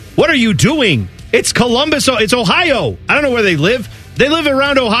 What are you doing? It's Columbus. It's Ohio. I don't know where they live. They live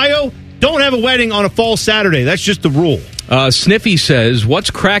around Ohio. Don't have a wedding on a fall Saturday. That's just the rule. Sniffy says, what's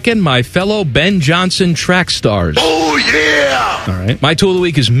cracking, my fellow Ben Johnson track stars? Oh, yeah! All right. My tool of the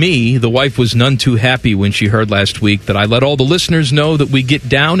week is me. The wife was none too happy when she heard last week that I let all the listeners know that we get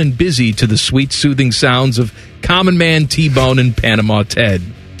down and busy to the sweet, soothing sounds of Common Man, T-Bone, and Panama Ted.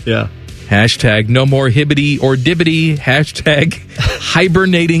 Yeah. Hashtag no more hibbity or dibbity. Hashtag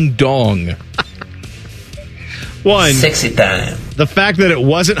hibernating dong. One, Sexy time. the fact that it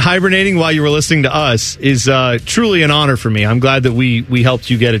wasn't hibernating while you were listening to us is truly an honor for me. I'm glad that we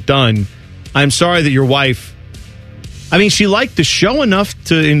helped you get it done. I'm sorry that your wife, I mean, she liked the show enough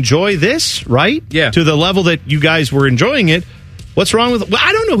to enjoy this, right? Yeah. To the level that you guys were enjoying it. What's wrong with it? Well,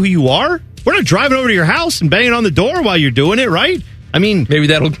 I don't know who you are. We're not driving over to your house and banging on the door while you're doing it, right? I mean, maybe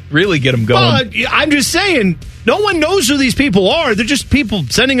that'll really get them going. Well, I'm just saying, no one knows who these people are. They're just people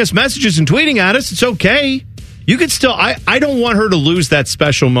sending us messages and tweeting at us. It's okay. You could still, I don't want her to lose that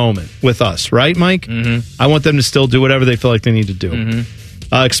special moment with us, right, Mike? Mm-hmm. I want them to still do whatever they feel like they need to do.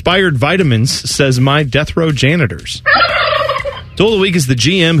 Mm-hmm. Expired Vitamins says, my death row janitors. Tool of the week is the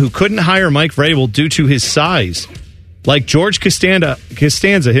GM who couldn't hire Mike Vrabel due to his size. Like George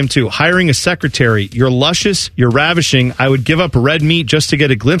Costanza, him too, hiring a secretary. You're luscious, you're ravishing. I would give up red meat just to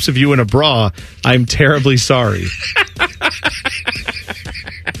get a glimpse of you in a bra. I'm terribly sorry.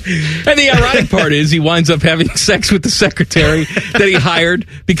 And the ironic part is he winds up having sex with the secretary that he hired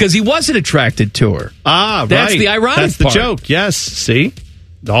because he wasn't attracted to her. Ah, That's right. the ironic That's the part. joke. Yes, see?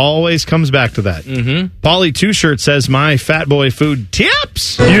 It always comes back to that. Mm-hmm. Paulie Two-Shirt says, my fat boy food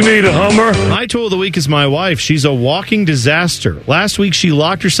tips. You need a Hummer? My tool of the week is my wife. She's a walking disaster. Last week, she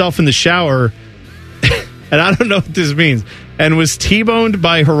locked herself in the shower, and I don't know what this means, and was T-boned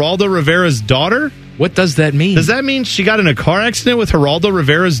by Geraldo Rivera's daughter. What does that mean? Does that mean she got in a car accident with Geraldo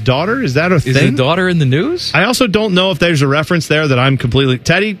Rivera's daughter? Is that a thing? Is the daughter in the news? I also don't know if there's a reference there that I'm completely...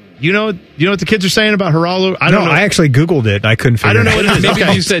 Teddy, you know what the kids are saying about Geraldo? I don't know. I actually Googled it. I couldn't figure I don't know it what out. it is. Maybe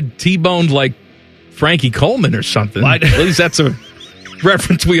Okay. you said T-boned like Frankie Coleman or something. At least that's a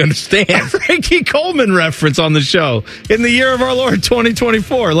reference we understand. Frankie Coleman reference on the show in the year of our Lord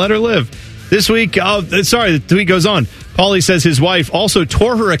 2024. Let her live. This week, the tweet goes on. Paulie says his wife also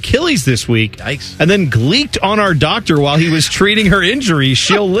tore her Achilles this week. Yikes. And then gleeked on our doctor while he was treating her injury.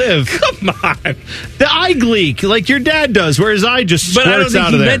 She'll live. Come on. The eye gleek, like your dad does, where his eye just squirts But I don't think out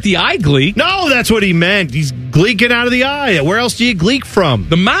he of there. meant the eye gleek. No, that's what he meant. He's gleeking out of the eye. Where else do you gleek from?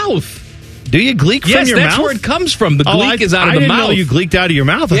 The mouth. Do you gleek from your mouth? Yes, that's where it comes from. The gleek is out of the mouth. I didn't know you gleeked out of your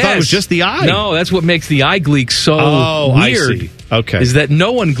mouth. I thought it was just the eye. No, that's what makes the eye gleek so weird. I see. Okay. Is that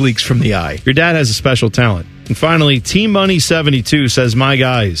no one gleeks from the eye. Your dad has a special talent. And finally, Team Money 72 says, my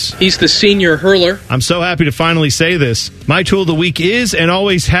guys. He's the senior hurler. I'm so happy to finally say this. My tool of the week is and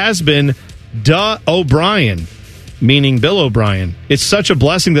always has been O'Brien, meaning Bill O'Brien. It's such a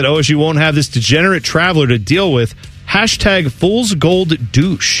blessing that OSU won't have this degenerate traveler to deal with. Hashtag Fool's Gold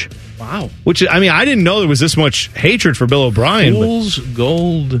Douche. Wow. Which, I mean, I didn't know there was this much hatred for Bill O'Brien. Fool's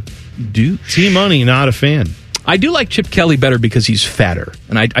Gold Douche. Team Money, not a fan. I do like Chip Kelly better because he's fatter.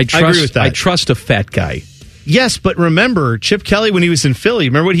 And I trust, agree with that. I trust a fat guy. Yes, but remember, Chip Kelly, when he was in Philly,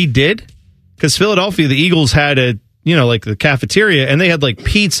 remember what he did? Because Philadelphia, the Eagles had like the cafeteria, and they had like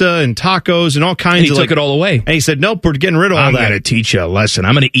pizza and tacos and all kinds and of. He took it all away. And he said, nope, we're getting rid of all I'm that. I'm going to teach you a lesson.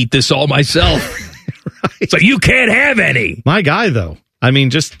 I'm going to eat this all myself. Right. So you can't have any. My guy, though. I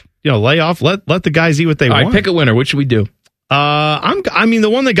mean, just, lay off. Let the guys eat what they want. All right, pick a winner. What should we do? The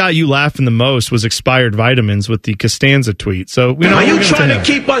one that got you laughing the most was expired vitamins with the Costanza tweet. So, are you trying to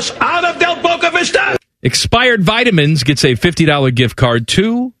keep us out of Del Boca Vista? Expired Vitamins gets a $50 gift card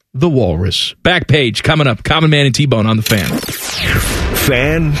to the Walrus. Back page coming up. Common Man and T-Bone on the Fan.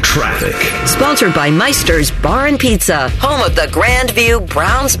 Fan traffic. Sponsored by Meister's Bar and Pizza, home of the Grandview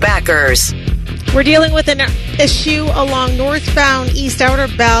Browns backers. We're dealing with an issue along northbound East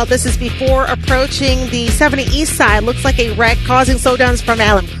Outer Belt. This is before approaching the 70 East side. Looks like a wreck causing slowdowns from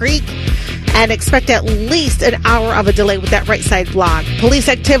Alum Creek. And expect at least an hour of a delay with that right side block. Police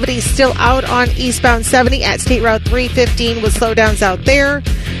activity still out on eastbound 70 at State Route 315 with slowdowns out there.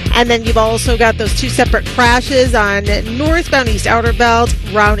 And then you've also got those two separate crashes on northbound East Outer Belt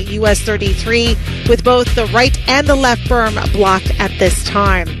around US 33 with both the right and the left berm blocked at this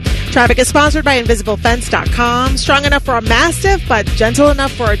time. Traffic is sponsored by InvisibleFence.com. Strong enough for a Mastiff, but gentle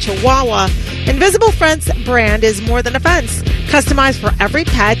enough for a Chihuahua. Invisible Fence brand is more than a fence. Customized for every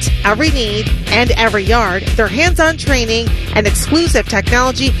pet, every need, and every yard. Their hands-on training and exclusive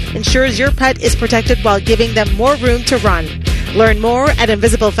technology ensures your pet is protected while giving them more room to run. Learn more at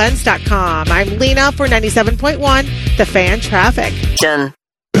InvisibleFence.com. I'm Lena for 97.1, The Fan Traffic.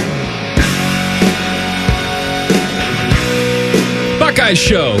 Buckeye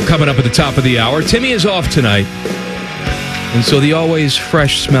Show coming up at the top of the hour. Timmy is off tonight. And so the always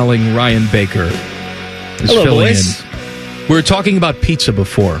fresh-smelling Ryan Baker is filling in. We were talking about pizza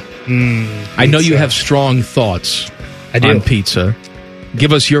before. I know you have strong thoughts on pizza.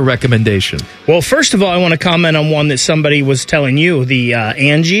 Give us your recommendation. Well, first of all, I want to comment on one that somebody was telling you, the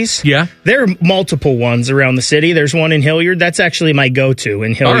Angie's. Yeah. There are multiple ones around the city. There's one in Hilliard. That's actually my go-to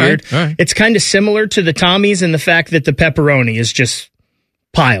in Hilliard. All right. It's kind of similar to the Tommy's in the fact that the pepperoni is just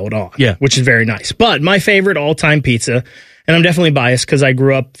piled on, which is very nice. But my favorite all-time pizza, and I'm definitely biased because I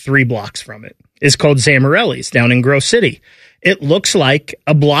grew up 3 blocks from it, is called Zamorelli's down in Grove City. It looks like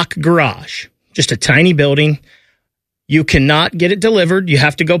a block garage, just a tiny building. You cannot get it delivered. You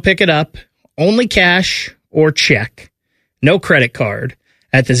have to go pick it up. Only cash or check. No credit card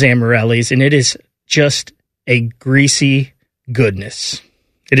at the Zamorelli's. And it is just a greasy goodness.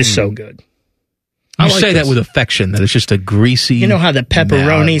 It is so good. You say that with affection, that it's just a greasy... You know how the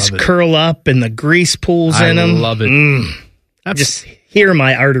pepperonis curl up and the grease pools in them? I love it. I just hear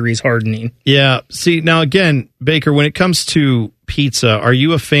my arteries hardening. Yeah. See, now again, Baker, when it comes to pizza, are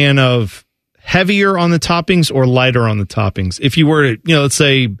you a fan of heavier on the toppings or lighter on the toppings? If you were to, let's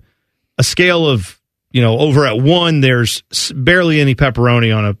say a scale of, over at 1, there's barely any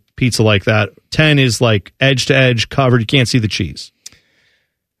pepperoni on a pizza like that. 10 is like edge to edge covered. You can't see the cheese.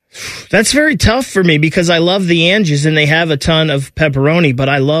 That's very tough for me because I love the Angie's and they have a ton of pepperoni, but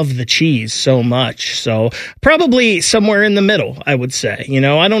I love the cheese so much. So probably somewhere in the middle, I would say.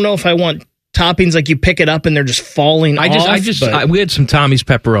 I don't know if I want toppings like you pick it up and they're just falling off. We had some Tommy's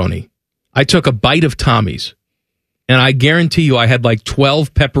pepperoni. I took a bite of Tommy's, and I guarantee you I had like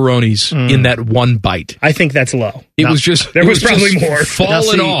 12 pepperonis in that one bite. I think that's low. It was just... There was probably more.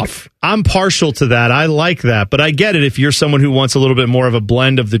 Falling off. I'm partial to that. I like that, but I get it if you're someone who wants a little bit more of a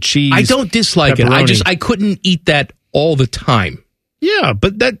blend of the cheese. I don't dislike it. I couldn't eat that all the time. Yeah,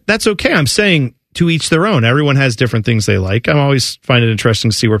 but that's okay. I'm saying to each their own. Everyone has different things they like. I'm always find it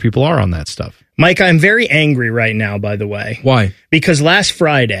interesting to see where people are on that stuff. Mike, I'm very angry right now, by the way. Why? Because last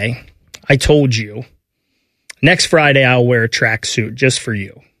Friday, I told you, next Friday I'll wear a tracksuit just for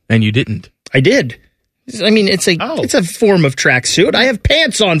you. And you didn't. I did. I mean, it's a form of tracksuit. I have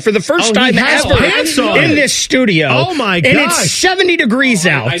pants on for the first time ever in this studio. Oh, my God. And gosh. it's 70 degrees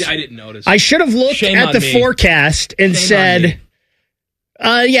out. I didn't notice. I should have looked at the forecast and said,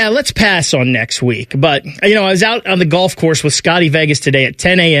 yeah, let's pass on next week. But, I was out on the golf course with Scotty Vegas today at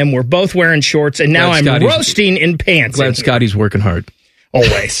 10 a.m. We're both wearing shorts, and now I'm roasting in pants. Glad Scotty's working hard.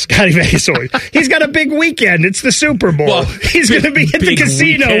 Always. Scotty Vegas always. He's got a big weekend. It's the Super Bowl. Well, he's going to be at the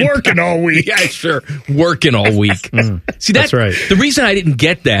casino working all week. Yeah, sure. Working all week. See, that's right. The reason I didn't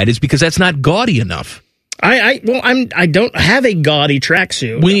get that is because that's not gaudy enough. I don't have a gaudy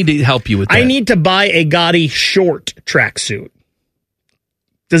tracksuit. We need to help you with that. I need to buy a gaudy short tracksuit.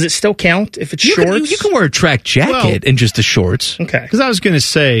 Does it still count if it's shorts? You can wear a track jacket and just the shorts. Okay. Because I was going to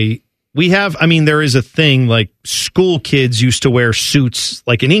say, there is a thing like school kids used to wear suits,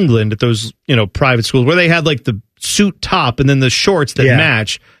 like in England at those, private schools where they had like the suit top and then the shorts that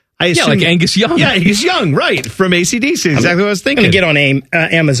match. I assume, like Angus Young. Yeah, Angus Young, right, from AC/DC. Exactly what I was thinking. I'm going to get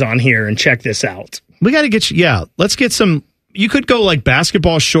on Amazon here and check this out. We got to get let's get some. You could go like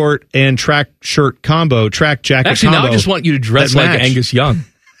basketball short and track shirt combo, track jacket Actually, combo. now I just want you to dress like Angus Young.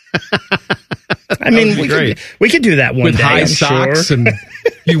 I mean, we could do that one with day, high I'm socks, sure. and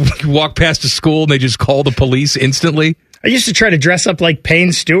you walk past a school and they just call the police instantly. I used to try to dress up like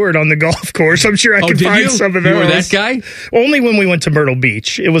Payne Stewart on the golf course. I'm sure I could find some of those. You were that guy? Only when we went to Myrtle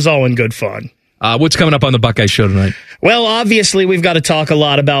Beach. It was all in good fun. What's coming up on the Buckeye Show tonight? Well, obviously, we've got to talk a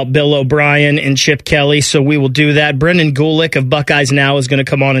lot about Bill O'Brien and Chip Kelly, so we will do that. Brendan Gulick of Buckeyes Now is going to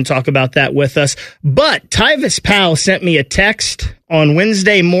come on and talk about that with us. But Tyvis Powell sent me a text on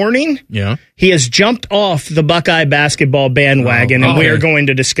Wednesday morning. Yeah. He has jumped off the Buckeye basketball bandwagon, and we are going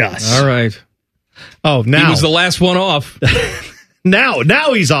to discuss. All right. Oh, now. He was the last one off. Now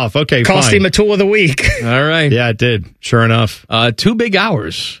he's off. Okay, Cost him a tool of the week. All right. Yeah, it did. Sure enough. 2 big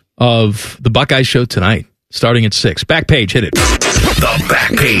hours of the Buckeye Show tonight, starting at 6. Back page, hit it. The Back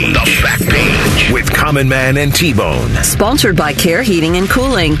Page. The Back Page with Common Man and T-Bone. Sponsored by Care Heating and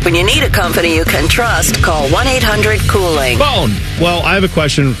Cooling. When you need a company you can trust, call 1-800-COOLING. Bone. Well, I have a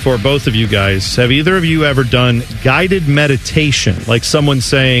question for both of you guys. Have either of you ever done guided meditation? Like someone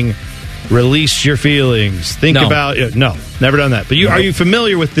saying, release your feelings. Think about it. No, never done that. But are you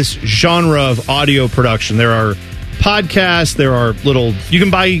familiar with this genre of audio production? There are podcasts, there are you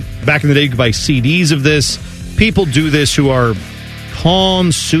can buy, back in the day, you could buy CDs of this. People do this who are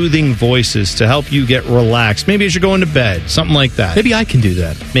calm, soothing voices to help you get relaxed. Maybe as you're going to bed, something like that. Maybe I can do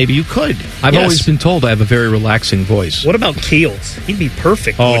that. Maybe you could. I've always been told I have a very relaxing voice. What about Keels? He'd be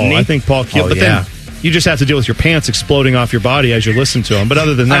perfect, wouldn't he? I think Paul Keel. But then you just have to deal with your pants exploding off your body as you listen to them. But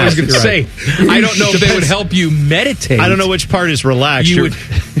other than that, I was going to say, I don't know if they would help you meditate. I don't know which part is relaxed. You would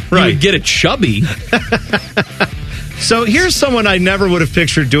get a chubby. So here's someone I never would have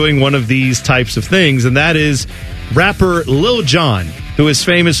pictured doing one of these types of things, and that is rapper Lil Jon, who is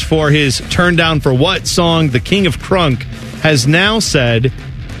famous for his Turn Down for What song, The King of Crunk, has now said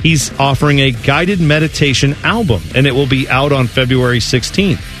he's offering a guided meditation album, and it will be out on February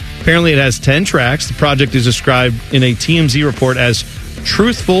 16th. Apparently it has 10 tracks. The project is described in a TMZ report as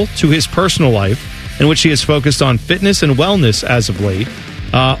truthful to his personal life, in which he has focused on fitness and wellness as of late.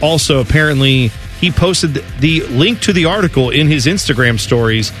 Also, apparently, he posted the link to the article in his Instagram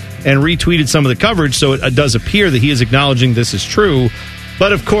stories and retweeted some of the coverage, so it does appear that he is acknowledging this is true.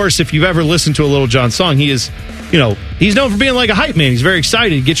 But, of course, if you've ever listened to a Lil Jon song, he is, he's known for being like a hype man. He's very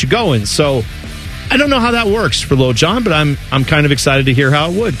excited to get you going. So I don't know how that works for Lil Jon, but I'm kind of excited to hear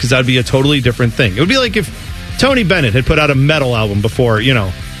how it would, because that would be a totally different thing. It would be like if Tony Bennett had put out a metal album before,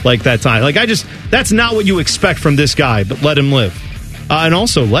 like that time. That's not what you expect from this guy, but let him live. And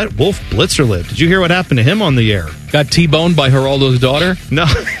also, let Wolf Blitzer live. Did you hear what happened to him on the air? Got T-boned by Geraldo's daughter? No.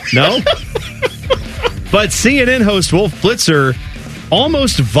 But CNN host Wolf Blitzer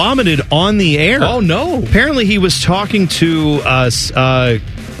almost vomited on the air. Oh, no. Apparently, he was talking to House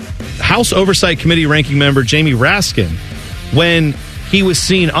Oversight Committee ranking member Jamie Raskin when he was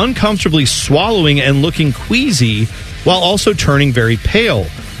seen uncomfortably swallowing and looking queasy while also turning very pale.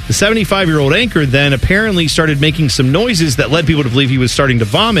 The 75-year-old anchor then apparently started making some noises that led people to believe he was starting to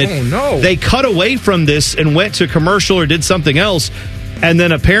vomit. Oh, no. They cut away from this and went to commercial or did something else. And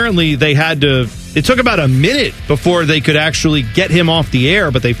then apparently it took about a minute before they could actually get him off the air,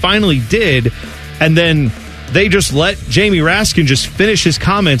 but they finally did. And then they just let Jamie Raskin just finish his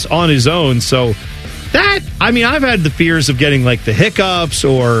comments on his own. So I've had the fears of getting like the hiccups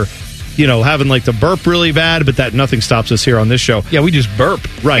or having like the burp really bad, but that nothing stops us here on this show. Yeah, we just burp.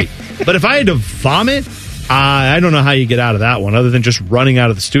 Right. But if I had to vomit, I don't know how you get out of that one other than just running out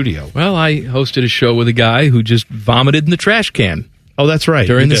of the studio. Well, I hosted a show with a guy who just vomited in the trash can. Oh, that's right.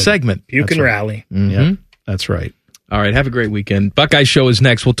 During the segment. Puke and rally. Mm-hmm. Yeah, that's right. All right, have a great weekend. Buckeye Show is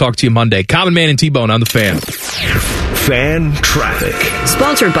next. We'll talk to you Monday. Common Man and T-Bone on the Fan. Fan Traffic.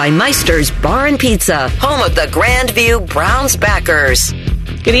 Sponsored by Meister's Bar and Pizza, home of the Grandview Browns backers.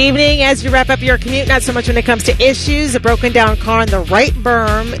 Good evening. As you wrap up your commute, not so much when it comes to issues. A broken down car on the right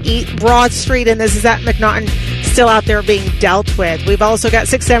berm, Eat Broad Street, and this is at McNaughton, still out there being dealt with. We've also got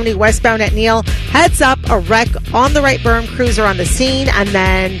 670 westbound at Neal. Heads up, a wreck on the right berm, cruiser on the scene. And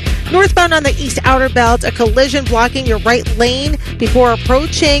then northbound on the east outer belt, a collision blocking your right lane before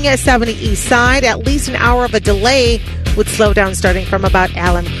approaching 70 east side. At least an hour of a delay with slowdown starting from about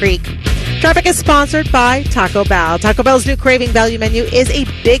Allen Creek. Traffic is sponsored by Taco Bell. Taco Bell's new craving value menu is a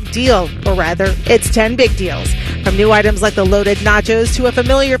big deal, or rather, it's 10 big deals. From new items like the loaded nachos to a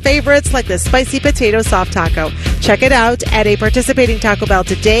familiar favorites like the spicy potato soft taco. Check it out at a participating Taco Bell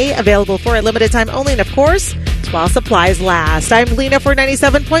today, available for a limited time only, and of course, while supplies last. I'm Lena for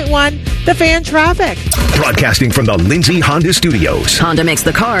 97.1, The Fan Traffic. Broadcasting from the Lindsay Honda Studios. Honda makes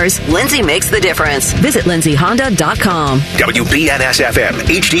the cars, Lindsay makes the difference. Visit lindsayhonda.com. WBNS-FM,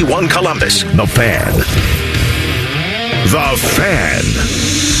 HD1 Columbus, The Fan. The Fan.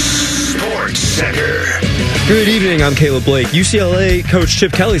 Sports Center. Good evening, I'm Caleb Blake. UCLA coach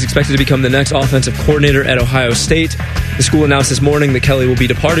Chip Kelly is expected to become the next offensive coordinator at Ohio State. The school announced this morning that Kelly will be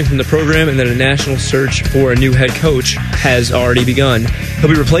departing from the program and that a national search for a new head coach has already begun. He'll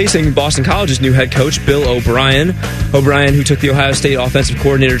be replacing Boston College's new head coach, Bill O'Brien. O'Brien, who took the Ohio State offensive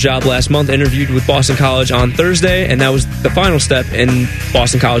coordinator job last month, interviewed with Boston College on Thursday, and that was the final step in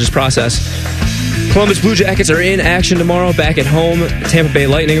Boston College's process. Columbus Blue Jackets are in action tomorrow back at home. The Tampa Bay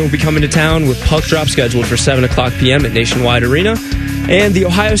Lightning will be coming to town with puck drop scheduled for 7 o'clock p.m. at Nationwide Arena. And the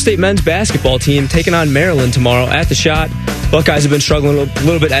Ohio State men's basketball team taking on Maryland tomorrow at the Shot. Buckeyes have been struggling a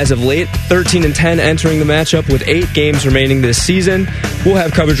little bit as of late. 13-10 entering the matchup with 8 games remaining this season. We'll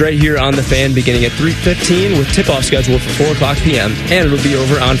have coverage right here on The Fan beginning at 3:15 with tip-off scheduled for 4 o'clock p.m. And it'll be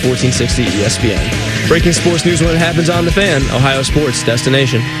over on 1460 ESPN. Breaking sports news when it happens on The Fan, Ohio sports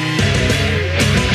destination.